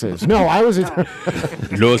Witnesses? No, I was.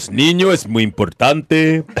 Los niños es muy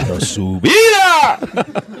importante para su vida.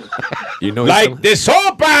 You know, Like the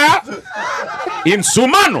sopa en sus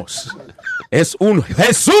manos. Es un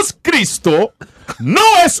Jesús Cristo, no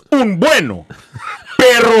es un bueno,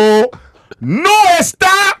 pero no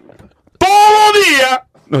está todo día.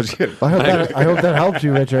 No, just kidding. I hope that helped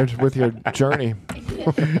you, Richard, with your journey.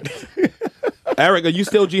 Eric, are you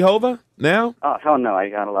still Jehovah now? Oh, hell no, I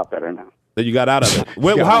got a lot better now. That you got out of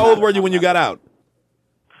it. How old were you when you got out?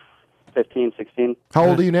 15, 16. How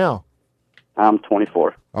old are you now? I'm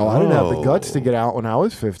 24. Oh, I didn't have the guts to get out when I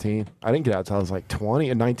was 15. I didn't get out until I was like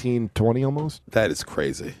 20, 19, 20 almost. That is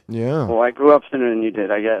crazy. Yeah. Well, I grew up sooner than you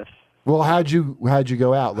did, I guess. Well, how'd you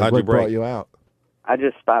go out? Like, How'd what you break? brought you out? I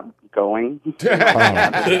just stopped going.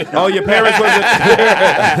 Oh, your parents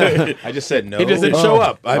wasn't. I just said no. He just didn't show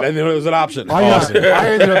up. I didn't know it was an option. I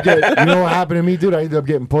ended up getting. You know what happened to me, dude? I ended up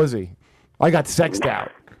getting pussy. I got sexed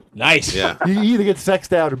out. Nice. Yeah. You either get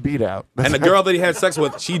sexed out or beat out. And the girl that he had sex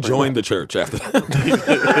with, she joined the church after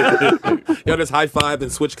that. You know, just high five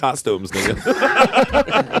and switch costumes, nigga.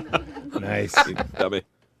 Nice. You dummy.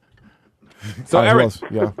 So, Who Eric, else?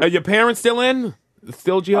 Yeah. are your parents still in?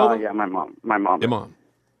 Still Jehovah? Yeah, my mom. Your mom.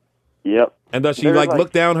 Yep. And does she They're like like-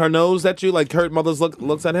 look down her nose at you like Kurt Mother's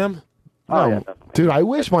looks at him? Oh, yeah, No, dude, I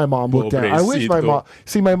wish my mom looked down. I wish my mom.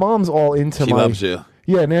 See, my mom's all into She my. loves you.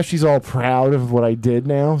 Yeah, now she's all proud of what I did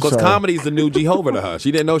now. Because so. comedy's the new Jehovah to her.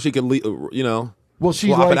 She didn't know she could, you know, Well, she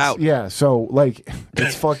swap likes, it out. yeah. So like,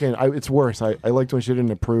 it's fucking. It's worse. I liked when she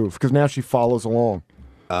didn't approve because now she follows along.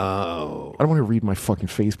 Oh. I don't want to read my fucking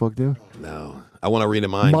Facebook, dude. No. I want to read in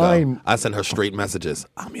mine. Mine- Though. I send her straight messages.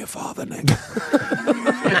 I'm your father, nigga.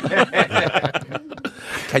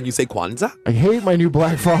 Can you say Kwanzaa? I hate my new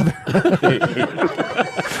black father.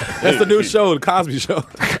 That's the new show, the Cosby Show.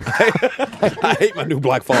 I hate my new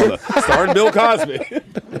black father. Starring Bill Cosby.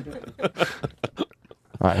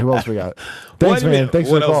 All right, who else we got? Thanks, man. Thanks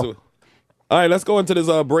for What the else? call. All right, let's go into this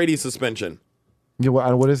Brady suspension. Yeah,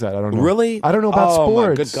 what is that? I don't know. Really? I don't know about oh,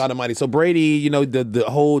 sports. My good God Almighty! So Brady, you know the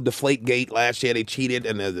whole Deflate Gate last year, they cheated,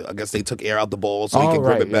 and I guess they took air out the ball so he Oh, could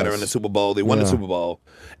grip right, it better yes. in the Super Bowl. They won the Yeah. Super Bowl,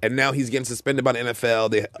 and now he's getting suspended by the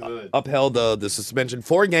NFL. They upheld the suspension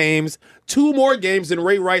 4 games, 2 more games than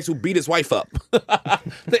Ray Rice, who beat his wife up.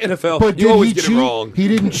 The NFL, But you did always he get cheat? it wrong. He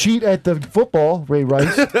didn't cheat at the football, Ray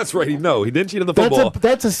Rice. That's right. No, he didn't cheat at the football.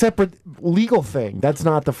 That's a separate legal thing. That's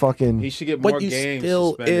not the fucking. He should get But more you games still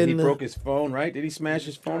suspended. He in- broke his phone, right? Did he smash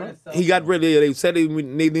his phone up? He got rid of it. They said they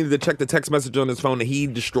needed to check the text message on his phone, and he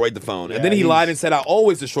destroyed the phone. and then he he's- lied and said, "I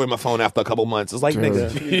always destroy my phone after a couple months." It's like, Dude.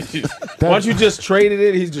 nigga, Why don't you just traded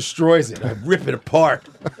it? He destroys it. I rip it apart.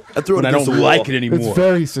 I threw it When I against don't the like wall. it anymore. It's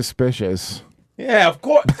very suspicious. Yeah, of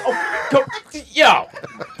course. Yo,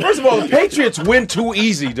 first of all, the Patriots win too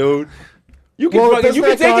easy, dude. You can, Well, fucking, doesn't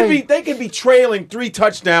that guy- they can be trailing 3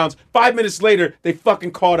 touchdowns. 5 minutes later, they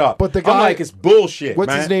fucking caught up. But the I'm guy- like, it's bullshit. What's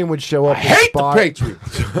man. his name would show up. I hate the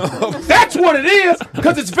Patriots. That's what it is,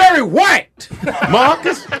 because it's very white.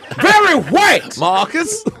 Marcus, very white.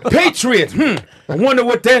 Marcus, Patriots. I wonder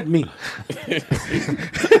what that means.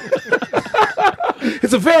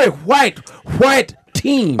 It's a very white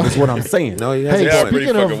team, is what I'm saying. No, he Hey, has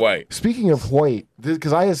speaking of white,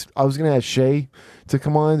 because I was going to ask Shay to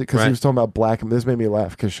come on because he was talking about black. This made me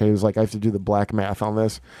laugh because Shay was like, I have to do the black math on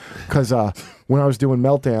this. Because when I was doing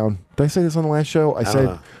Meltdown, did I say this on the last show? I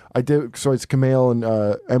said, I did. So it's Kumail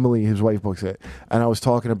and Emily, his wife, books it. And I was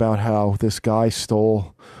talking about how this guy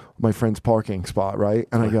stole my friend's parking spot, right?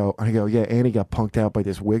 And I go, yeah, Annie got punked out by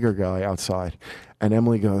this wigger guy outside. And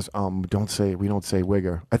Emily goes, we don't say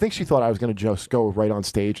wigger. I think she thought I was going to just go right on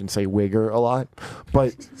stage and say wigger a lot.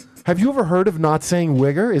 But have you ever heard of not saying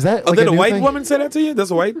wigger? Is that like did a new white thing? woman say that to you?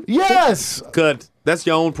 That's a white? Yes. Good. That's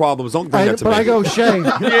your own problems. Don't bring that to me. But I go, Shay.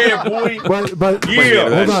 Yeah, boy. But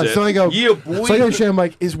Yeah. hold on. Shit. So I go, Yeah, boy. So I go, Shay. I'm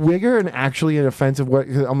like, is wigger actually an offensive word?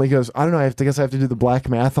 He goes, I don't know. I guess I have to do the black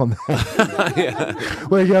math on that.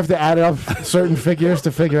 Where you have to add up certain figures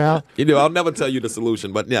to figure out. You do. I'll never tell you the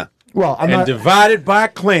solution, but yeah. Well, I'm not divided by a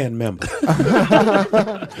Klan member.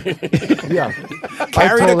 Yeah.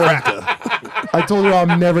 Carry the cracker. I told her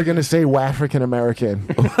I'm never going to say African American.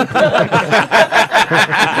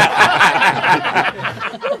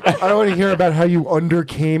 I don't want to hear about how you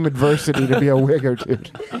undercame adversity to be a wigger, dude.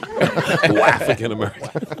 African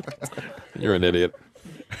American. You're an idiot.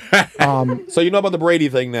 So you know about the Brady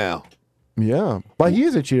thing now? Yeah. But he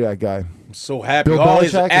is a cheater, that guy. I'm so happy. Bill All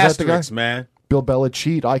his Belichick, is that the guy? asterisks, man. Bill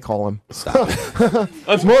Belichick, I call him.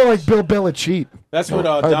 It's more like Bill Belichick. That's what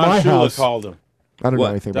At Don my Shula house. called him. I don't know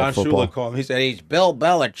anything Don about football. Shula called him. He said he's Bill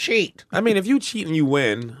Belichick. I mean, if you cheat and you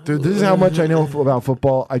win. Dude, this is how much I know about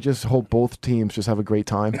football. I just hope both teams just have a great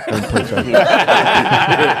time and play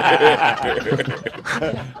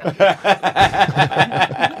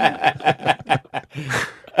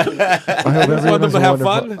I hope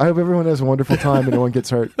everyone has a wonderful time and no one gets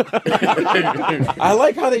hurt. I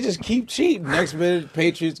like how they just keep cheating. Next minute,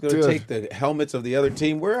 Patriots going to Dude. take the helmets of the other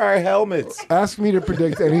team. Where are our helmets? Ask me to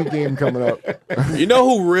predict any game coming up. You know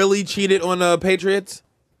who really cheated on the Patriots?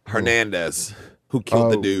 Hernandez, who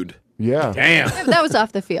killed the dude. Yeah. Damn. That was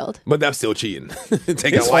off the field. But that's still cheating.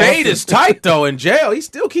 Take His out life. fade is tight, though, in jail. He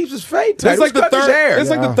still keeps his fade tight. It's like the Who's cutting his hair? third. It's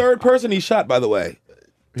like the third person he shot. By the way,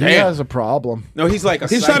 He has a problem. No, he's like a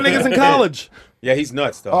he shot niggas in college. Yeah, he's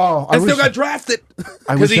nuts, though. Oh, I and still wish- got drafted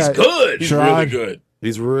I because wish he's that- good. He's Sherrod. really good.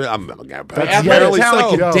 He's real. I'm That's apparently yet-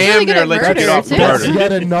 so. Yo, damn near let you get off the That's murder.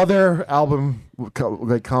 yet another album,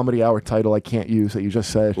 like comedy hour title I can't use that you just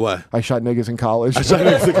said. What? I shot niggas in college. I shot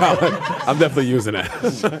niggas in college. I'm definitely using that.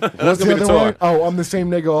 That's What's gonna the be the other tour. one? Oh, I'm the same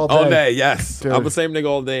nigga all day. All day, yes. Dude. I'm the same nigga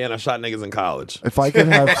all day, and I shot niggas in college. If I could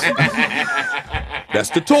have That's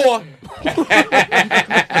the tour.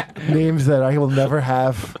 names that I will never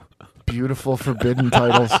have, beautiful forbidden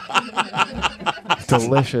titles.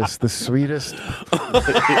 Delicious, the sweetest.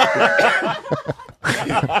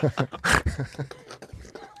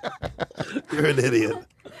 You're an idiot.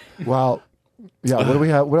 Wow. Yeah, what do we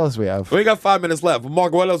have? What else do we have? We ain't got 5 minutes left.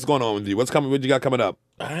 Mark, what else is going on with you? What's coming? What you got coming up?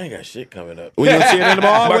 I ain't got shit coming up. Will you see it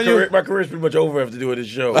tomorrow? my, Will you? my career's pretty much over after doing this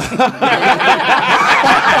show.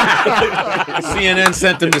 CNN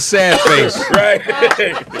sent them to sad face. Right?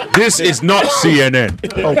 This is not CNN.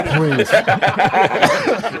 Oh, please.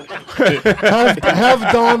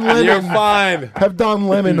 have Don Lemon. You're fine. Have Don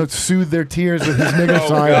Lemon soothe their tears with his nigger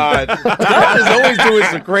sign. God. Don is always doing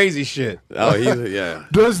some crazy shit. Oh, yeah.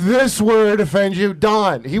 Does this word offend you,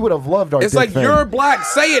 Don? He would have loved our. It's dick like thing. you're black.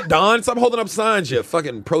 Say it, Don. Stop holding up signs, you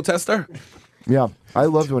fucking protester. Yeah, I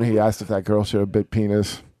loved when he asked if that girl should have bit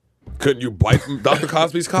penis. Couldn't you bite from Dr.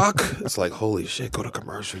 Cosby's cock? It's like, holy shit, go to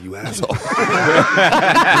commercial, you asshole.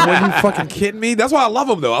 Are you fucking kidding me? That's why I love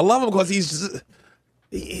him, though. I love him because he's just,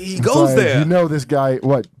 he goes Like, there. You know this guy,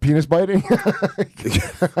 what, penis biting?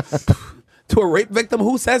 To a rape victim?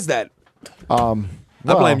 Who says that?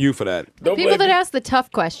 I blame you for that. People that ask the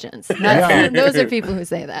tough questions. That's, Yeah. Those are people who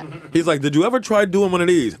say that. He's like, did you ever try doing one of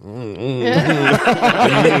these? One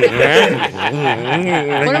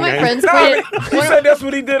of my friends No, pointed, he said that's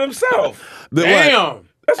what he did himself. Damn.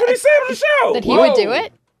 That's what he said on the show. that he would do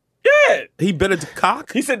it. Yeah. He bit into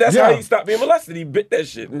cock? He said that's Yeah. how he stopped being molested. He bit that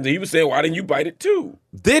shit. And he was saying, why didn't you bite it too?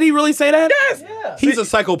 Did he really say that? Yes. Yeah. He's a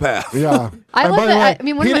psychopath. Yeah. I And love by the that. way, I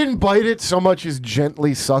mean, one he of my- didn't bite it so much as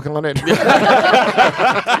gently suck on it.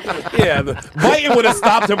 Yeah, the biting would have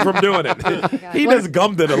stopped him from doing it. He just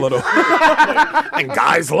gummed it a little. And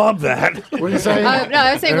guys love that. What are you saying? No,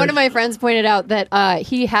 I was saying one of my friends pointed out that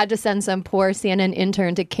he had to send some poor CNN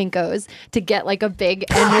intern to Kinko's to get like a big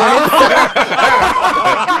N-word.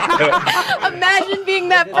 Imagine being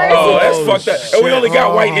that person. Oh, that's fucked up. And we only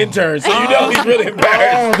got white interns, so you know he's really embarrassed.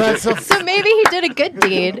 Oh, that's a So maybe he did a good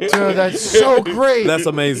deed. dude, that's so great. That's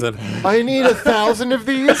amazing. I need 1,000 of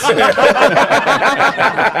these.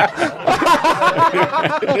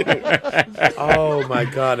 Oh my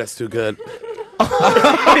God, that's too good.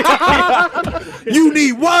 You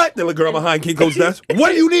need what? The little girl behind Kinko's desk. What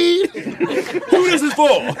do you need? Who this is for?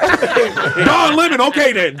 Don Lemon.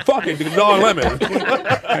 Okay then. Fuck it, Don Lemon.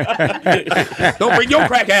 Don't bring your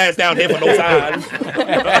crack ass down here for no time.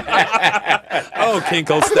 Oh,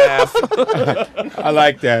 Kinko staff. I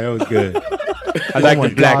like that. That was good. I like the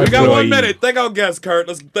black. We got 1 employee. minute. Thank our guest, Kurt.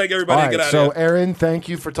 Let's thank everybody All and get right, out so of here. Aaron, thank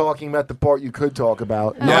you for talking about the part you could talk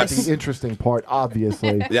about, not Yes. the interesting part,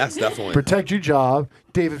 obviously. Yes, definitely. Protect your job.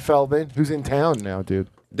 David Feldman, who's in town now, dude.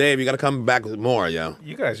 Dave, you got to come back with more, yo.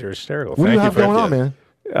 You guys are hysterical. What do you Thank have for going on, man?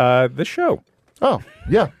 The show. Oh,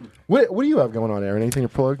 yeah. What do you have going on, Aaron? Anything to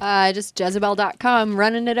plug? Just Jezebel.com,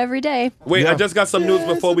 running it every day. Wait, I just got some news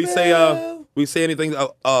before we say anything.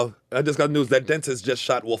 I just got news that dentist just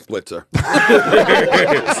shot Wolf Blitzer.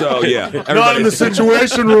 So yeah, Not in the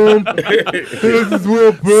situation room. This is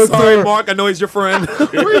Will Blitzer. Sorry, Mark. I know he's your friend.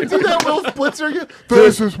 Wait, do that Wolf Blitzer again?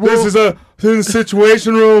 This is in the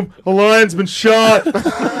situation room. A lion's been shot.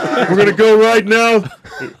 We're gonna go right now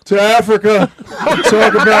to Africa and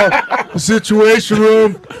talk about the situation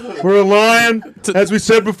room where a lion, as we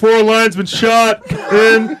said before, a lion's been shot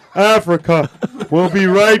in Africa. We'll be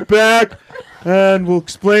right back and we'll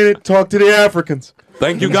explain it. Talk to the Africans.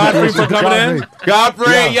 Thank you, Godfrey, for coming in.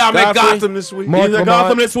 Godfrey, yeah, I'm at Godfrey. Gotham this week. He's at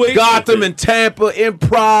Gotham this week. Gotham and Tampa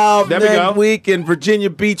Improv There we go. next week, and Virginia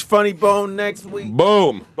Beach Funny Bone next week.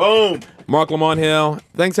 Boom. Boom. Mark Lamont Hill.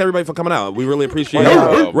 Thanks everybody for coming out. We really appreciate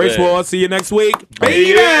Oh, it. Race man. War. See you next week.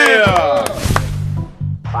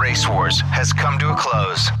 Race Wars has come to a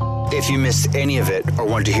close. If you missed any of it or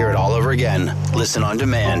want to hear it all over again, listen on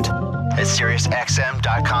demand at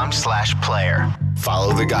SiriusXM.com/player.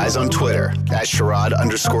 Follow the guys on Twitter at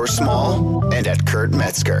Sherrod_Small and at Kurt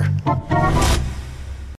Metzger.